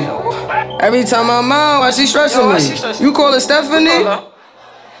sexually? Every time I'm out, why she stressing me? You call her Stephanie?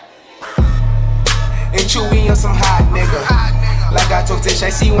 And Chewy on some hot nigga. Like I told Tish, I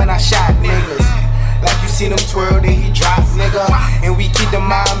see when I shot niggas. Like you seen him twirl, then he drop, nigga. And we keep the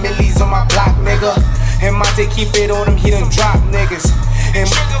mile millies on my block, nigga. And Monte keep it on him, he done drop niggas. And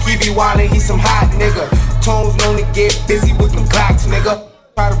he be wildin', he some hot nigga. Tones known to get busy with them Glocks, nigga.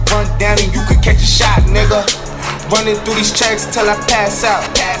 Try to run down and you could catch a shot, nigga. Running through these checks till I pass out.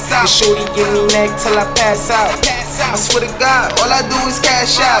 The shorty give me neck till I pass out. I swear to God, all I do is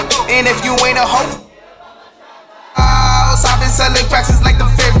cash out. And if you ain't a hoe, I've been selling cracks since like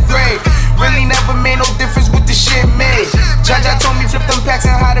the 5th grade. Really never made no difference with the shit made. Jaja told me flip them packs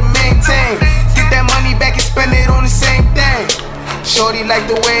and how to maintain. Get that money back and spend it on the same thing. Shorty like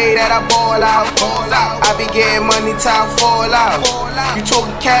the way that I ball out. I be getting money till I fall out. You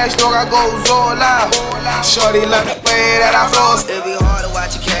talking cash, dog, I goes all out. Shorty like the way that I floss. It be hard to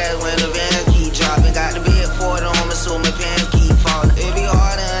watch your cash when the van keep dropping. Got the big for the home, so my pants keep falling. It be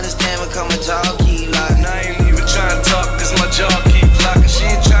hard to understand when come a jaw keep locking. I ain't even trying to talk, cause my jaw keep locking. She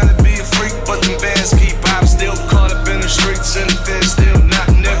ain't trying to be a freak, but them bands keep popping. Still caught up in the streets and the fence still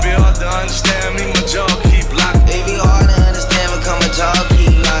knocking. It be hard to understand me, my jaw keep locking. It be hard to understand when come a jaw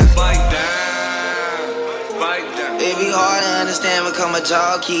keep locking. Bite down, bite down. It be hard to understand when come a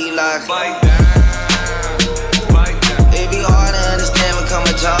jaw keep locking. Bite down, bite down. It be hard to understand when come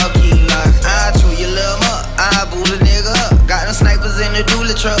a jaw keep locking. I chew your little up, I boot a nigga up. Got them snipers in the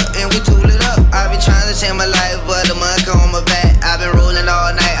dually truck and we tool it up. I been trying to change my life, but the monk on my back. I been rolling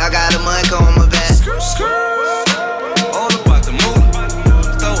all night, I got a monk on my back. All about the mood.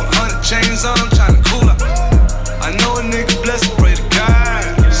 Throw 100 chains on, trying to cool up. I know a nigga blessed, pray to God.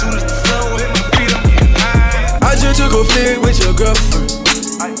 Soon as the flow hit my feet, I'm getting high. I just took a flick with your girlfriend.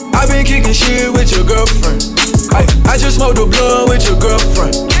 I been kicking shit with your girlfriend. I just smoked a blunt with your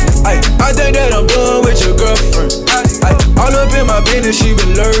girlfriend. I think that I'm done with your girlfriend. All up in my business, she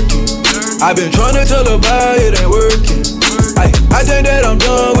been lurking. I been trying to tell her about it ain't working. I think that I'm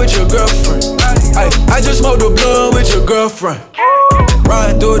done with your girlfriend. I just smoked a blunt with your girlfriend.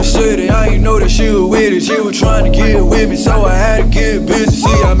 Riding through the city, I ain't know that she was with it. She was trying to get with me, so I had to get busy.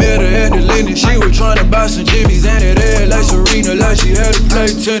 See, I met her at the Linden. She was trying to buy some Jimmy's and it had like Serena, like she had to play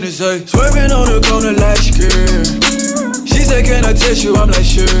tennis. Swerving on the corner like scared. She said, can I touch you? I'm like,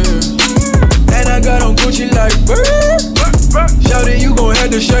 sure. And I got on Gucci like, bird. Shoutin', you gon' have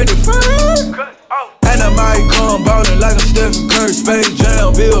to shake the fur. And I might come ballin' like I'm Stephen Curry. Space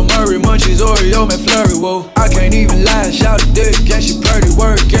Jam, Bill Murray, Munchies, Oreo, McFlurry. Whoa, I can't even lie, shout a dick, and she pretty.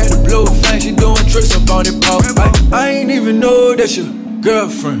 Work at the Blue Fang, she doing tricks up on it, pole. I ain't even know that's your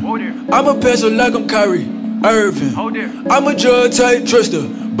girlfriend. I'm a pencil like I'm Kyrie Irving. I'm a drug type trister,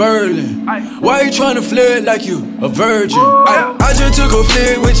 Berlin. Why you tryna flirt like you a virgin? I just took a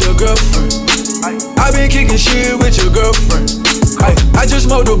flick with your girlfriend. I been kicking shit with your girlfriend. I just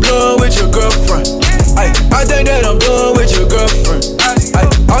smoked a blunt with your girlfriend. I think that I'm done with your girlfriend.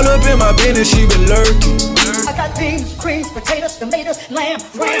 All up in my business, she been lurking. I got beans, creams, potatoes, tomatoes, lamb,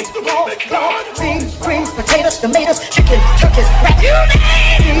 ram, pork, beans, creams, potatoes, tomatoes, chicken, turkeys, rat.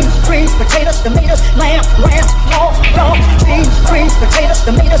 Beans, creams, potatoes, tomatoes, lamb, ram, pork, beans, creams, potatoes,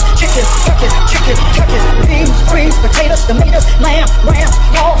 tomatoes, chicken, turkeys, beans, creams, potatoes, tomatoes, lamb, ram,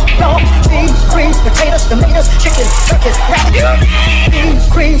 pork, beans, creams, potatoes, tomatoes, chicken, turkeys, rat. Beans,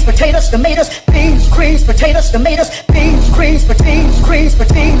 creams, potatoes, tomatoes, beans, creams, potatoes, tomatoes, beans, creams, beans, creams,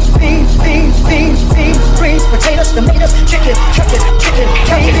 beans, beans, beans, beans, beans, creams, potatoes, tomatoes, chicken,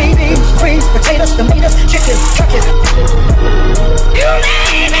 beans, creams, potatoes, tomatoes, chicken, turkeys. You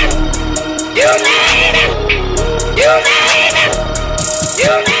name it, you name it, you name it,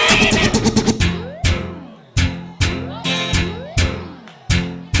 you name it.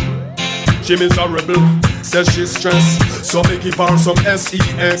 She miserable, says she's stressed, so me give her some sex.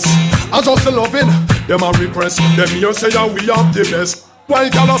 I just loving them a repress. Them here say that we have the best. Why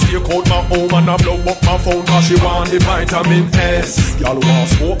y'all stay out my home and I blow up my phone cause she want the vitamin S. Y'all want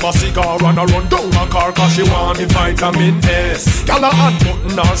smoke my cigar and I run down my car cause she want the vitamin S. Y'all a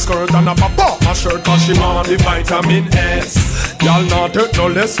unbutton her skirt and I pop off my shirt cause she want the vitamin S. Y'all not hurt no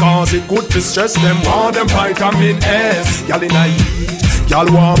less cause it good to stress them want them vitamin S. Y'all in a heat, y'all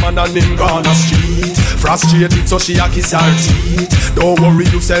warm and him gone a street. Frustrated so she a kiss her teeth. Don't worry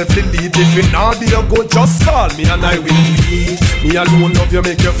yourself, delete. If you not be a good, just call me and I will tweet. Me alone love you,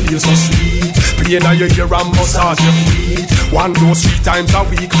 make you feel so sweet. Play in your ear and massage your feet. 1 dose 3 times a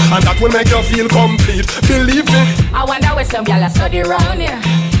week, and that will make you feel complete. Believe me. I wonder where some gyal a study round here.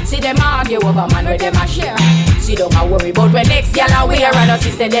 See them argue over man where them a share. See don't a worry about when next gyal a wear. And us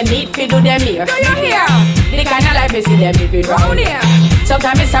say them need fi do them here. Do you hear? The kind of life me see them live it round here.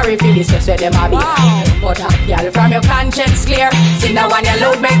 Sometimes it's sorry for this where them a be. But a gyal from your conscience clear. See the one you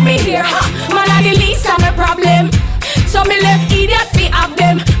load make me hear. Man a the least of my problem. So me left idiot fi have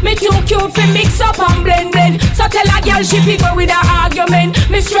them. Me too cute fi mix up and blend. So tell a girl she fi go with her argument.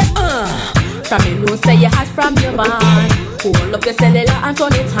 Me stress from me know say you hot from your band. Hold up your cellular and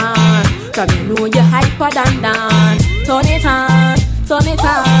turn it on. From me know you hyper than Dan. Turn it on, turn it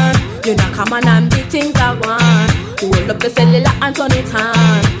on. You not come on and big things I want. Hold up the cellular and turn it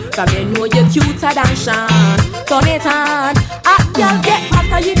on. From you know you're cuter than Sean. Turn it on. Hot girl get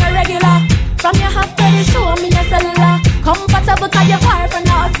hotter, you no regular. From your half to the show me your cellular. Comfortable cause you're far from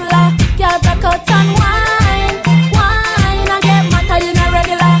the hustler. Girl back out and wine. Wine and get hotter, you no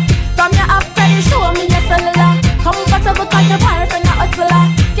regular. From your half to the show me your cellular. Comfortable cause you're far from the hustler.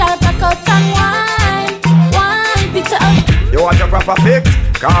 Girl back out and wine. Wine, picture up. You want your proper fix?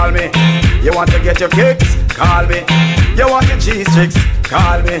 Call me. You want to get your kicks? Call me. You want your cheese tricks?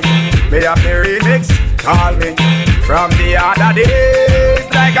 Call me. Me have the remix? Call me. From the other days,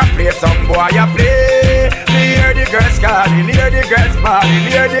 like I play some boy I play. Me hear the girls calling, hear the girls bawling,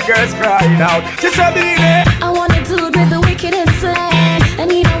 hear the girls crying out. She said, "Baby, I want a dude with the wickedest slang. I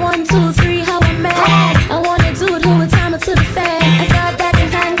need a 1, 2, 3, how a man. I want a dude who would time it to the fan. I thought that can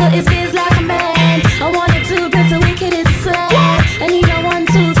handle his biz like a man. I want a dude with the wickedest slang. I need a 1,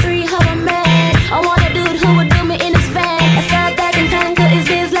 2, 3, how a man. I want a dude who would do me in his van. I thought that can handle his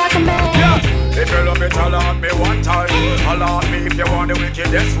biz like a man. If you love me, tell on me one time. Tell on me if you want the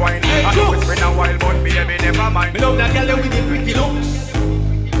wickedest wine. I know it's been a while, but baby, never mind. Me love that girl with the pretty looks.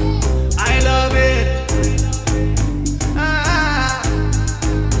 I love it.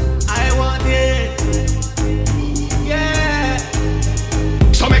 I want it. Yeah.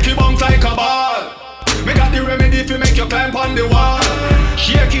 So make you bounce like a ball. Me got the remedy to make you climb on the wall.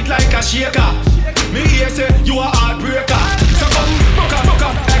 Shake it like a shaker. Me hear say you a heartbreaker. So come, broke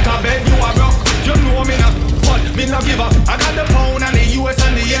up like a bed you a broke. You know me not, but me not give up. I got the pound and the US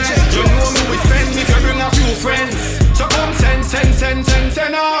and the yen. You know me we spend if you bring a few friends. So come send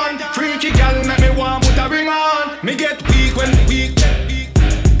on. Freaky girl make me want put a ring on. Me get weak when weak.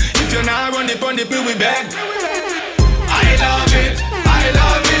 If you not run the bill we beg. I love it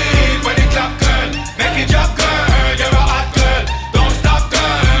when it clap girl. Make it drop girl, you're a hot girl. Don't stop girl.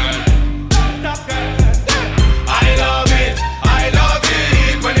 I love it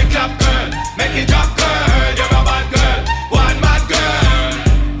when it clap girl. Make it drop girl, you're a bad girl. One mad girl.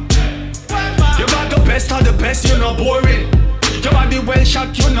 You got the best of the best, you're not boring. Your body well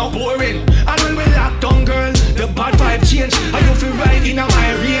shot, you're not boring. And when we lock down girl, the bad vibe change. And you feel right in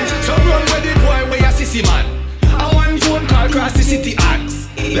my range. So run with the boy where you sissy man. I want phone call across the city axe.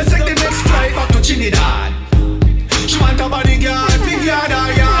 Let's take the next flight back to Trinidad. She want a bodyguard, figure out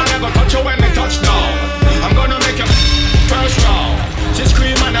I'll never touch you when we touch down. I'm gonna make you first round. She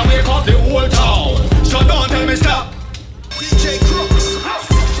scream and I wake up the whole town. So don't tell me stop. DJ Crooks.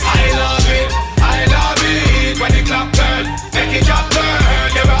 I love it when you clap girl. Make it drop girl,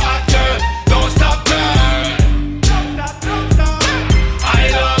 you're a hot girl. Don't stop girl. I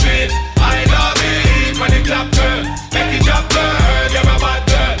love it when you clap girl. Make it drop girl, you're a bad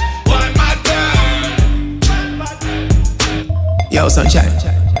girl. One mad girl. Yo, sunshine.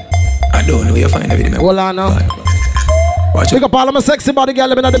 I don't know where you find the video. Hold on now. Watch Pick up all of my sexy body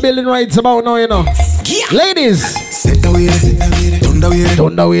girl in the building right about now, you know. Yeah. Ladies. Sit down with it. Turn down with it.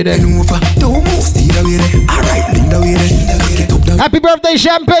 Don't move. Stay down with it. Alright, lean down with it. Happy birthday,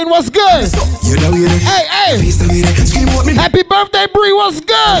 Champagne. What's good? Hey. Happy birthday, Bree. What's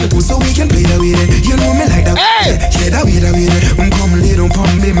good? So we can play that with it. You know me like that. Hey. Yeah, that with it. Come little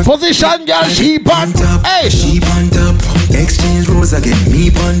pump me. Position, girl. Sheep on top. Hey. Sheep on top. Exchange rules again. Me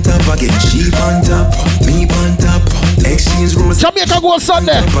on top again. Sheep on top. Me on top. Exchange rules. Jamaica go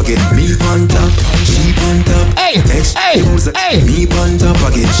Sunday. Again. Me on top. Sheep on top. Hey. Hey. Me on top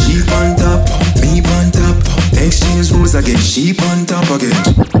again. Sheep on top. Me on top. Exchange rules again. Sheep on top again.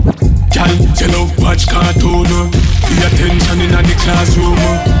 Girl, you love watch cartoon. Pay attention in the classroom.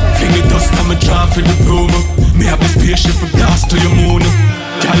 Fling it dust and me draw for the room. Me have the spaceship for blast to your moon.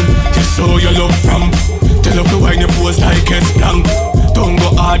 Girl, you saw your love from. Tell love the wine you pose like S-Blanc. Don't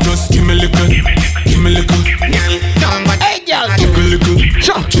go hard, just give me little. Give me little. Hey, girl. Jiggle little.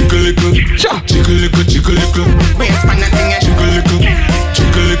 Jiggle little. Jiggle little. Jiggle little. Jiggle little.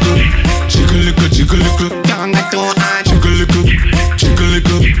 Jiggle little. Jiggle little. Jiggle little. Jiggle little. Jiggle little. Jiggle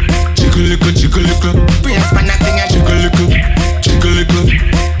little. Jiggle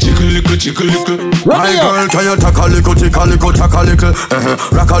little. Jiggle little. My girl, can you tack a little, tick a little, tack a little,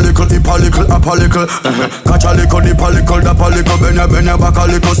 rock a little, hip a little, up a little, catch a little, dip a little, dap a little, bend your back a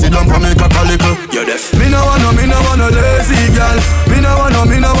little, sit down for me, cock a little. You're deaf. Me no wanna lazy girl. Me no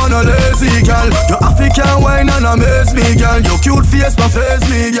wanna lazy girl. Your African wine and amaze me, girl. Your cute face no face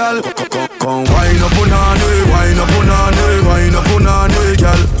me, girl. Come wine up on her, wine up on her, wine up on her,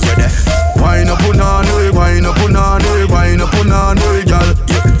 girl. You're deaf. Wine up on her, wine up on her, wine up on her, girl.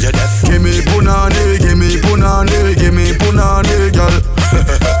 You're deaf. Give me punani, give me punani, give me punani, girl.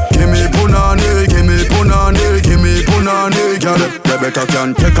 Give me punani, give me punani, give me punani, girl. Rebecca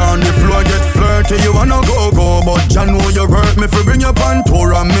can take on the floor, get flirty. say you wanna go, but ya know you hurt me for bring your pan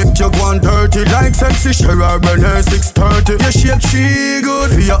tour and make you go on dirty like sexy Sherrod Bernard 630. You shape she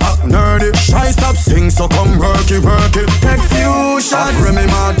good, you act nerdy. Shy stop sing, so come work it. Take few shots, Remy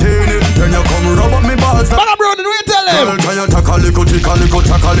Martini. Then you come rub up me balls. But I'm running, we tell him. Girl, try you tack a little, tick a little,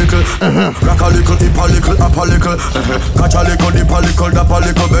 tack a little. Rock a little, tip a little, up a little. Catch a little, dip a little, dap a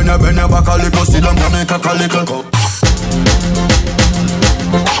little. Bend your back a little, sit down and make a little.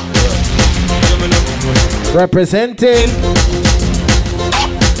 Representing.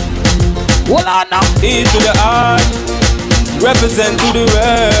 Hold on now. E to the I, represent to the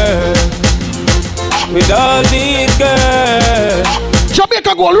world. With all these girls.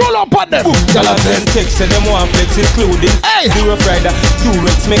 Jamaica go roll up on them. Y'all have them text and them want flex including Zero Friday,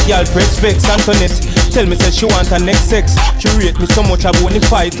 Durex, make y'all press vex. Antoinette tell me say she want her next sex. She rate me so much I won't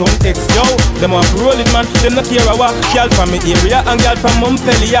fight on X. Yo, them want roll it man, them not care what. Y'all from me area and y'all from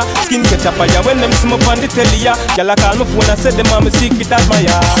Montpellier. Skin catch a fire when them see me on the telly. Y'all call my phone and say them want me secret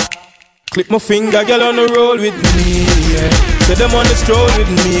admire. Click my finger, girl on the roll with me, yeah. Say them on the stroll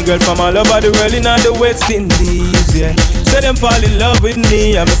with me, girl from all over the world in all the West Indies, yeah. Say them fall in love with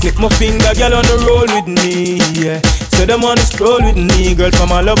me, I'ma click my finger, girl on the roll with me, yeah. Say them on the stroll with me, girl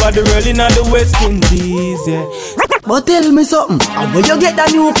from all over the world in all the West Indies, yeah. But tell me something, how will you get the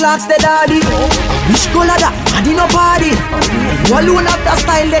new clocks, the daddy? Which color that? I did no party. You alone have the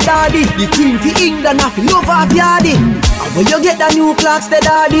style, the daddy. The queen for England, I feel love of yardy. How will you get the new clocks, the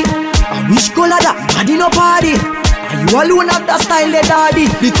daddy? Which color that? I did no party. You alone have the style, the daddy.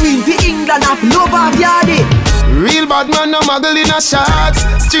 The queen for England, I feel love of yardy. Real bad man, no muggle in a shots.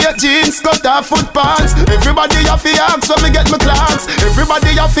 Straight jeans, cut off foot pants. Everybody have to ask when me get my clocks.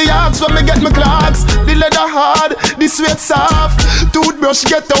 Everybody have to ask when me get my clocks. The leather hard, the sweat soft. Toothbrush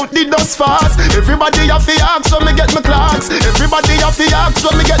get out the dust fast. Everybody have to ask when me get my clocks. Everybody have to ask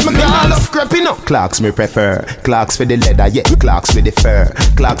when me get my clocks. Love creeping up. Clocks me prefer. Clocks for the leather, yeah. Clocks for the fur.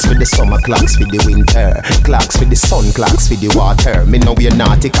 Clocks for the summer, clocks for the winter. Clocks for the sun, clocks for the water. Me know we're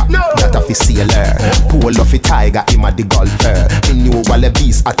nautica, that of a sailor. Pull off it tiger, him a the golfer. Me knew all the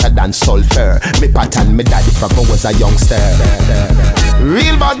bees hotter than sulfur. Me pattern me daddy from I was a youngster.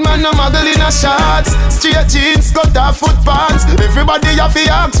 Real bad man, no muggle in a shots. Straight jeans, cut off foot pants. Everybody have to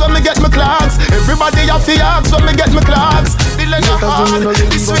ask when me get my clocks. Everybody have to ask when me get my clocks. The leather hard,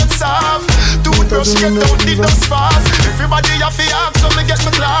 the sweat soft. Toothbrush get out the dust fast. Everybody have to ask when me get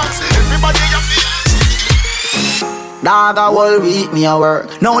my clocks. Everybody have to ask. Dog a whole week me a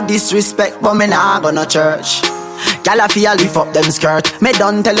work. No disrespect, but me nah go no church. Gyal a fi a lift up them skirt. Me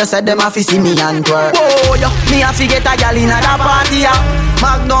done tell you said them a fi see me and twerk. Whoa, yo, me a fi get a gyal inna da party ya.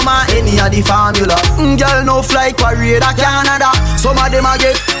 Magnum a any a the formula. Gyal no fly parade a Canada. Some of them a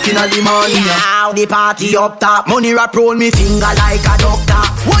get inna the money. Now the party up top. Money wrap round me finger like a doctor.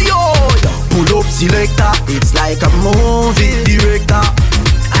 Whoa yo, pull up selector. It's like a movie director.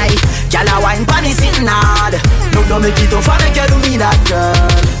 Aye, gyal a wine panny sitting hard. No don't make it tough and make you do me that girl.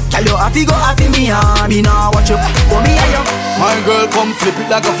 Gyal you have to go after me hard. Me now watch you, for me and you. My girl come flip it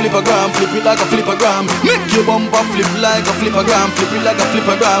like a flippergram. Flip it like a flippergram. Make your bumper flip like a flippergram. Flip it like a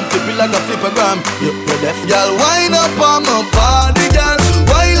flippergram. Flip it like a flippergram. You're deaf. Gyal wind up on my body, gyal.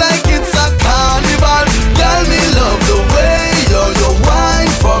 Why like it's a carnival? Gyal me love the way you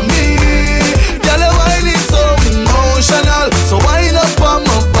wine for me. Gyal your wine is so emotional. So wind up on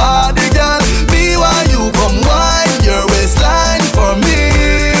my body, gyal. Me while you come wine your waistline for me.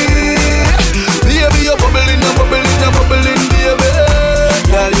 Baby, you're bubbling, baby.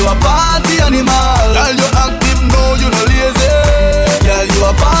 Girl, you a party animal. Girl, you active, no, you no lazy. Girl, you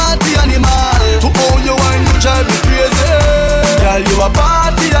a party animal. To own your wine, you drive me crazy. Girl, you a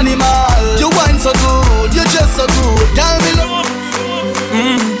party animal. You wine so good, you just so good. Girl, me love.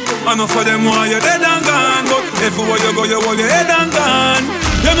 I know for them why you're dead and gone, but everywhere you go, you hold your head and gone.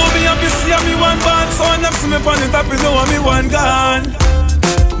 You know me happy, see me one band, so when them see me on the top, you know me one gone.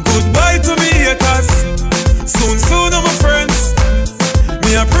 Goodbye to me haters. Soon, my friends.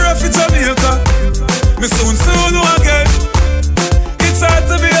 Me a pray for Jamaica. Me soon again. It's hard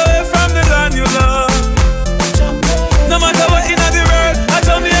to be away from the land you love. No matter what in the world, a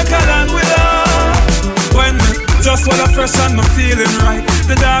Jamaica land we love. When just when I'm fresh and I'm feeling right,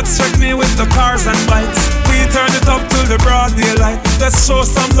 the dogs check me with the cars and bikes. We turn it up till the broad daylight. Let's show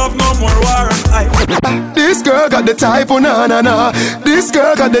some love, no more war and hype. This girl got the type, oh na na na. This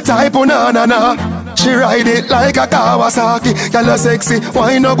girl got the type, oh na na na. She ride it like a Kawasaki. Girl you sexy,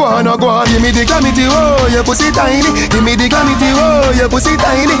 why no go on, no go on. Give me the glamity, oh, your pussy tiny. Give me the glamity, oh, your pussy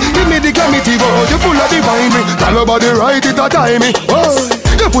tiny. Give me the glamity, oh, you full of the wine. Tell your body right, it a timey. Oh,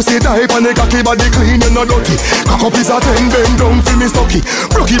 Your pussy tight and the cocky body clean, you no dirty. Cock up is a 10, bend down for me stocky.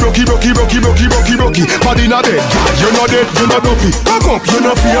 Rocky, body not dead. You no dead, you no dopey. Cock up, you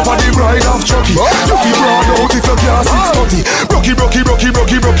no fear for the bride of Chucky. You feel broad out if you can't 630. Rocky body. Rocky.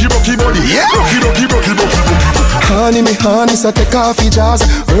 Honey, me honey, so take off your jaws.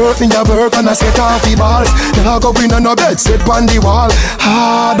 Hurt me your work and I set off your balls. Now go in on no bed, sit on the wall.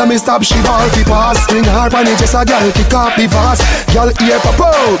 Hard, me stop, she ball fi pass. Swing hard on it, just a girl kick off the vase. Girl ear pop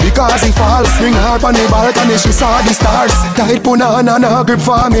because he falls. Swing hard on the balcony, she saw the stars. Tight punana, no grip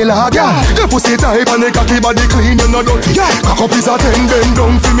for me lad. Yeah, your pussy tight and the cocky body clean, you no dirty. Cock up is a 10, bend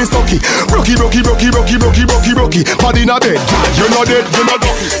down fi me stocky. Rocky. Body not dead, you no dead, you no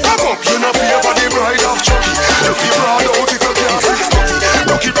dirty. Cock up, you no fear for the bride of Chucky. You feel broad out if you can't 630.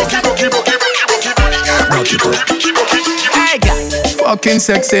 Rocky body. Hey guys, fucking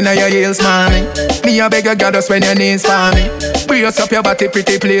sexy now your heels, mommy. Me a beg you, girl, just when your knees for me. Brace up your body,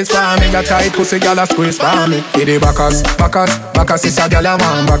 pretty please for me. Your tight pussy, girl, a squeeze for me. Hit the backers is a girl a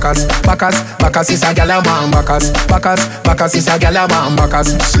man. Backers is a girl a man. Backers is a girl a man.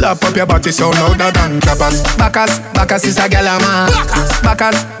 Backers, slap up your body so louder than clappers. Backers is a girl a man.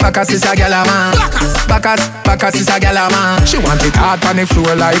 Backers is a girl a man. Backers is a girl a man. She want it hard on the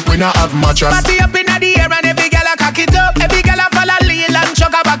floor like we not have mattress. Party up in the air and every girl a cock it up. Every girl a follow lean and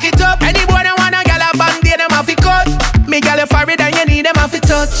chuck a back it up. Any boy that want a girl a band, they them have to cut. Me girl you for it and you need them have to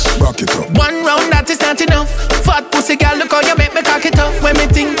touch. Back it up. One round that is not enough. Fat pussy girl, look how you make me cock it up. When me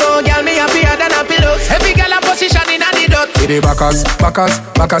think oh girl, me happier than a pillow. Every girl a position in a the dot. Hit the backers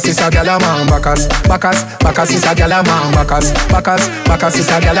is a girl a man. Backers is a girl a man. Backers is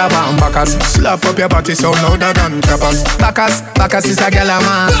a girl a man. Backers, slap up your body so louder than clappers. Backers is a girl a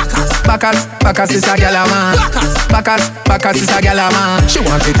man. Backers is a girl a man. Backers is a girl a man. She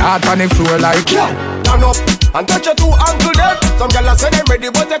want it hard on the floor like turn up and touch your two ankle them. Some gyal say them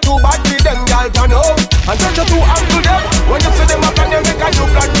ready but they too bad for them. Gyal turn up and touch your two ankle them. When you see them up and you make a new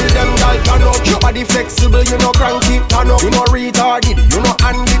plan for them. Gyal turn up. Your body flexible, you know cranky. Turn up. You know retarded, you know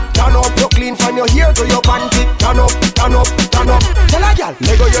handy. Turn up. You clean from your hair to your panty. Turn up. Tell a gyal,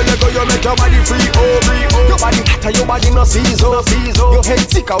 Lego you make your body free. Your body hotter, your body no season. Your head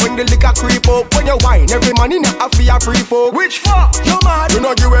sicker when the liquor creep up. When you wine, every man in a free folk. Which fuck? You mad? You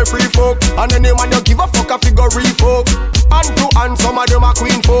know you a free folk. And any man you give a fuck a figure folk. Hand to hand, some of them a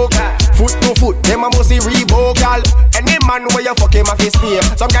queen folk. Foot to foot, them a must see Reebok, gal. Any man where you fuck him a fist spear.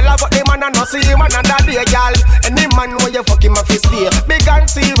 Some gal a fuck them and a no see him another day, gal. Any man where you fuck him a fist spear. Big and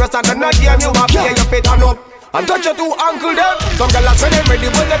serious and not game you a play. You fit turn up and touch your two ankle them. Some gal a say them ready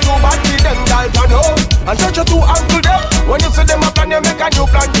but they too bad for them, gal. Turn up and touch your two ankle them. When you see them a plan, you make a new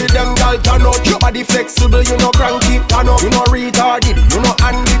plan for them, gal. Turn up. Your body flexible, you know cranky. Turn up. You know retarded, you know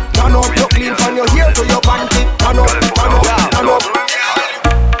handy. Turn up. You clean from your hair to your panty. Turn up.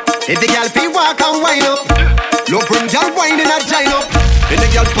 If the girl feel walk and wind up, look from girl winding and join up. If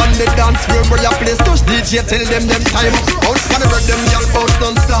the girl on the dance floor where your place touch DJ, tell them time. Bounce for the rhythm, girl bounce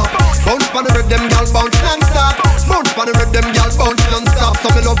non-stop. Bounce for the rhythm, girl bounce non-stop. Bounce for the rhythm, girl bounce non-stop. So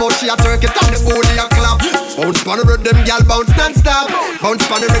me love how she a twerk it and the booty a clap. Bounce for the rhythm, girl bounce non-stop. Bounce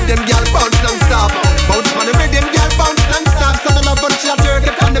for the rhythm, girl bounce non-stop. Bounce for the rhythm, girl bounce non-stop. So me love how she a twerk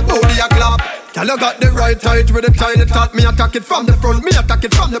it and the booty a clap. Girl, you got the right height with the tiny tot. Me attack it from the front, me attack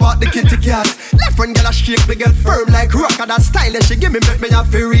it from the back, the kitty cat. Left when girl a shake, me get firm like rock. And that style that she give me make me have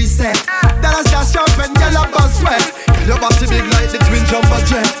to reset. That is just sharp when girl a bust sweat. Girl, your body big like the twin jumbo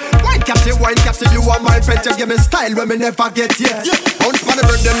jet. Wine captain, you are my pet. You give me style when me never get yet. Bounce for the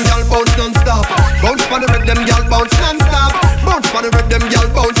rhythm, girl, bounce non-stop. Bounce for the rhythm, girl, bounce non-stop. Bounce for the rhythm, girl,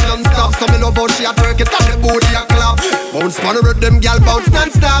 bounce non-stop. So me love how she a twerk it and the booty a clap. Bounce for the rhythm, girl, bounce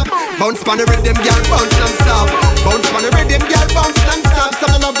non-stop. Bounce for the rhythm, girl, bounce non-stop. Bounce for the rhythm, girl, bounce non-stop. So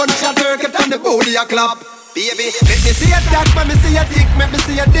me love how she a twerk it and the booty a clap. Baby, let me see a tap, let me see a tick, let me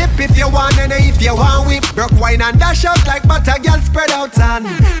see a dip. If you want and if you want whip, broke wine and dash out like butter, girl, spread out and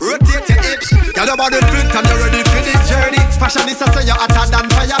rotate your hips. Girl, your body fit and you're ready for the journey. Fashion is so you're hotter than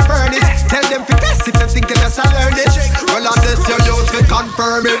fire furnace. Tell them to test if you think you just learn it. Well, on this your youth will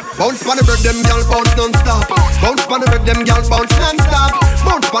confirm it. Bounce for the rhythm, girl, bounce non-stop. Bounce for the rhythm, girl, bounce non-stop.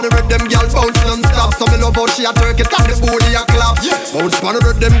 Bounce for the rhythm, girl, bounce non-stop. So me love how she a twerk it and the booty a clap. Bounce for the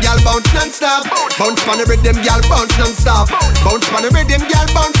rhythm, girl, bounce non-stop. Bounce for the rhythm, girl, bounce non-stop. Bounce for the rhythm, girl,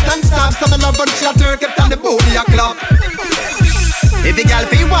 bounce non-stop. So me love when she a twerk it and the booty a clap. If the girl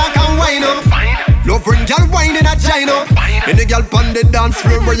feel walk and wind up, love when girl whining a join up. If the girl on the dance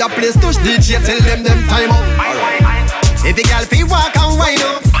floor where your place touch DJ, tell them time up. If the girl feel walk and wind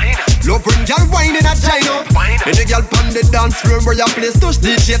up, Love when y'all whine in a giant up. And the girl pan the dance floor where you place touch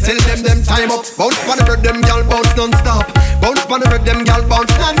DJ, tell them time up. Bounce pan the rhythm, y'all bounce non-stop. Bounce pan the rhythm, y'all bounce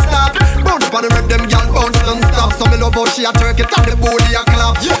non-stop. Bounce pan the rhythm, y'all bounce non-stop. So me love how she a twerk it and the booty a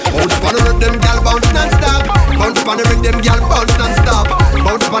clap. Bounce pan the rhythm, y'all bounce non-stop. Bounce pan the rhythm, y'all bounce non-stop.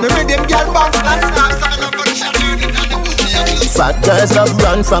 Bounce pan the rhythm, y'all bounce non-stop. So me love how she a twerk it and the booty a clap. Fat girls love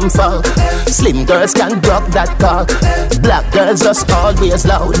run from fuck. Slim girls can drop that cock. Black girls just always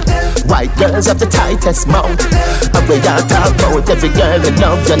loud. White girls have the tightest mouth. And we all talk about every girl we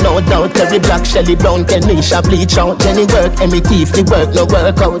love, you no doubt. Every Black, Shelly Brown, Kenisha, bleach out. Jenny work, Emmy Teeth, the work no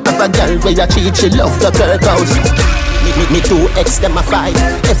work out. Have a girl where you cheat, she love the Kirk out. Me 2X, them a fight.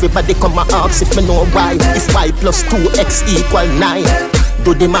 Everybody come and ask if me know why. If 5 plus 2X equal 9.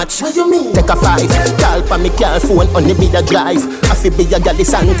 Do the match, what you mean? Take a 5. Call pa me car phone on the bigger drive. I feel be a galley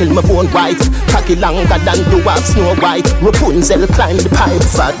until my bone white. Cocky longer than the half Snow White. Rapunzel climb the pipe.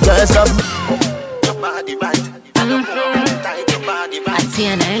 Fat girls love your body right. Tight your body right.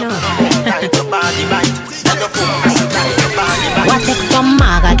 Tight your body right. What take some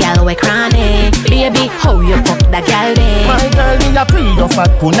maga gal we cranny? Baby, how you fuck that gal day? My girl me a pre your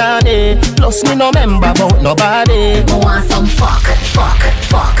fat punani. Plus me no member about nobody. I want some fuck.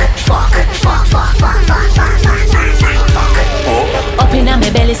 Up inna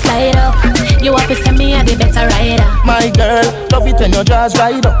me belly slide up. You have to send me a the better rider. My girl, love it when your jaws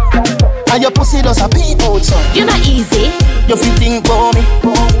ride up. And your pussy does a peep out, son. You're not easy. You fit think for me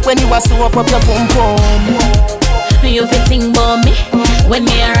when you are so up your pum pum. You fit think for me when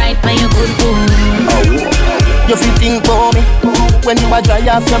me a ride by your good boom. You fit think for me when you are dry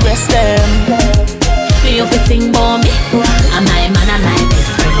off your breast them. You fit think for me. I'm my man and my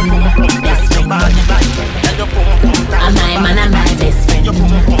best friend. Best friend. I'm my man and my best friend.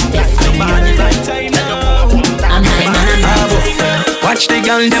 Best friend. I'm my man and my best friend. Watch the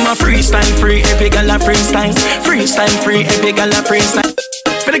girl, them a freestyle free. Every girl a freestyle. Freestyle free. Every girl a freestyle.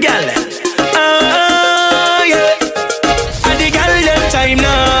 For the girl, oh yeah. And the girl them time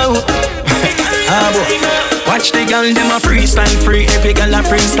now. Watch the girl, them a freestyle free. Every girl a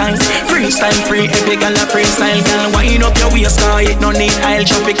freestyle. Freestyle free. Every girl a freestyle. Girl, wind up your waist, cause it no need aisle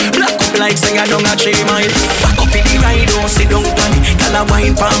traffic. Black up like say I don't a 3 mile. Back up in the ride, don't sit down on it. Girl a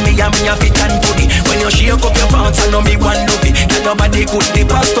wine for me and me a fit and booty. When you shake up your pants, I know me one love it. Girl, nobody could the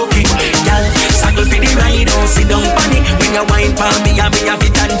past up it. Girl, saddle for the ride, don't sit down on it. When you wine for me and me a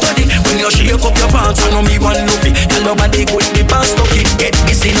fit and booty. When you shake up your pants, I know me one love it. Girl, nobody could the past up it. Get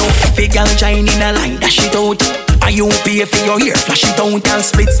this in out. Every girl shine in a line, dash it out. And you pay for your hair, flash it out and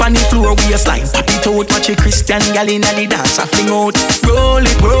split on the floor with your slime. Pop it out, watch a Christian gal in the dance, I fling out. Roll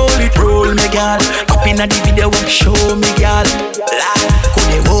it, roll me gal. Up in the video, show me gal. Could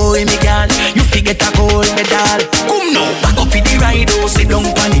they boy me gal? You forget a gold medal. Come now, back up in the ride, oh, sit down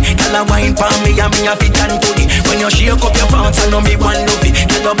on it. Gal a wine for me and me a fit and booty. When you shake up your pants, I know me one love it.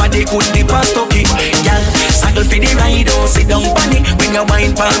 Gal nobody could the past okay. Gal, saddle for the ride, oh, sit down on it. When you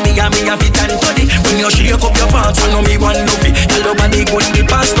wine for me and me a fit and booty. When you shake up your pants, I know me one love it. Gal nobody could the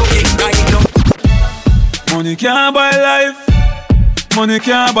past okay. Right now. Money can't buy life. Money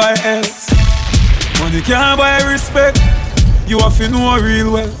can't buy health. Money can't buy respect. You have to know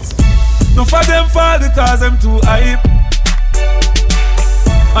real wealth. No for them fall because them too hype.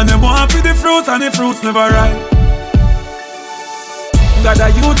 And them want for the fruits and the fruits never ripe. Got a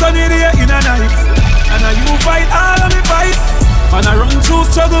youth on the day in a night. And a you fight all of me fight. And I run through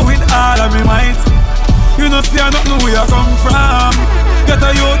struggle with all of me might. You know see I don't know where I come from. Get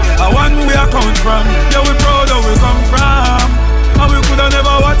a youth, I want where I come from. Yeah, we proud of where we come from. And we coulda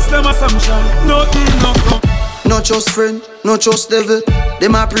never watched them assumption. Nothing no come. Not just friend, not just devil.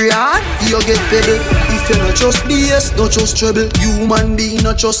 Them a pray hard, you get pebble. If you not just BS, not just trouble. Human being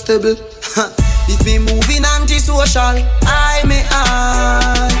not just stable. If me moving anti-social, I may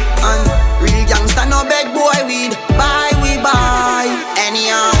I. And real gangsta no beg boy weed. Buy we buy.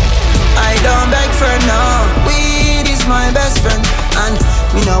 Anyhow, I don't beg friend now. Weed is my best friend. And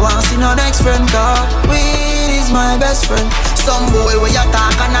me no want see no next friend cause weed is my best friend. Some boy where you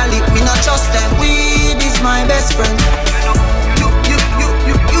talk and a lip, me not trust them. Weed is my best friend. You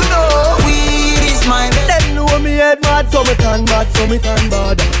know weed is my best friend. Them know me head mad, so me turn bad, so me turn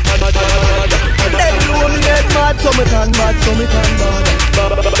bad. Them know me head mad, so me turn bad, so me turn bad.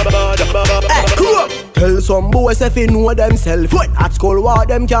 Hey, cool. Tell some boys if they know themself. When at school war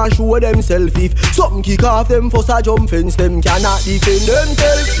them can't show themself. If something kick off them for a jump fence, them cannot defend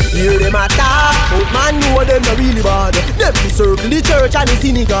themselves. Hear them attack, but man know them not really bad. Them be circle the church and the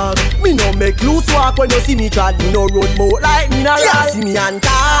synagogue. Me no make loose walk when you see me trad. Me no road boat like me no ride. See me and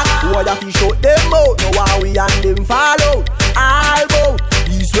talk, what if you shut them out? Now why we and them fall out? All bout.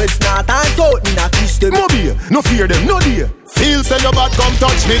 These east, west, north and south, me not kiss them. Mobile, no fear them, no dear. Feel say your bad, come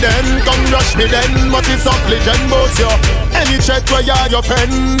touch me then, come rush me then. Must be some legend bout you. Any threat where you're your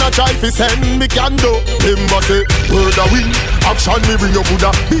friend, a try fi send me can do. Him must say, word a win. Action me bring your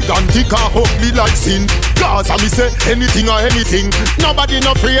Buddha, big and thick and ugly like sin. Cause I me say, anything or anything. Nobody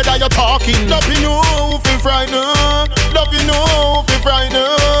no afraid that you're talking. Nothing know fi frighten. Nothing know fi frighten.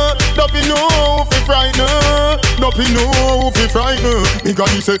 Nothing know fi frighten. Nothing know fi frighten. Me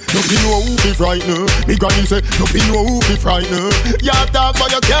granny say, nothing know fi frighten. Me granny say, nothing know fi frighten. You talk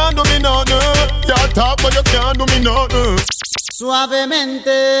but you can't do me nothing. You talk but you can't do me nothing.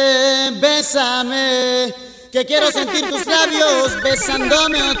 Suavemente, bésame, que quiero sentir tus labios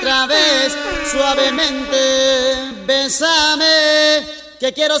besándome otra vez. Suavemente, bésame,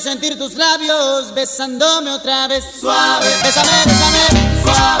 que quiero sentir tus labios besándome otra vez. Suave, bésame, bésame,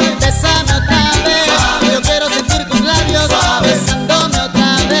 suave, bésame otra vez. Suave. Yo quiero sentir tus labios suave, besándome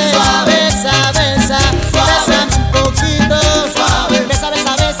otra vez. Suave, besa, besa, bésame un poquito. Suave, besa,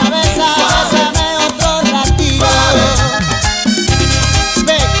 besa, besa, besa, bésame otro ratito.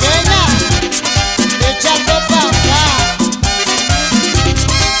 Pequeña, échate pa' acá.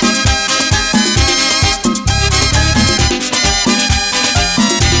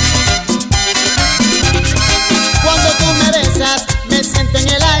 Cuando tú me besas, me siento en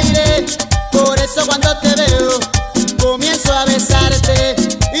el aire. Por eso cuando te veo, comienzo a besarte.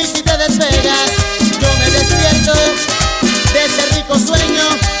 Y si te despegas, yo me despierto de ese rico sueño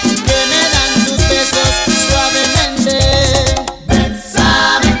que me dan tus besos suavemente.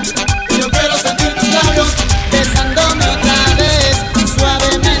 Bésame, yo quiero sentir tus labios besándome otra vez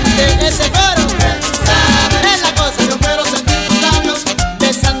suavemente. Ese coro, bésame, es la cosa. Yo quiero sentir tus labios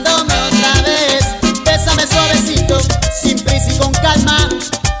besándome otra vez. Bésame suavecito, sin prisa y con calma.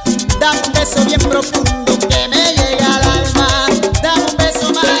 Dame un beso bien profundo que me llega al alma. Dame un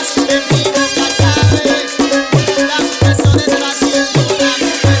beso más que mi boca cabe. Dame un beso despacito, dame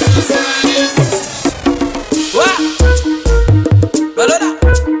un beso suave. Balola,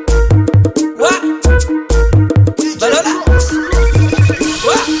 Balola, Balola,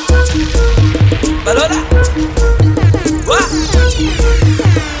 Balola, Balola,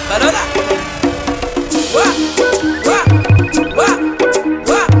 Balola,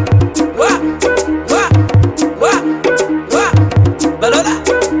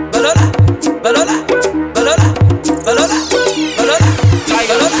 Balola, Balola, Balola,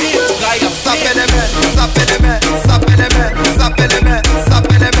 Balola, Sapeleme, sapeleme, sapeleme, sapeleme, sapeleme,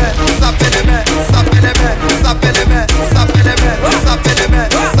 sapeleme, sapeleme, sapeleme, sapeleme, sapeleme, sapeleme,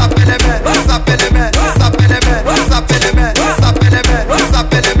 sapeleme, sapeleme, sapeleme,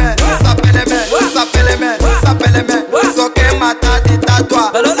 sapeleme, sapeleme, sapeleme, sapeleme, so que mata di tatwa,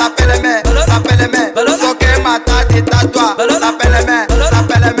 sapeleme, sapeleme, so que mata di tatwa, sapeleme,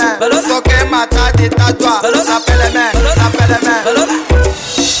 sapeleme, so que mata di tatwa, sapeleme, sapeleme.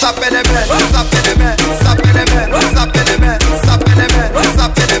 Sapeleme, sapeleme, sapeleme, sapeleme, sapeleme, sapeleme,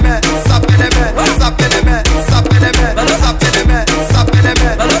 sapeleme, sapeleme, sapeleme, sapeleme, sapeleme,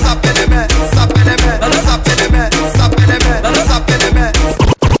 sapeleme, sapeleme, sapeleme,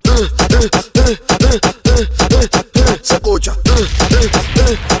 Se escucha,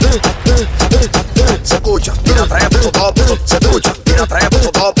 se escucha, mira 3.2, se escucha, mira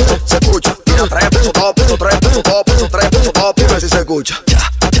 3.2, se escucha, mira 3.2, 3.2, dime si se escucha.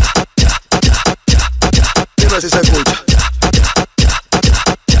 Dime si se escucha.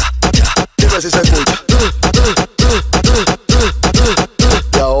 Dime si se escucha.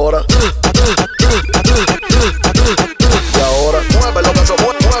 Y ahora. Y ahora. Mueve los brazos,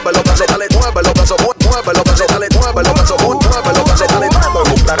 mueve los brazos, dale, mueve los brazos, mueve los brazos, dale, mueve los brazos, mueve los brazos, dale, todo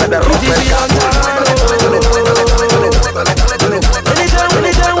un plan de romper.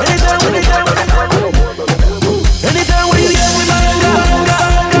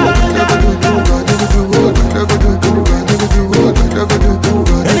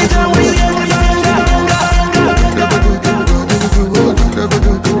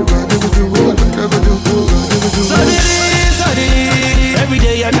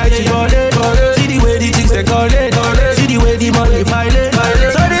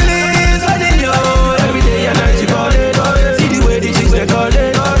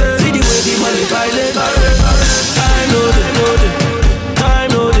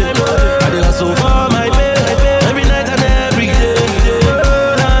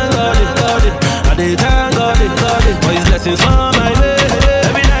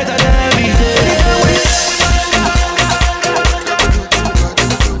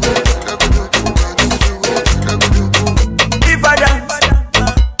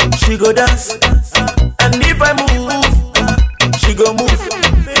 Dance, and if I move, she go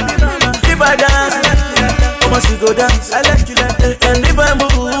move. go dance. I like you like that. And if I move,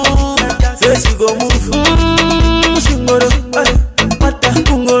 say she go move. Shingoro, mata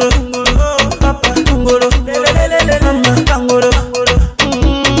kungoro, papa kungoro, mama kangoro,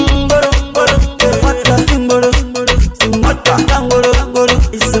 mata kungoro, mata kangoro,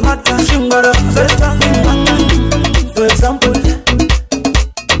 it's a mata shingoro.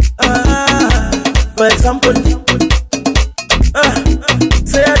 For example,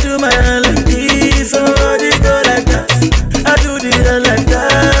 say I do my hand like this, somebody go like that. I do the hand like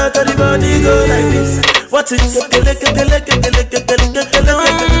that, everybody go like this. What's it?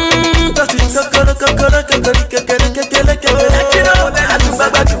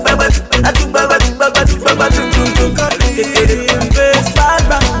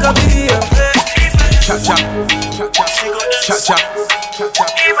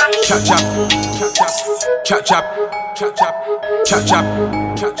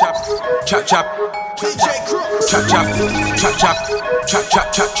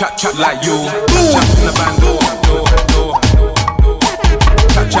 Like you, chop in the bando, chop in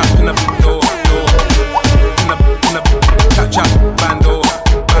the bando, chop bando,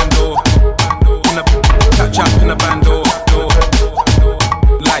 chop in the bando,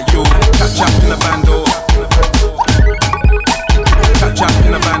 like you, chop in the bando, chop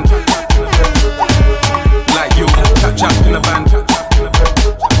in the bando, like you, chop in the bando,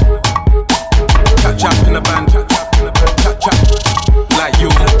 chop in the bando, like you,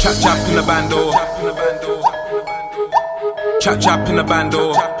 chop in the bando. Chop in the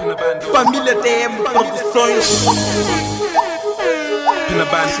bando. Família DM Produções. In the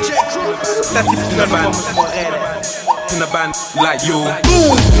band. In the band. In the band. Like you.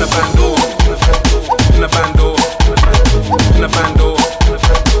 In the bando. In the bando. In the bando.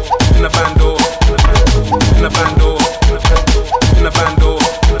 In the bando. In the bando. In the bando. In the bando.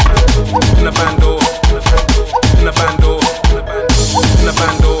 In the bando. In the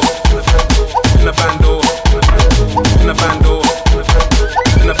bando. In the bando. In the bando,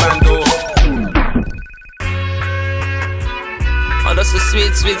 in the bando. Oh, that's a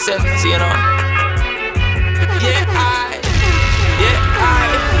sweet, sweet sentence, you know.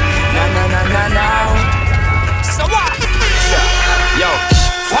 Now. So what? Yo,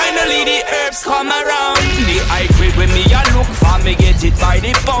 finally the herbs come around. The high grade when me a look for me get it by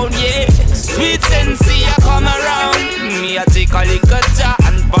the pound, yeah. Sweet sensei a come around. Me a take a little jar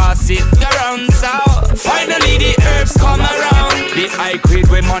and pass it around. So finally the herbs come around. The high grade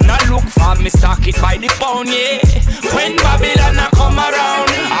when man a look for me stock it by the pound, yeah. When Babylon a come around,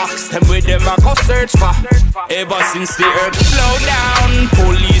 ask them where them a go search for. Ever since the earth slow down,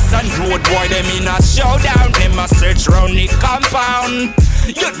 police and road boy them in a showdown. Them a search round the compound.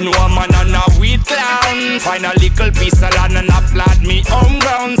 You know a man and a weed clown. Find a little piece of land and a plant me home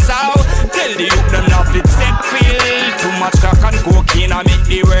ground. So tell the youth them not fit set feel. Too much crack and cocaine I make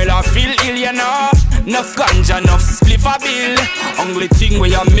the world a feel ill, you know. Enough ganja, enough spliff a bill. Only thing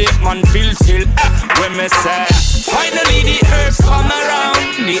where you make man feel still. When me say finally the herbs come around.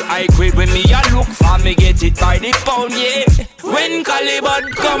 The high grade when me a look for me get it by the pound, yeah. When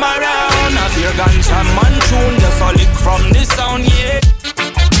Calibut come around, a beer ganja man tune just a lick from the sound, yeah.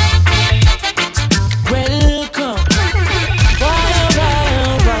 Welcome.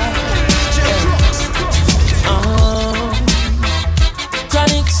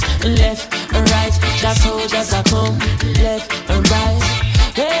 Chronics left and right, the soldiers are come left and right.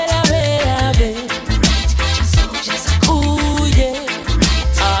 Ooh yeah.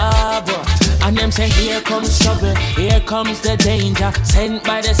 And them say here comes trouble, here comes the danger, sent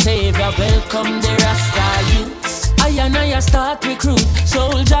by the Savior. Welcome the Rasta youths. I and I start recruit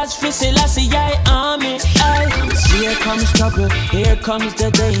soldiers for Selassie army. Here comes trouble, here comes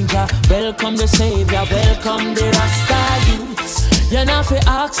the danger. Welcome the Savior, welcome the Rasta youths. You know fi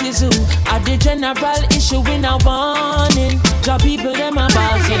ask is who at the general issue in a warning. Job people them a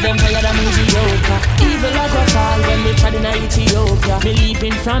ball, so them tired of mediocre. Evil a go fall when we tried in Ethiopia. Me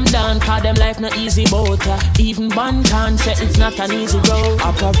leaving from down, cause them life not easy boat. Even Bantan say it's not an easy road.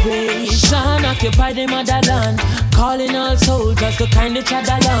 Operation occupy the motherland, calling all soldiers to kindly trod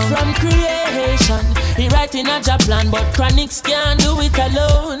along. From creation, he writing a job plan, but Chronics can't do it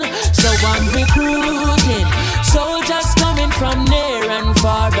alone. So I'm recruiting soldiers coming from near and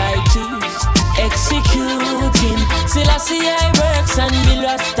far by choose. Executing Selassie works and the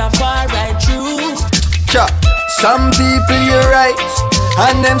Rastafari true. Cha, some people you're right,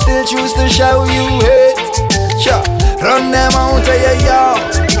 and them still choose to show you hate. Cha, run them out of your yard.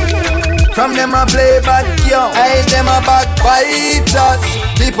 From them I play bad young, I them a backbiters.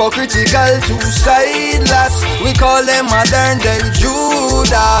 Hypocritical, two-sideless. We call them modern day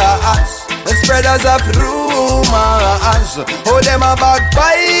Judas. Spreaders of rumors, oh them a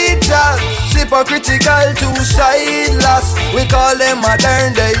backbiters, hypocritical, two-sideless. We call them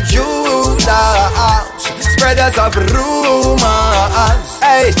modern day Judas. Spreaders of rumors.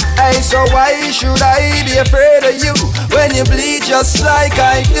 Hey, so why should I be afraid of you when you bleed just like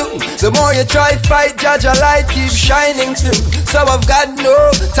I do? The more you try fight, judge a light keeps shining through. So I've got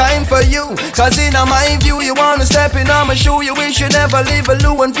no time for you, cause in my view you wanna step in on my shoe. You wish you never leave a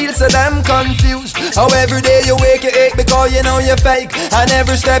loo and feel so damn confused. How every day you wake you ache because you know you're fake, and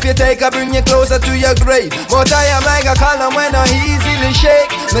every step you take I bring you closer to your grave. But I am like a column when I easily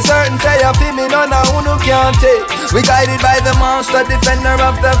shake. Me certain say I feel me none of who can't take. We guided by the monster, defender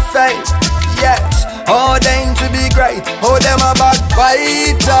of the faith. Yes, ordained to be great. Oh, them a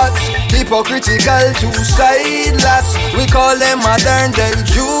backbiters, hypocritical, two-sideless. We call them modern day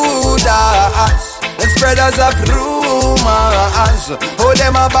Judas, the spreaders of rumors. Oh,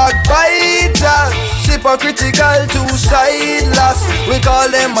 them a backbiters, hypocritical, two-sideless. We call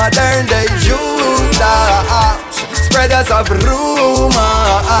them modern day Judas, spreaders of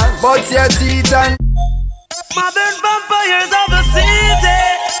rumors. But your teeth and modern vampires of the city,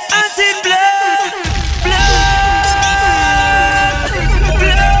 anti blood, blood.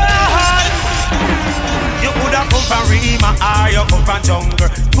 You coulda come from Rima or you come from jungle.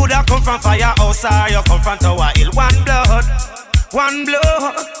 Coulda come from firehouse or you come from Tower Hill. One blood, one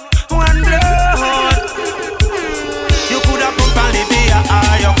blood, one blood. You coulda come from Libya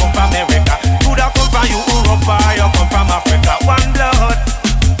or you come from America. Coulda come from Europe or you come from Africa. One blood,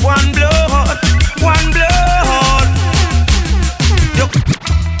 one blood, one blood.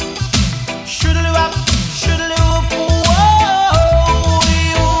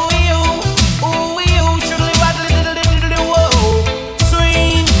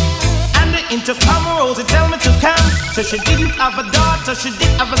 To come, Rosie, tell me to come. So she didn't have a daughter, she did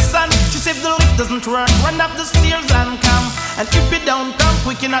have a son. She said the lift doesn't work, run up the stairs and come. And if you don't come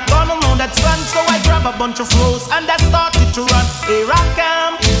quick, you're not gonna know that's fun. So I grab a bunch of roses and I started to run. Here I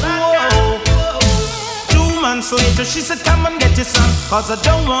come, whoa. 2 months later, she said come and get your son, cause I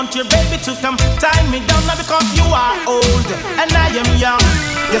don't want your baby to come tie me down. Now because you are old and I am young.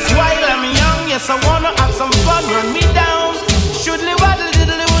 Yes, while I'm young, yes, I wanna have some fun. Run me down, shoodly waddle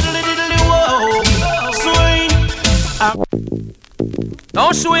diddly woodly diddly whoa. Swing.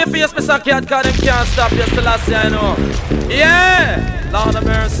 Don't show your face, Mr. Cat, cause them can't stop you till last year, I know. Yeah, Lord of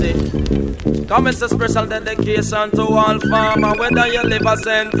mercy. Come it's a special dedication to all farmer, whether you live a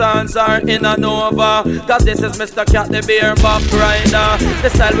sentence or in a Nova. Cause this is Mr. Cat, the beer back rider. The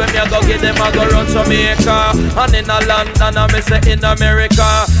style when me a go get them, I go run Jamaica. And in a London, I me say in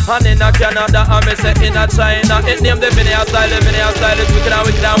America. And in a Canada, I me say in a China. It name the Vineyard style is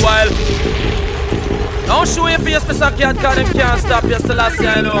wicked and wild. Don't show your face, Mr. Cat, cause them can't stop you till last year,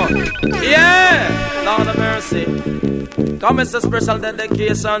 I know. Yeah, Lord of mercy. Come it's a special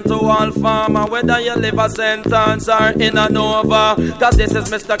dedication to all farmer, whether you live a sentence or in a Nova. Cause this is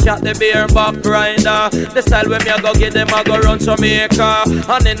Mr. Cat, the beer back rider. The style when me a go get them, I go run Jamaica.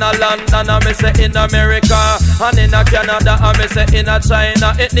 And in a London, I me say in America. And in a Canada, I me say in a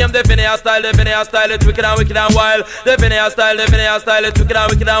China. It name the Vineyard style, it's wicked and wild. The Vineyard style, it's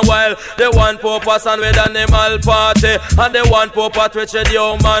wicked and wild. The one poor person with animal party, and the one poor part with the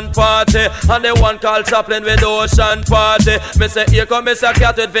human party, and the one called Chaplin with ocean party. Me say here come Mr.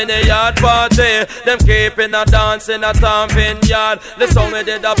 Cat with Vineyard party. Them keeping a dance in a town vineyard. The song we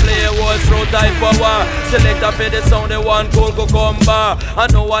did a play was through type power. Select up for the sound the one cool cucumber. I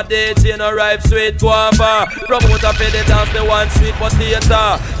know what they chain a ripe sweet guava. Promoter for the dance the one sweet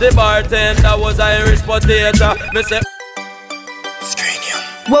potato. The bartender was Irish potato. Me say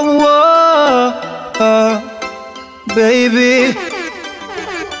whoa, whoa, baby,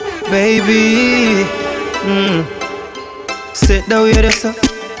 baby. Sit down here, that's up.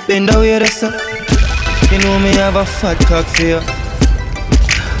 Bend down here, that's up. You know me have a fat cock for you.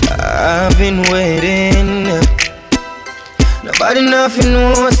 I've been waiting. Nobody nothing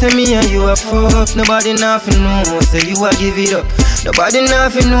knows, say me and you a fuck. Nobody nothing knows, say you a give it up. Nobody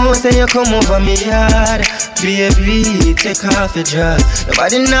nothing knows, say you come over me yard. Baby, take off your dress.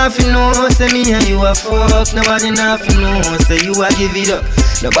 Nobody nothing knows, say me and you a fuck. Nobody nothing knows, say you a give it up.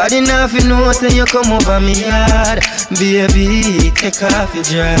 Nobody nothing knows, say you come over me yard. Baby, take off your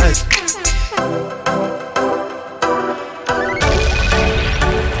dress.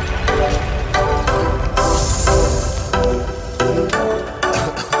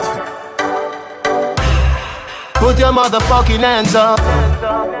 Put your motherfucking hands up.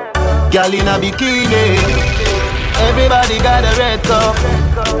 Girl in a bikini. Everybody got a red cup.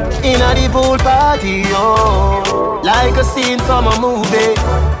 In a the pool party, oh. Like a scene from a movie.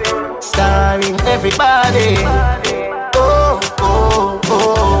 starring everybody. Oh, oh,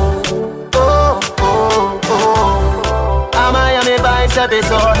 oh, oh, oh, oh. A Miami Vice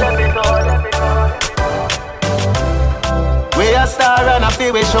episode. We a star and a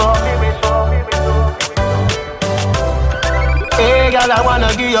feel we show. Hey, girl, I wanna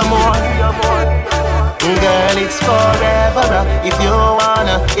give you more. Girl, it's forever. If you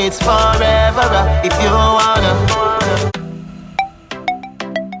wanna, it's forever. If you wanna.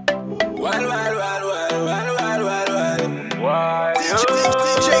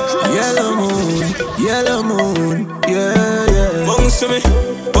 Yellow moon, yeah, yeah. Bounce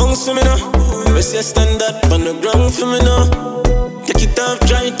to me now. Rest your stand up on the ground for me now. Take it off,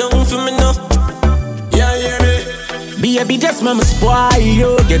 dry it down for me now. Yeah, yeah, me. Baby, just mama spoil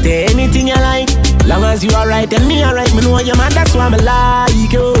you. Get anything you like. Long as you alright and me alright, me know you're mad, that's why me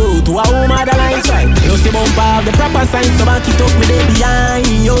like you. To a woman that likes right. You see bumper have the proper size, so back it up with it behind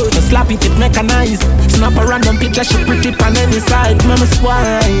you. Just slap it, it mechanized. Snap a random picture, she pretty on any side. Mama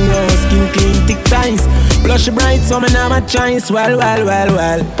spoil you, skin clean, thick ties. Blush bright, so me never choice. Well.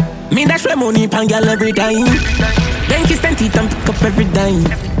 Me dash my money pan girl every time. Then kiss them teeth and pick up every dime.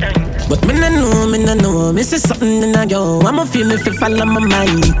 But me no know, me see something in a yo. I'ma feel me fi follow my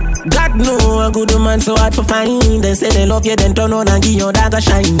mind. God know a good man so hard to find. They say they love you, then turn on and give your dagger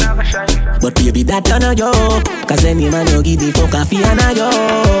shine. But baby that turn on yo, cause any man you give the fuck a fee and a yo.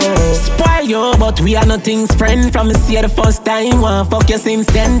 Spoil yo, but we are nothing's friend. From me see the first time, one fuck you since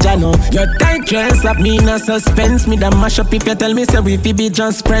then, Jano. Your tight dress up me in a suspense. Me that mash up if you tell me say we fi be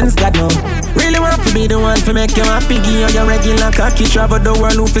just friends, God no. Really want to be the one to make you happy. Give you your regular cocky, travel the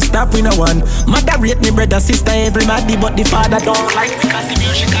world who fi stop with no one. Mother rate me brother, sister, everybody, but the father don't like me cause the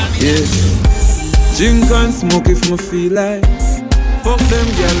music. Yeah, drink and smoke if me feel like. Fuck them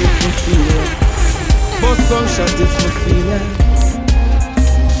girl if me feel like. Bust some shot if me feel like.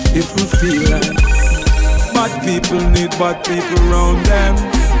 If me feel like. Bad people need bad people round them.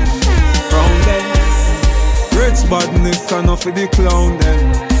 Rich badness enough for the clown them.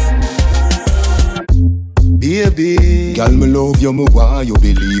 Baby, girl, me love you, me want you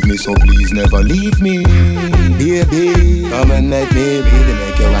believe me, so please never leave me. Baby, come and let me really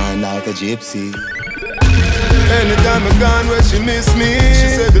make you run like a gypsy. Anytime I gone where she miss me, she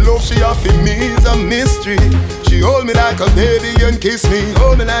said the love she offer me is a mystery. She hold me like a baby and kiss me.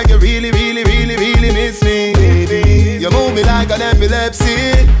 Hold me like you really miss me. Baby, you move me like an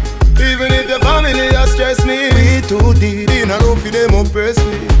epilepsy. Even if your family has stressed me, we too deep in a love for them oppress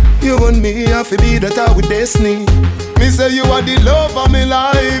me. You and me have to be that I with destiny. Me say you are the love of my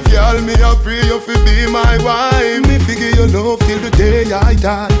life. Y'all me I pray you fi be my wife. Me figure your love till the day I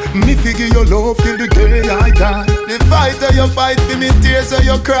die. Me figure your love till the day I die. The fight that you fight for me, tears that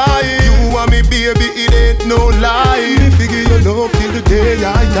you cry. You and me baby, it ain't no lie. Me figure your love till the day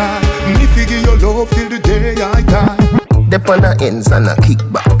I die. Me figure your love till the day I die. Dep on the ends and a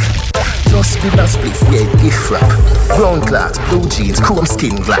kickback. Just with a split, yeah, gift wrap. Brown cloth, blue jeans, chrome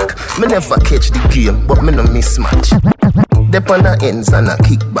skin black. Me never catch the game, but me no mismatch. Dep on the ends and a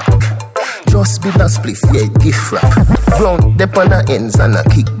kickback. Just with a split, yeah, gift wrap. Brown, dep on the ends and a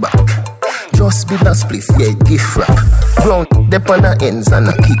kickback. Just with a split, yeah, gift wrap. Brown, dep on the ends and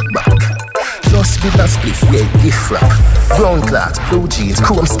a kickback. Just with a split, yeah, gift wrap. Brown cloth, blue jeans,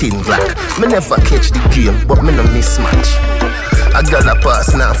 chrome skin black. Me never catch the game, but me no mismatch. I got a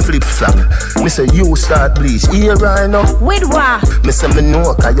pass now flip flop. Me say you start bleach here right now. With what? Me say me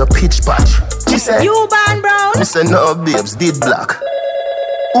know cause you pitch patch. She say you born brown. Me say no babes did black.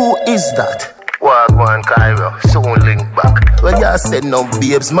 Who is that? Wagwan Cairo, soon link back. Well you said no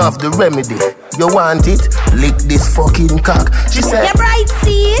babes, ma have the remedy. You want it? Lick this fucking cock. She said you're bright,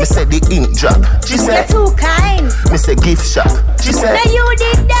 see? Me say the ink drop. She said you're too kind. Me say gift shop. She said now you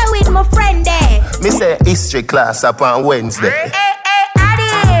did that with my friend there. Me say history class up on Wednesday. Hey, Addy,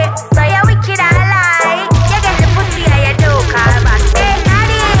 so you wicked and lie. You get the pussy and you do call back. Hey,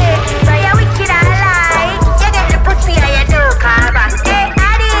 Addy, so you wicked and lie. You get the pussy and you do call back. Hey,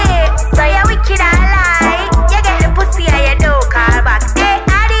 Addy, so you wicked and lie. You get the pussy and you do call back. Hey,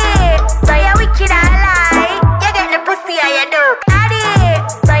 Addy, so you wicked and lie. You get the pussy and you do. Addy,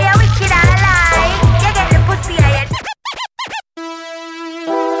 so you wicked and lie. You get the pussy and you do.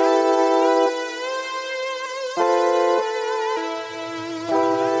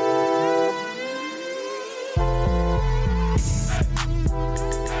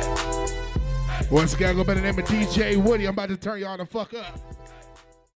 Once again, I go by the name of DJ Woody. I'm about to turn y'all the fuck up.